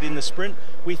amongst it in the sprint.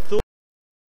 We thought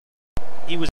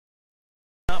he was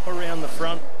up around the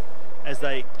front as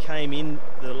they came in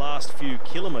the last few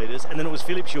kilometres, and then it was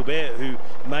Philippe Gilbert who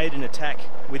made an attack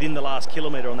within the last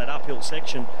kilometre on that uphill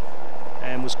section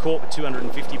and was caught with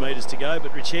 250 metres to go.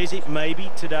 But Richesi,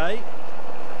 maybe today.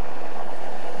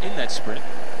 In that sprint,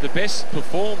 the best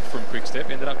performed from Quick-Step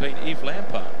ended up being Yves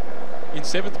Lampard in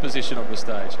 7th position on the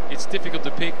stage. It's difficult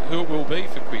to pick who it will be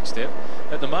for Quick-Step.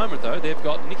 At the moment, though, they've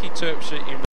got Niki Terpstra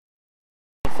in.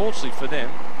 Unfortunately for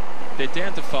them, they're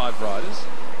down to 5 riders,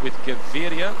 with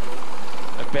Gaviria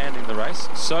abandoning the race.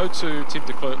 So too Tim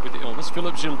de Klerk with the illness.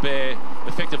 Philippe Gilbert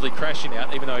effectively crashing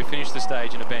out, even though he finished the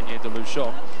stage in a Bagnères de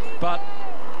Luchon. But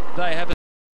they have a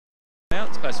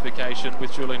out classification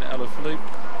with Julien Alaphilippe,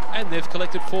 and they've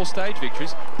collected 4 stage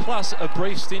victories, plus a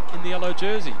brief stint in the yellow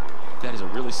jersey. That is a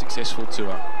really successful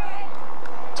tour.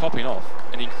 Topping off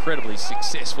an incredibly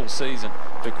successful season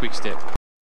for Quick-Step.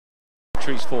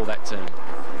 Victories for that team.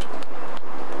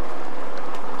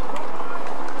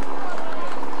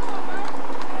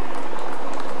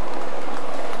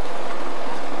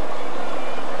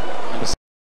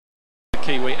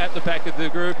 Kiwi at the back of the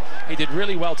group. He did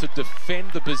really well to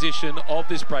defend the position of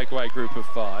this breakaway group of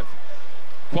 5.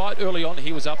 Quite early on,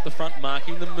 he was up the front,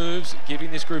 marking the moves,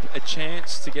 giving this group a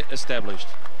chance to get established.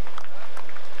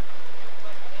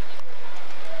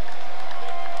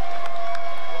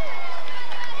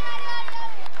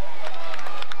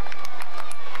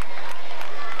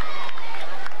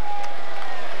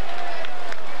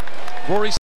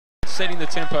 Rory setting the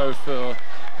tempo for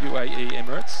UAE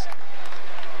Emirates.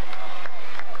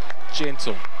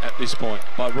 Gentle at this point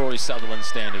by Rory Sutherland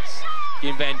standards.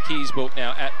 Gim van Kiesbroek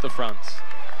now at the front.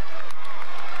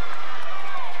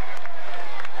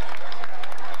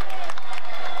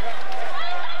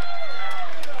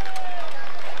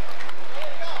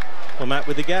 Well, Matt,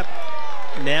 with the gap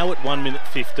now at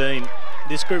 1:15,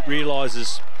 this group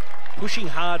realises pushing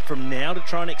hard from now to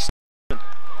try and extend.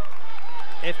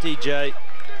 FDJ,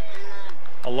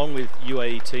 along with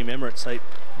UAE Team Emirates, they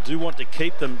do want to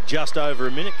keep them just over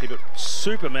a minute, keep it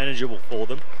super manageable for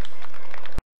them.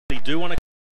 They do want to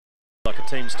like a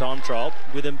team's time trial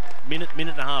with a minute and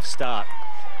a half start.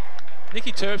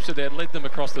 Niki Terpstra there led them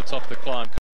across the top of the climb.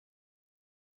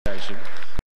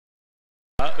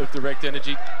 Of Direct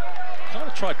Energy kind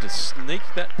of tried to sneak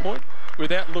that point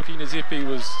without looking as if he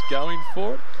was going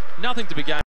for it. Nothing to be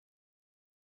gained.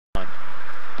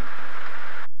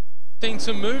 Seeing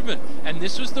some movement, and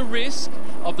this was the risk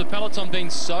of the peloton being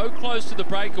so close to the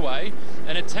breakaway.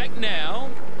 An attack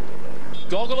now.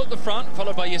 Goggle at the front,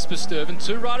 followed by Jesper Stuyven.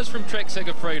 2 riders from Trek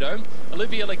Segafredo.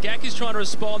 Olivier Legac is trying to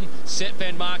respond. Sepp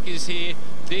van Mark is here.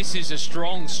 This is a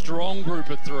strong, strong group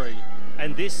of 3.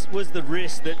 And this was the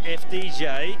risk that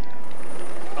FDJ,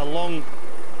 along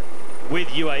with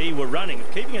UAE, were running.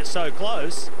 Keeping it so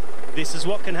close, this is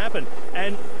what can happen.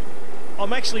 And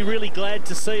I'm actually really glad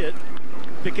to see it,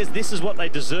 because this is what they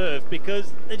deserve,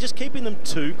 because they're just keeping them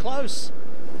too close.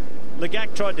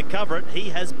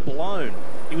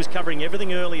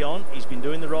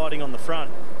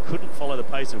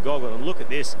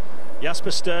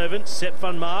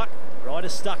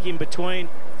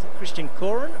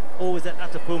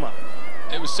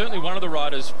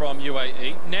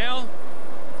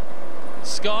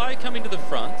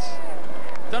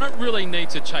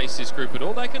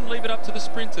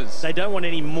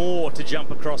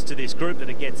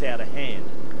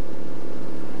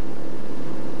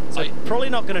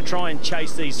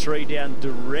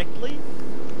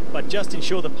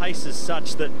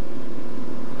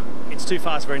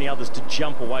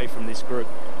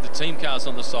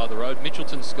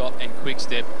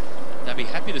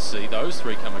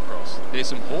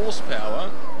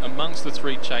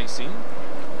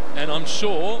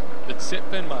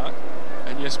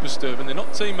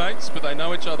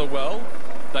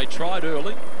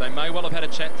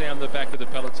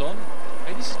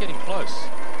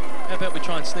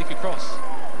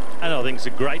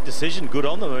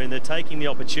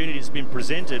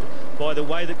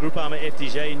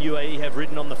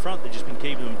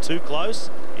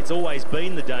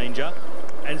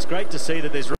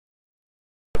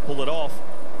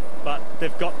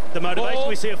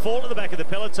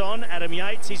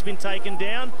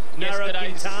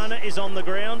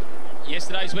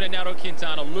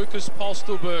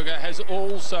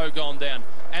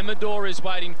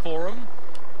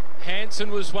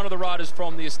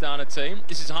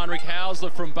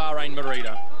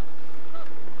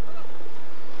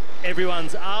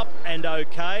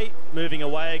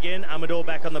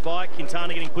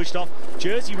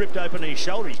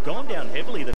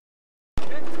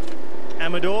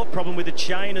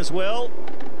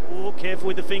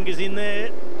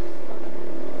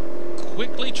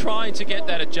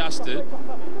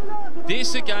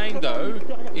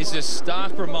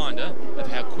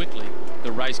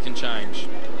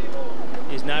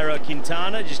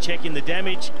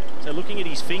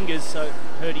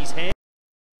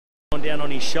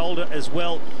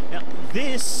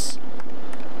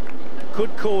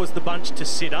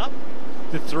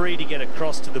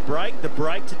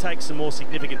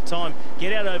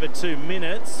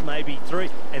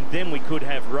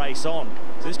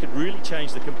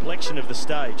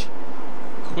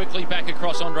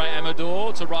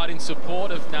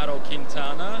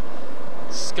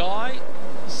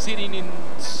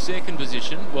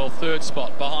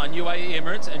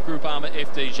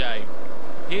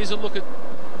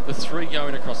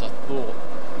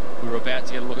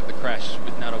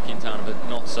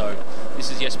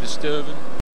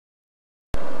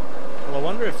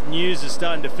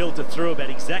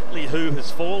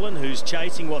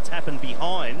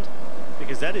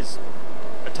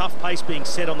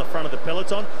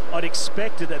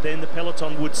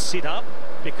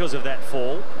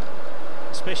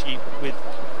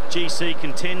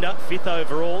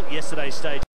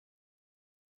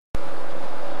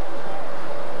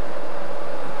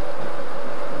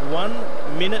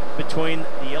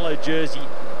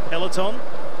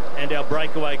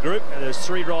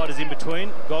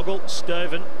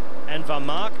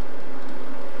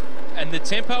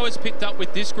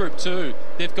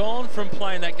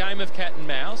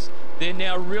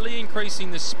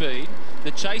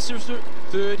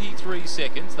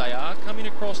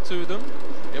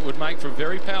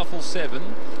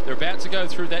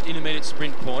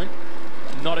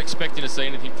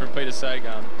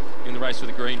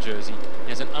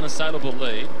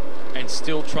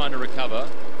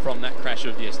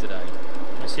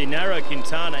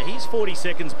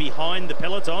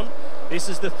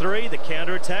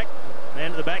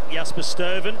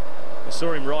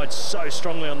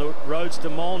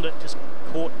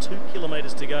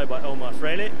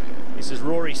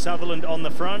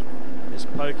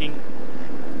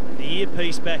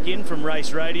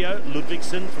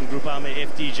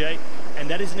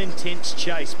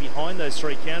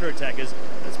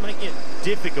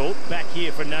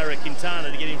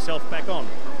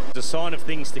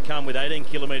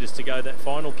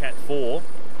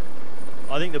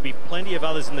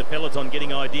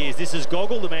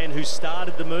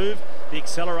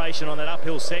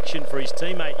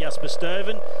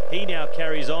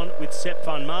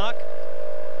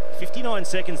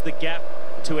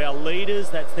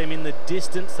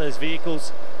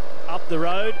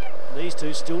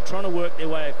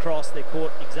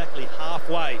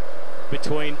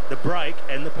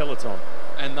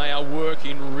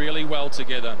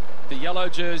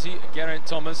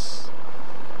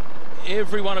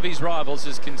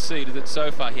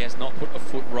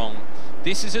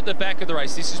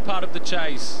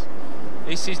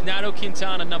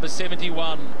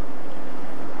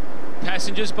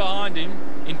 Passengers behind him,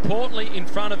 importantly in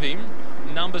front of him,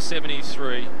 number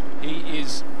 73. He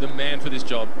is the man for this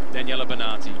job, Daniele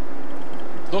Bonatti.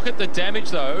 Look at the damage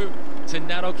though to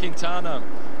Nairo Quintana.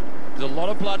 There's a lot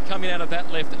of blood coming out of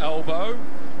that left elbow,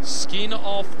 skin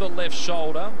off the left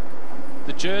shoulder.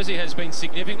 The jersey has been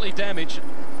significantly damaged.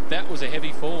 That was a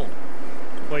heavy fall.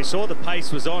 Well, he saw the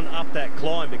pace was on up that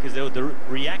climb because there was the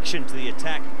reaction to the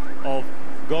attack of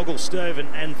Gogl, Stuyven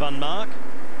and Van Mark.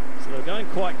 So they were going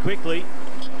quite quickly.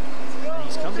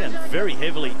 He's come down very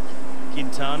heavily,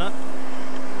 Quintana.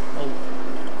 Will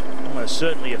almost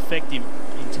certainly affect him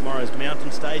in tomorrow's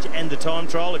mountain stage and the time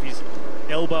trial if his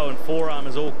elbow and forearm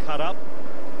is all cut up.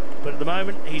 But at the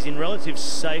moment, he's in relative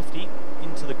safety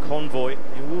into the convoy.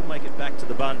 He will make it back to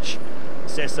the bunch,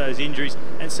 assess those injuries,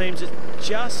 and seems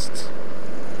just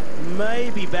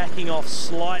maybe backing off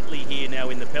slightly here now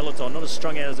in the peloton, not as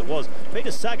strung out as it was.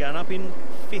 Peter Sagan up in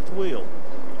 5th wheel.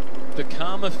 The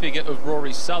calmer figure of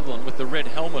Rory Sutherland with the red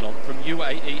helmet on from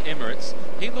UAE Emirates.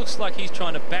 He looks like he's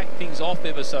trying to back things off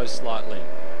ever so slightly.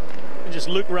 And just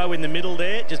Luke Rowe in the middle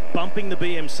there, just bumping the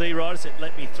BMC riders that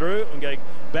let me through. I'm going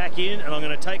back in and I'm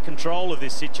going to take control of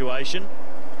this situation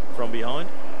from behind.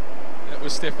 That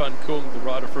was Stefan Kung, the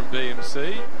rider from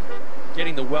BMC,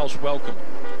 getting the Welsh welcome.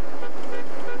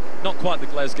 Not quite the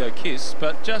Glasgow kiss,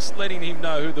 but just letting him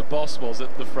know who the boss was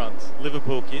at the front.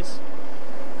 Liverpool kiss,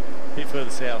 a bit further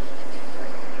south.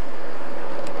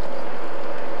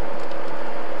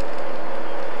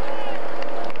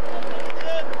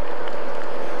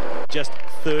 Just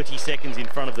 30 seconds in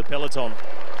front of the peloton.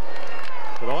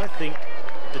 But I think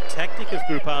the tactic of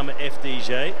Groupama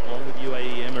FDJ, along with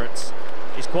UAE Emirates,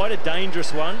 is quite a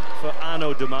dangerous one for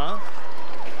Arnaud Démare.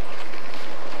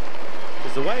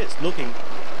 Because the way it's looking,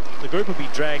 the group will be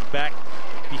dragged back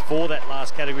before that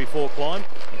last Category 4 climb.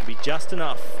 It can be just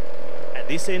enough at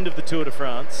this end of the Tour de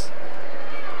France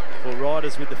for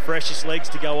riders with the freshest legs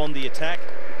to go on the attack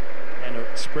and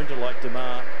a sprinter like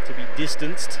Démare to be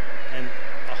distanced, and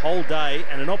a whole day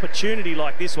and an opportunity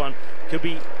like this one could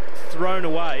be thrown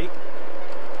away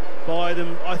by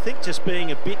them, I think, just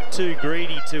being a bit too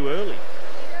greedy too early.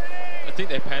 I think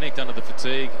they're panicked under the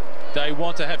fatigue. They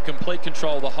want to have complete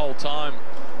control the whole time.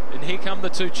 And here come the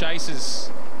two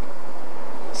chasers.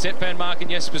 Sepp Van Mark and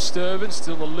Jesper Stuyven,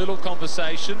 still a little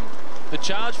conversation. The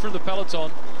charge from the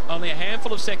peloton, only a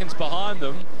handful of seconds behind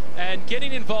them. And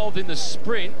getting involved in the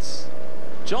sprint,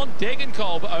 John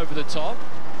Degenkolb over the top.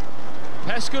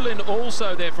 Pasqualin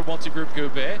also there from Montegroup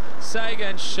Gobert.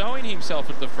 Sagan showing himself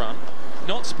at the front,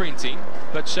 not sprinting,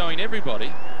 but showing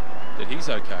everybody that he's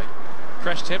okay.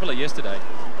 Crashed heavily yesterday,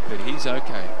 but he's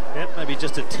okay. Yep, maybe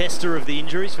just a tester of the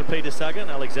injuries for Peter Sagan.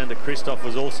 Alexander Kristoff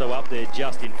was also up there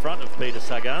just in front of Peter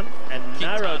Sagan. And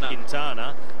Nairo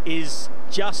Quintana is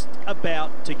just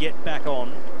about to get back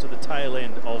on to the tail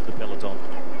end of the peloton.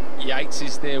 Yates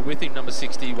is there with him, number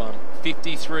 61.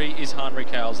 53 is Heinrich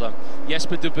Hauser.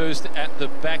 Jesper de Boost at the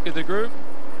back of the group.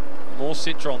 More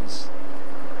Citrons.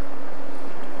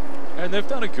 And they've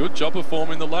done a good job of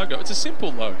forming the logo. It's a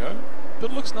simple logo,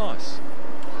 but it looks nice.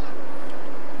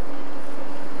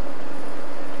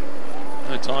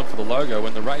 No time for the logo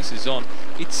when the race is on.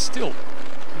 It's still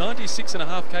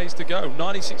 96.5 Ks to go,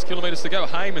 96 kilometres to go.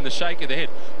 Heyman, the shake of the head.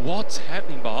 What's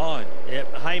happening behind? Yeah,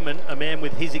 Heyman, a man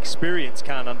with his experience,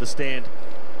 can't understand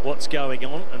what's going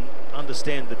on and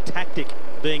understand the tactic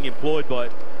being employed by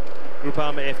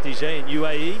Groupama FDJ and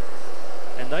UAE.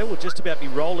 And they will just about be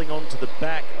rolling onto the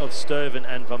back of Stuyven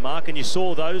and Van Mark. And you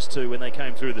saw those two when they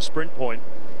came through the sprint point,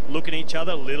 looking at each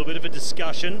other, a little bit of a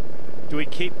discussion. Do we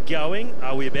keep going?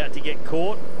 Are we about to get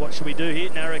caught? What should we do here?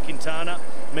 Nairo Quintana,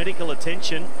 medical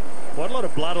attention. Quite a lot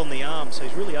of blood on the arm, so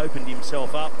he's really opened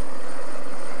himself up.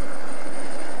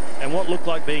 And what looked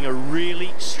like being a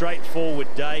really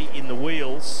straightforward day in the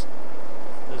wheels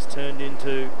has turned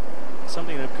into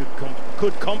something that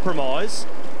could compromise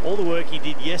all the work he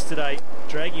did yesterday,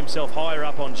 dragging himself higher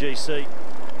up on GC.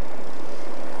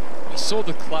 We saw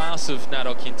the class of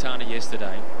Nairo Quintana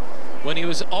yesterday when he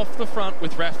was off the front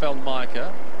with Rafael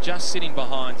Majka, just sitting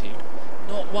behind him.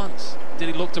 Not once did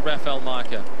he look to Rafael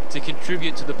Majka to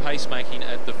contribute to the pacemaking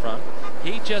at the front.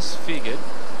 He just figured,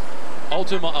 I'll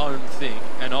do my own thing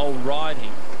and I'll ride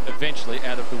him eventually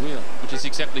out of the wheel, which is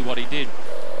exactly what he did.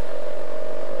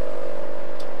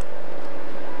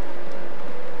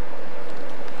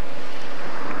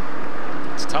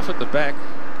 It's tough at the back,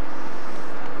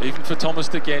 even for Thomas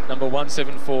de Gendt, number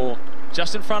 174.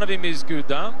 Just in front of him is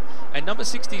Gudin, and number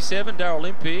 67, Daryl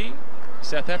Impey,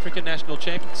 South African national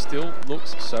champion, still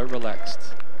looks so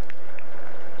relaxed.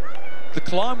 The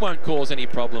climb won't cause any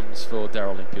problems for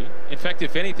Daryl Impey. In fact,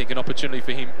 if anything, an opportunity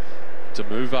for him to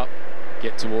move up,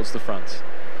 get towards the front.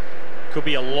 Could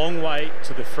be a long way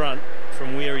to the front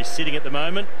from where he's sitting at the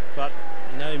moment, but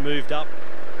you know, he moved up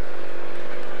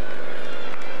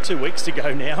 2 weeks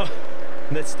ago now,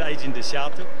 that stage into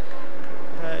Charlton.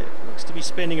 Looks to be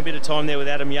spending a bit of time there with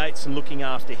Adam Yates and looking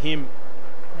after him,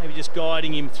 maybe just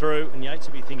guiding him through, and Yates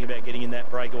will be thinking about getting in that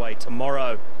breakaway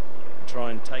tomorrow to try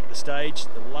and take the stage,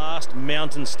 the last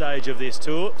mountain stage of this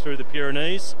tour through the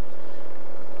Pyrenees.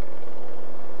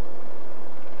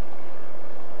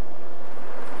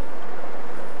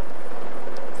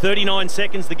 .39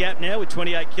 seconds the gap now with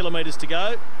 28 kilometres to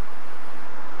go.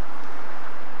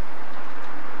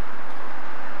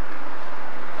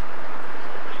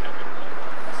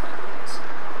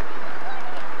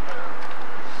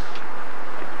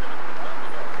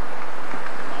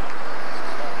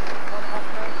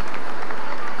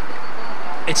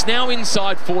 It's now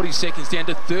inside 40 seconds, down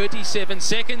to 37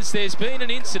 seconds. There's been an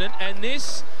incident, and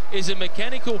this is a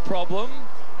mechanical problem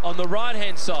on the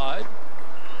right-hand side.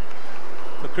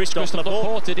 For Christophe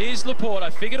Laporte. It is Laporte.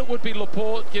 I figured it would be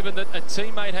Laporte, given that a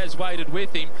teammate has waited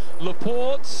with him.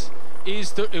 Laporte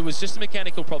it was just a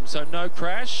mechanical problem, so no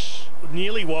crash.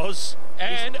 Nearly was.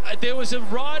 And there was a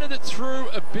rider that threw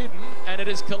a bidon, and it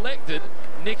has collected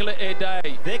Nicolas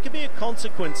Erdé. There could be a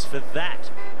consequence for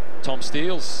that. Tom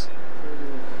Steels.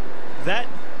 That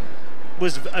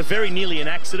was a very nearly an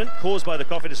accident caused by the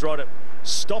Cofidis rider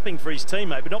stopping for his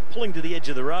teammate, but not pulling to the edge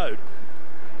of the road.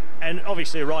 And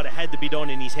obviously a rider had the bidon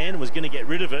in his hand and was going to get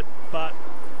rid of it, but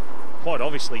quite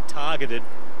obviously targeted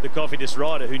the Cofidis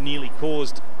rider who nearly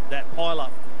caused that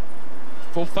pile-up.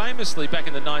 Well, famously back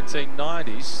in the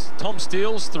 1990s, Tom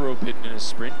Steels threw a bidon in a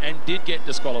sprint and did get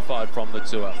disqualified from the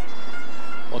tour.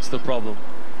 What's the problem?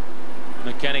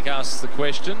 The mechanic asks the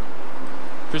question.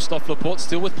 Christophe Laporte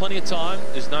still with plenty of time.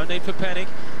 There's no need for panic.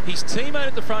 His teammate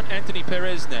at the front, Anthony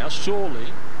Perez, now surely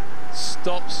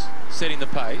stops setting the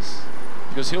pace,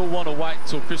 because he'll want to wait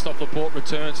till Christophe Laporte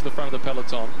returns to the front of the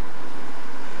peloton.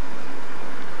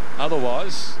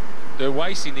 Otherwise, they're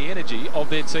wasting the energy of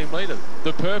their team leader.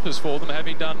 The purpose for them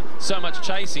having done so much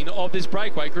chasing of this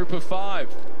breakaway group of 5.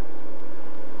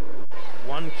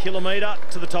 1 kilometre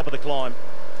to the top of the climb.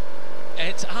 And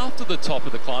it's after the top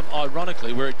of the climb,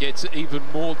 ironically, where it gets even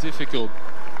more difficult.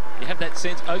 You have that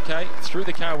sense, okay, through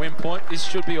the KOM point, this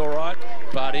should be all right,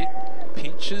 but it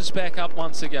pinches back up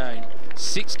once again.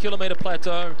 6 kilometre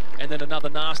plateau, and then another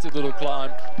nasty little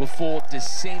climb before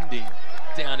descending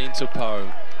down into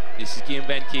Po. This is Guillaume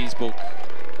Van Kiesbroek.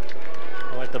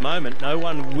 Well, at the moment, no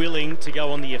one willing to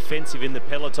go on the offensive in the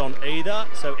peloton either,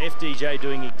 so FDJ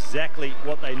doing exactly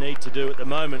what they need to do at the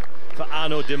moment for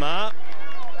Arnaud Démare,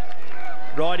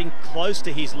 riding close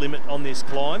to his limit on this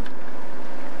climb.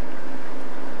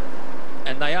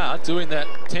 And they are doing that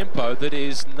tempo that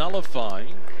is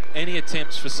nullifying any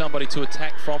attempts for somebody to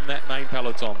attack from that main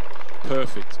peloton.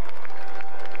 Perfect.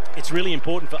 It's really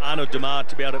important for Arnaud Démare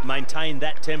to be able to maintain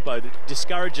that tempo that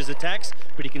discourages attacks,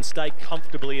 but he can stay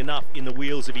comfortably enough in the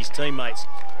wheels of his teammates.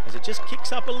 As it just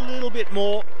kicks up a little bit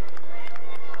more,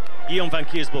 Guillaume Van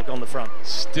Kiesbroek on the front.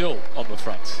 Still on the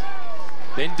front.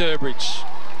 Then Durbridge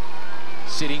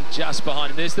sitting just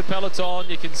behind him. There's the peloton.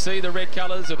 You can see the red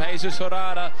colours of Jesus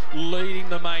Ferrara leading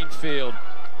the main field.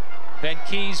 Van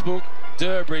Kiesbroek,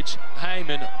 Durbridge,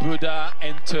 Heyman, Boudard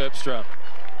and Terpstra.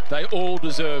 They all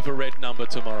deserve a red number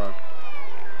tomorrow,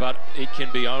 but it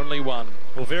can be only one.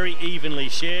 Well, very evenly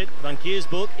shared. Van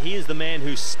Kiesbroek, he is the man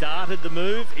who started the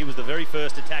move. He was the very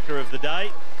first attacker of the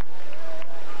day.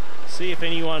 See if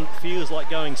anyone feels like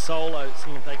going solo,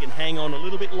 see if they can hang on a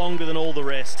little bit longer than all the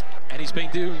rest. And he's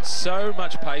been doing so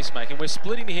much pacemaking. We're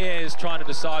splitting hairs trying to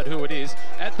decide who it is.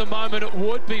 At the moment, it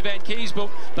would be Van Kiesbroek,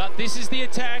 but this is the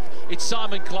attack. It's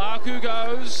Simon Clark who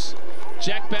goes.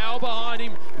 Jack Bauer behind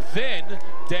him, then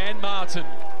Dan Martin.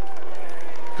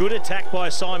 Good attack by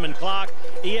Simon Clark.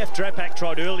 EF Drapac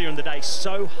tried earlier in the day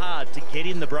so hard to get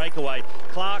in the breakaway.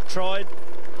 Clark tried.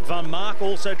 Van Mark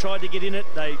also tried to get in it.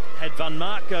 They had Van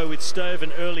Mark go with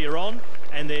Stuyven earlier on,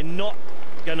 and they're not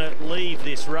going to leave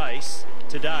this race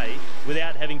today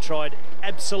without having tried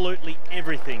absolutely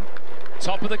everything.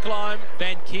 Top of the climb,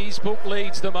 Van Kiesbroek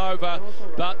leads them over,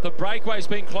 but the breakaway's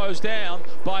been closed down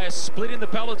by a split in the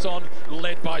peloton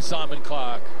led by Simon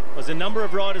Clark. There's a number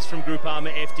of riders from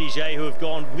Groupama FDJ who have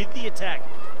gone with the attack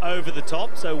over the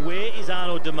top. So where is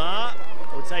Arnaud Démare?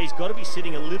 I would say he's got to be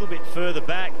sitting a little bit further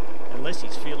back unless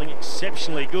he's feeling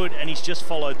exceptionally good, and he's just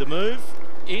followed the move.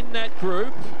 In that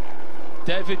group,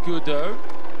 David Gaudu,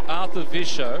 Arthur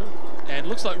Vichot, and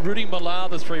looks like Rudy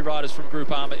Millard, the 3 riders from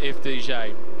Groupama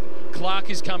FDJ. Clark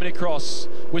is coming across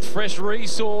with fresh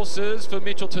resources for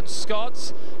Mitchelton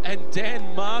Scott and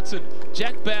Dan Martin.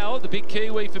 Jack Bauer, the big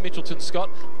Kiwi for Mitchelton Scott.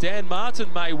 Dan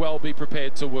Martin may well be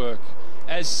prepared to work.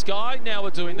 as Sky now are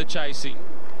doing the chasing.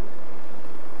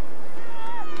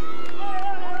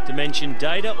 Dimension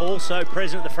Data also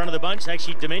present at the front of the bunch.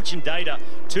 Actually, Dimension Data,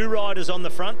 2 riders on the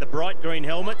front, the bright green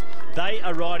helmet. They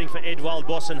are riding for Edvald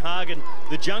Bossenhagen.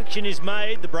 The junction is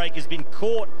made. The break has been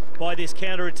caught by this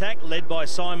counter-attack led by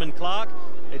Simon Clark.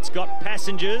 It's got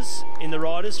passengers in the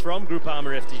riders from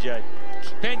Groupama FDJ.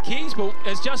 Van Kiersbelt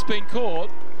has just been caught,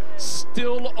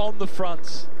 still on the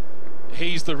front.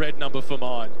 He's the red number for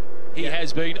mine. He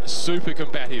has been super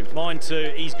combative. Mine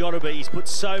too. He's got to be. He's put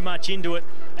so much into it.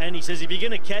 And he says, if you're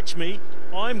going to catch me,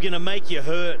 I'm going to make you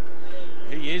hurt.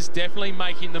 He is definitely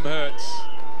making them hurt.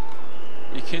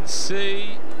 You can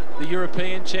see the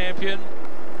European champion,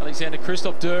 Alexander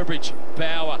Christoph, Durbridge,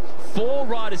 Bauer. 4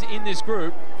 riders in this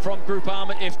group from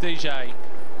Groupama FDJ.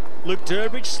 Luke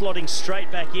Durbridge slotting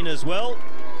straight back in as well.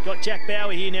 Got Jack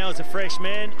Bauer here now as a fresh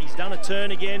man. He's done a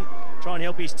turn again. Try and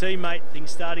help his teammate. Things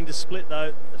starting to split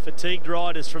though. The fatigued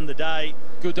riders from the day.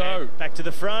 Godot back to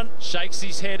the front. Shakes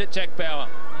his head at Jack Bauer.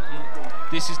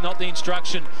 This is not the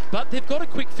instruction, but they've got a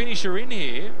quick finisher in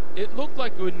here. It looked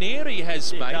like Guarneri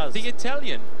has made the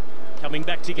Italian. Coming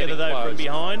back together though from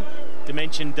behind.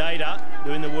 Dimension Data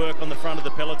doing the work on the front of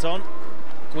the peloton.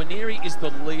 Guarneri is the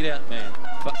lead-out man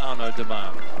for Arnaud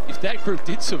Démare. If that group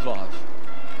did survive,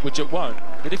 which it won't,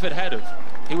 but if it had have,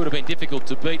 he would have been difficult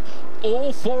to beat.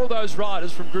 All 4 of those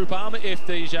riders from Groupama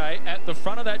FDJ at the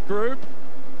front of that group.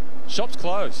 Shop's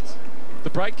closed. The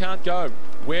break can't go.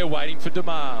 We're waiting for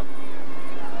Démare.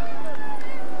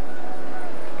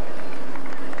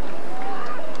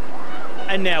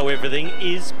 And now everything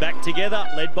is back together,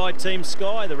 led by Team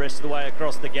Sky the rest of the way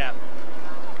across the gap.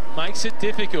 Makes it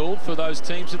difficult for those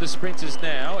teams of the sprinters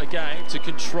now, again, to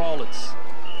control it.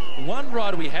 One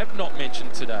rider we have not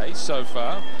mentioned today so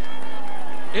far,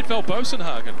 Edvald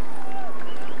Bossenhagen.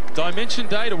 Dimension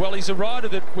Data, well, he's a rider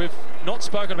that we've not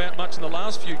spoken about much in the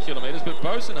last few kilometres, but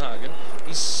Bossenhagen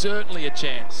is certainly a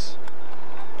chance.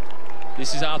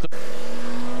 This is Arthur.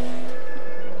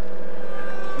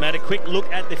 Matt, a quick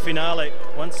look at the finale.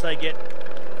 Once they get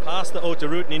past the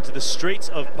Autoroute and into the streets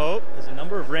of Po, there's a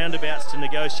number of roundabouts to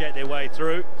negotiate their way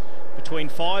through. Between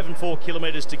 5 and 4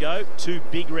 kilometres to go, 2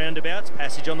 big roundabouts,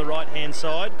 passage on the right-hand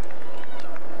side.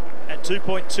 At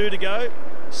 2.2 to go,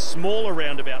 smaller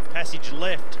roundabout, passage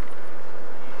left.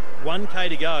 1k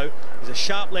to go. There's a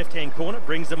sharp left-hand corner,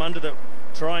 brings them under the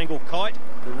triangle kite,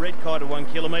 the red kite of 1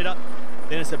 kilometre.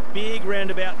 Then it's a big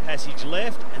roundabout, passage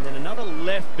left, and then another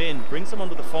left bend, brings them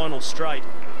onto the final straight.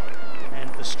 And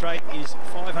the straight is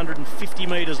 550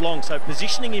 metres long, so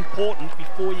positioning important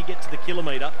before you get to the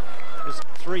kilometre. There's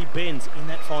 3 bends in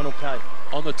that final K.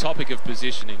 On the topic of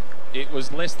positioning, it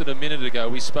was less than a minute ago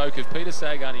we spoke of Peter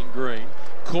Sagan in green,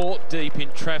 caught deep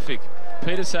in traffic.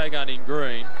 Peter Sagan in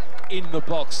green, in the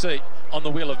box seat on the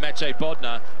wheel of Matej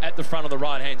Bodnar at the front of the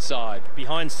right-hand side.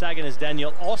 Behind Sagan is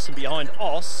Daniel Oss, and behind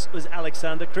Oss was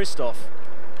Alexander Christoph.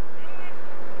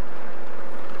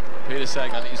 Peter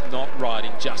Sagan is not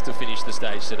riding just to finish the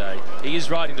stage today. He is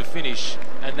riding to finish,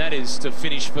 and that is to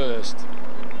finish first.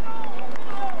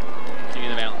 King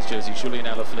of the Mountains jersey, Julien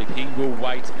Alaphilippe, he will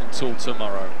wait until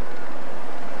tomorrow.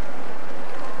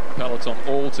 Peloton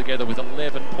all together with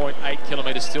 11.8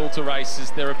 kilometres still to race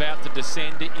as they're about to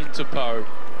descend into Po.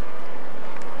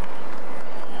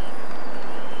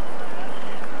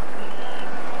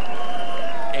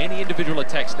 Any individual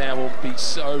attacks now will be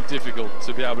so difficult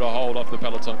to be able to hold off the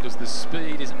peloton because the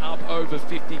speed is up over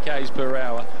 50 k's per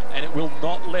hour and it will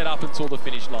not let up until the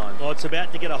finish line. Well, it's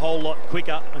about to get a whole lot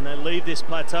quicker when they leave this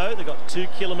plateau. They've got 2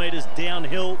 kilometres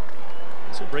downhill.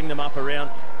 This will bring them up around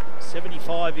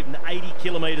 75, even 80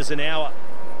 kilometres an hour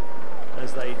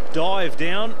as they dive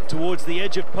down towards the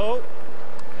edge of Po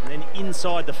and then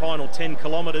inside the final 10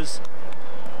 kilometres.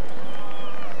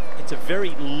 It's a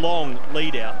very long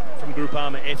lead out from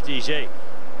Groupama FDJ.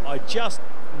 I just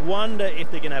wonder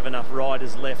if they're going to have enough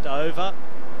riders left over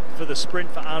for the sprint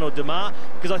for Arnaud Démare,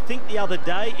 because I think the other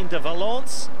day into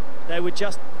Valence they were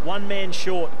just 1 man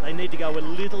short. They need to go a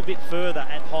little bit further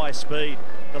at high speed.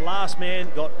 The last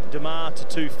man got Démare to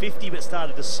 250 but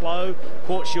started to slow,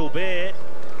 caught Gilbert.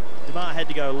 Démare had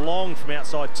to go long from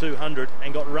outside 200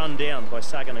 and got run down by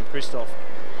Sagan and Christoph.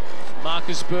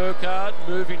 Marcus Burkhardt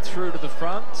moving through to the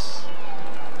front.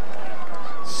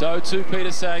 So too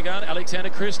Peter Sagan.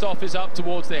 Alexander Christoph is up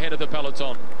towards the head of the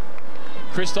peloton.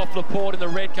 Christophe Laporte in the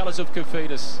red colours of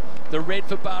Cofidis. The red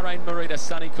for Bahrain Merida,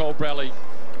 Sonny Colbrelli.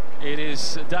 It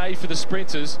is a day for the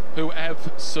sprinters who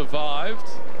have survived.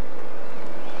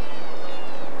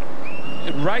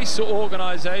 Race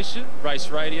organisation, Race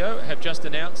Radio, have just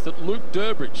announced that Luke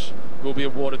Durbridge will be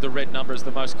awarded the red number as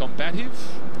the most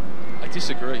combative. I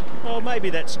disagree. Well, maybe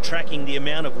that's tracking the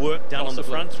amount of work done on the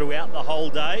front throughout the whole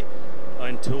day.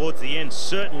 And towards the end,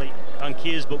 certainly Van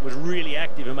Kiersbelt was really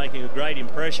active and making a great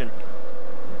impression.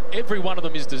 Every one of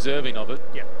them is deserving of it.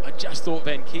 Yeah. I just thought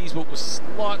Van Kiersbelt was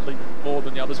slightly more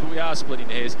than the others, but we are splitting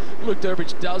hairs. Luke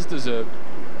Durbridge does deserve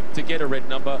to get a red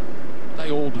number.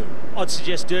 They all do. I'd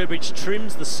suggest Durbridge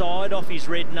trims the side off his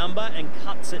red number and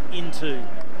cuts it into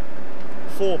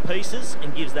 4 pieces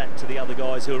and gives that to the other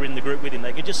guys who are in the group with him.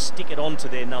 They could just stick it onto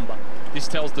their number. This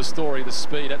tells the story, the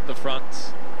speed at the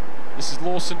front. This is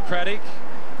Lawson Craddock,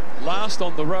 last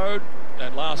on the road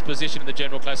and last position in the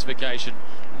general classification.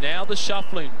 Now the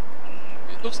shuffling.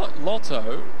 It looks like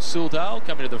Lotto Soudal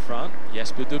coming to the front.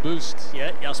 Jasper de Boost.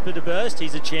 Yeah, Jasper de Boost,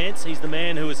 he's a chance. He's the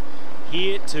man who is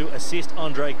here to assist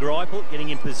Andre Greipel, getting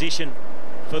in position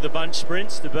for the bunch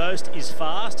sprints. De Boost is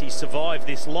fast. He's survived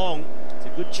this long. It's a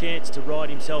good chance to ride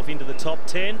himself into the top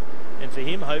 10. And for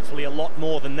him, hopefully a lot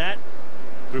more than that.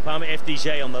 Groupama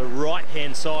FDJ on the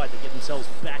right-hand side. They get themselves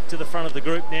back to the front of the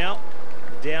group now.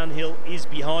 The downhill is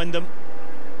behind them.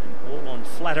 And all on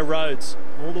flatter roads,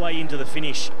 all the way into the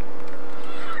finish.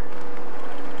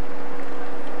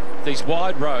 These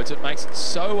wide roads, it makes it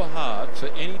so hard for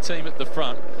any team at the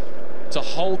front to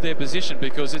hold their position,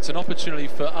 because it's an opportunity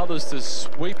for others to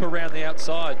sweep around the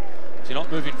outside. If you're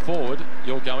not moving forward,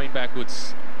 you're going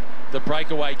backwards. The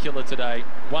breakaway killer today,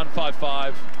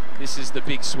 1:55. This is the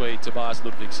big Swede, Tobias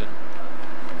Ludvigsson.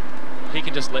 He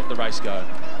can just let the race go.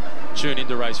 Tune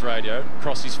into race radio,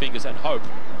 cross his fingers and hope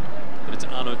that it's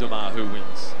Arnaud Démare who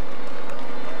wins.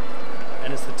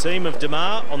 And it's the team of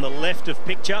Démare on the left of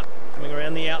picture, coming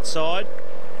around the outside.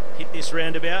 Hit this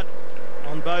roundabout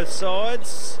on both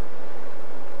sides.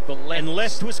 The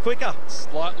left was quicker.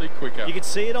 Slightly quicker. You could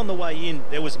see it on the way in.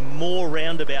 There was more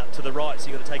roundabout to the right, so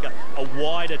you've got to take a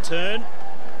wider turn.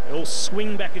 They all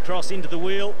swing back across into the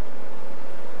wheel.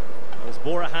 There's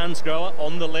Bora Hansgrohe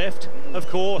on the left, of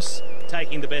course,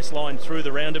 taking the best line through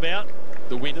the roundabout.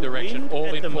 The wind direction,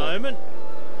 all at the moment.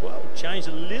 Well, changed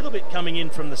a little bit coming in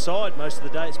from the side. Most of the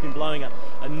day it's been blowing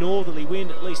a northerly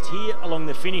wind, at least here along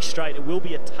the finish straight. It will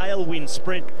be a tailwind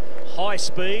sprint, high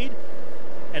speed,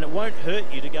 and it won't hurt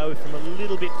you to go from a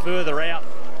little bit further out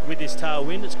with this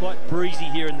tailwind. It's quite breezy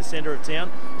here in the centre of town,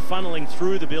 funneling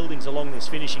through the buildings along this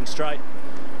finishing straight.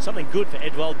 Something good for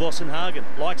Edvald Boasson-Hagen.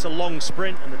 Likes a long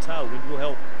sprint, and the tailwind will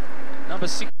help. Number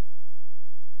 6.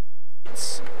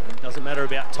 It doesn't matter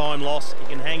about time loss. You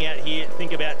can hang out here,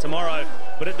 think about tomorrow.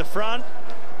 But at the front,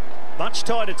 much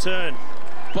tighter turn.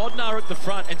 Bodnar at the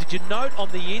front, and did you note on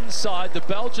the inside, the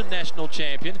Belgian national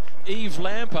champion, Yves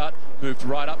Lampaert, moved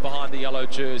right up behind the yellow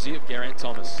jersey of Geraint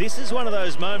Thomas. This is one of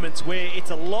those moments where it's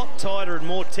a lot tighter and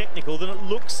more technical than it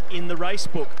looks in the race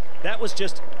book. That was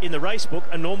just, in the race book,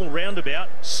 a normal roundabout,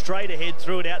 straight ahead,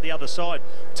 threw it out the other side.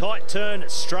 Tight turn,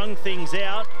 strung things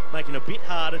out, making it a bit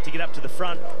harder to get up to the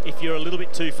front if you're a little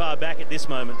bit too far back at this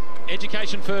moment.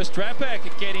 Education First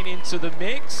Drapac getting into the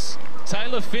mix.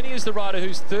 Taylor Phinney is the rider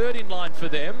who's third in line for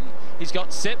them. He's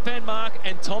got Sepp Van Mark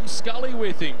and Tom Scully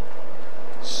with him.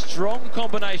 Strong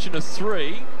combination of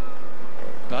 3,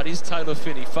 but is Taylor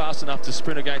Phinney fast enough to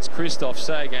sprint against Christophe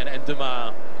Sagan and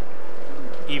Démare?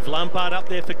 Yves Lampaert up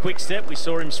there for Quick Step. We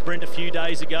saw him sprint a few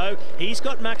days ago. He's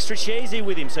got Max Strachesi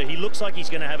with him, so he looks like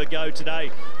he's going to have a go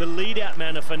today. The lead-out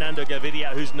man of Fernando Gaviria,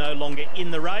 who's no longer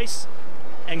in the race.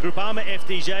 And Groupama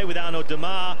FDJ with Arnaud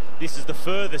Démare, this is the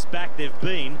furthest back they've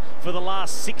been for the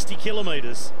last 60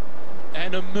 kilometres.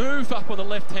 And a move up on the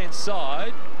left-hand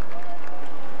side.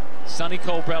 Sonny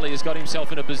Colbrelli has got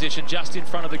himself in a position just in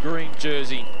front of the green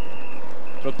jersey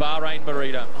for Bahrain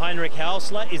Merida. Heinrich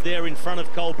Hausler is there in front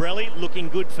of Colbrelli, looking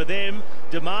good for them.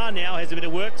 Démare now has a bit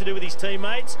of work to do with his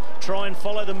teammates. Try and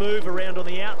follow the move around on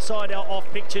the outside,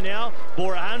 off picture now.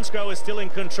 Bora Hansgrohe is still in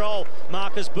control.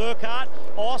 Marcus Burkhardt,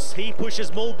 Oss, he pushes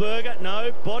Mühlberger.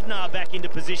 No, Bodnar back into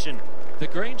position. The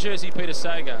green jersey, Peter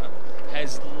Sagan,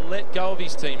 has let go of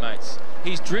his teammates.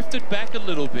 He's drifted back a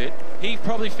little bit. He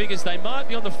probably figures they might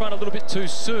be on the front a little bit too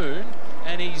soon,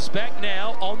 and he's back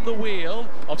now on the wheel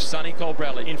of Sonny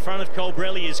Colbrelli. In front of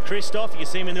Colbrelli is Christophe. You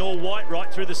see him in the all-white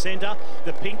right through the centre.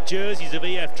 The pink jerseys of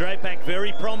EF Drapac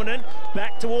very prominent.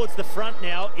 Back towards the front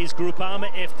now is Groupama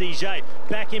FDJ.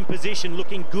 Back in position,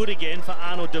 looking good again for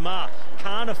Arnaud Démare.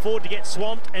 Can't afford to get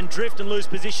swamped and drift and lose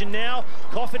position now.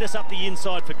 Cofidis up the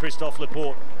inside for Christophe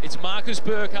Laporte. It's Marcus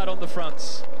Burkhardt on the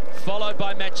fronts, followed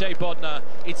by Matej Bodnar.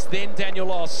 It's then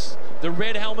Daniel Oss. The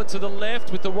red helmet to the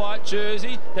left with the white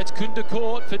jersey. That's Koen de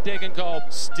Kort for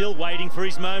Degenkolb. Still waiting for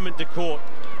his moment, de Kort.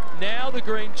 Now the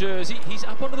green jersey. He's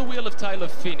up onto the wheel of Taylor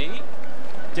Phinney.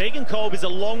 Degenkolb is a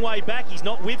long way back. He's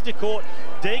not with de Kort.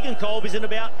 Degenkolb is in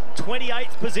about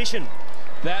 28th position.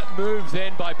 That move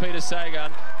then by Peter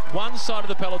Sagan, one side of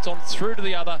the peloton through to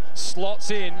the other, slots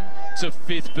in to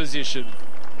 5th position.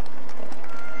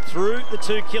 Through the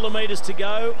 2 kilometres to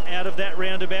go out of that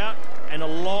roundabout, and a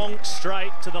long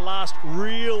straight to the last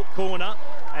real corner,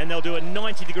 and they'll do a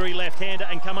 90-degree left-hander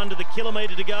and come under the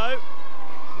kilometre to go.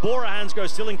 Bora Hansgrohe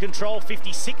still in control,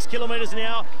 56 kilometres an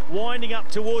hour, winding up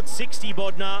towards 60,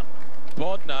 Bodnar.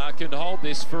 Bodnar can hold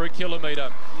this for a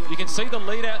kilometre. You can see the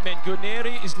lead-out men.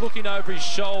 Guarneri is looking over his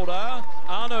shoulder.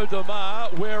 Arnaud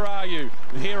Démare, where are you?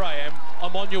 Here I am.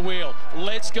 I'm on your wheel.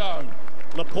 Let's go.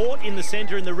 Laporte in the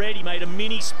centre in the red. He made a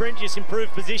mini sprint, just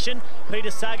improved position.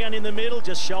 Peter Sagan in the middle,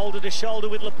 just shoulder to shoulder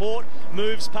with Laporte.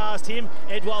 Moves past him.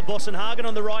 Edouard Boasson-Hagen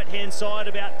on the right-hand side,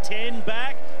 about 10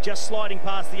 back, just sliding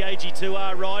past the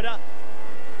AG2R rider.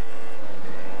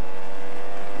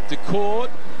 Decourt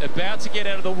about to get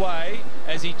out of the way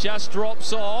as he just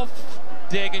drops off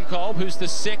Degenkolb, who's the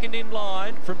second in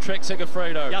line from Trek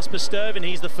Segafredo. Jasper Stuyven,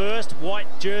 he's the first. White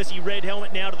jersey, red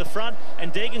helmet now to the front.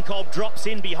 And Degenkolb drops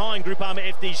in behind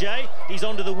Groupama FDJ. He's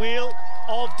onto the wheel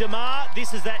of Démare.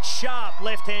 This is that sharp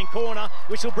left-hand corner,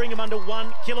 which will bring him under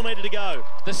 1 kilometre to go.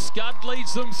 The Scud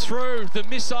leads them through. The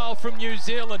missile from New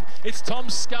Zealand. It's Tom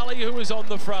Scully who is on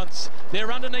the front.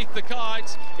 They're underneath the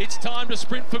kites. It's time to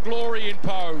sprint for glory in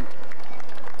Pau.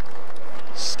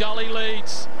 Scully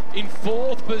leads. In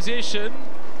 4th position,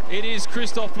 it is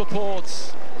Christophe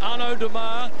Laporte. Arnaud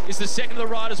Démare is the second of the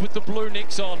riders with the blue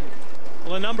nicks on.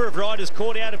 Well, a number of riders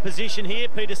caught out of position here.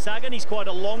 Peter Sagan, he's quite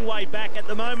a long way back at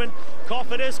the moment.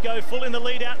 Cofidis go full in the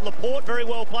lead out. Laporte very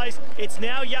well placed. It's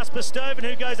now Jasper Stuyven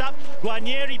who goes up.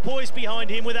 Guarneri poised behind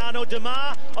him with Arnaud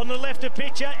Démare. On the left of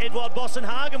picture, Edouard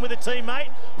Boasson-Hagen with a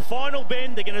teammate. Final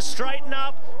bend, they're going to straighten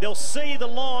up. They'll see the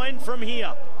line from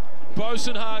here.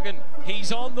 Boasson-Hagen,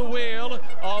 he's on the wheel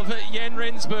of Jan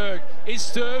Rensburg. Is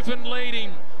Stuyven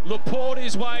leading? Laporte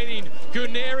is waiting.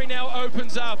 Guarneri now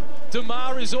opens up.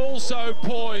 Démare is also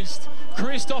poised.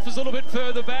 Christophe is a little bit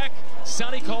further back.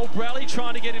 Sonny Colbrelli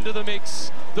trying to get into the mix.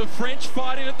 The French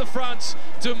fighting at the front.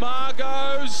 Démare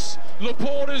goes.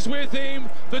 Laporte is with him.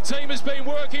 The team has been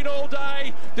working all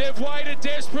day. They've waited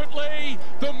desperately.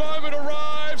 The moment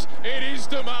arrives. It is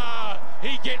Démare.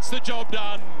 He gets the job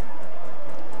done.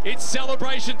 It's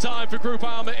celebration time for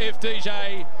Groupama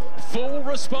FDJ. Full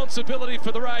responsibility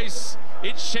for the race.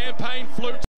 It's champagne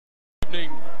flute evening.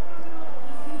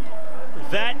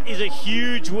 That is a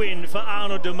huge win for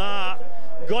Arnaud Démare.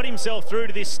 Got himself through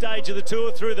to this stage of the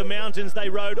tour, through the mountains. They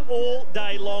rode all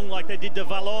day long like they did to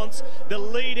Valence. The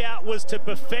lead out was to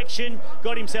perfection.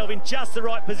 Got himself in just the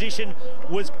right position.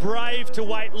 Was brave to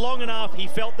wait long enough. He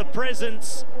felt the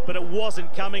presence, but it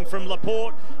wasn't coming from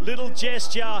Laporte. Little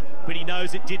gesture, but he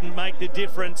knows it didn't make the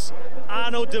difference.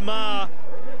 Arnaud Démare,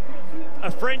 a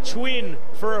French win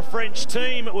for a French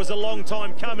team. It was a long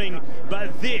time coming,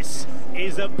 but this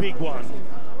is a big one.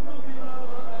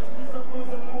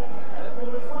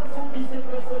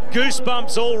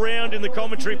 Goosebumps all round in the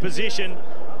commentary position.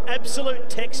 Absolute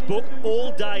textbook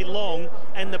all day long,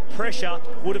 and the pressure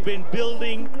would have been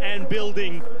building and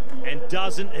building. And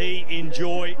doesn't he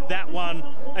enjoy that one?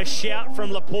 A shout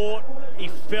from Laporte. He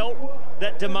felt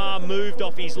that Démare moved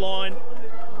off his line.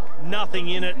 Nothing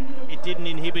in it. It didn't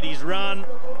inhibit his run.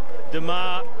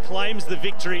 Démare claims the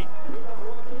victory.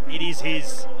 It is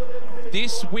his.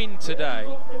 This win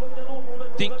today,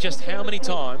 think just how many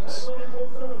times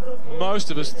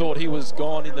most of us thought he was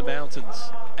gone in the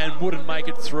mountains and wouldn't make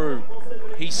it through.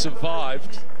 He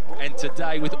survived, and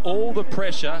today, with all the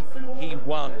pressure, he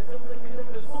won.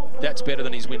 That's better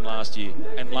than his win last year,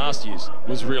 and last year's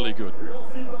was really good.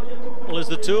 Well, as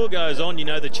the tour goes on, you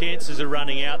know the chances are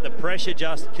running out. The pressure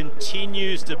just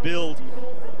continues to build.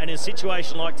 And in a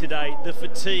situation like today, the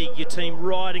fatigue, your team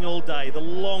riding all day, the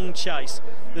long chase,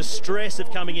 the stress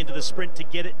of coming into the sprint to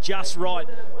get it just right,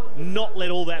 not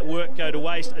let all that work go to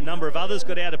waste. A number of others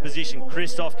got out of position.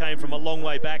 Christophe came from a long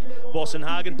way back.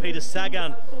 Boasson-Hagen, Peter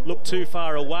Sagan looked too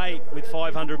far away with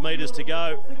 500 metres to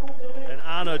go. And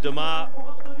Arnaud Démare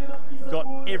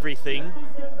got everything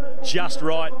just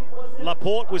right.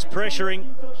 Laporte was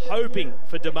pressuring, hoping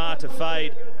for Démare to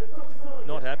fade.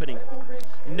 Not happening.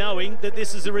 Knowing that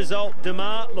this is the result,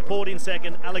 Démare, Laporte in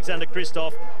second, Alexander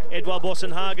Christophe, Edouard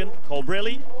Boasson-Hagen,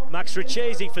 Colbrelli, Max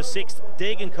Richesi for sixth,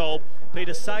 Degenkolb,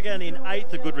 Peter Sagan in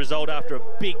eighth, a good result after a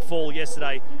big fall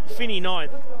yesterday, Finney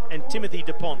ninth, and Timothy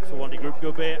Dupont for Wanty Group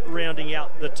Gilbert rounding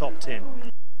out the top 10.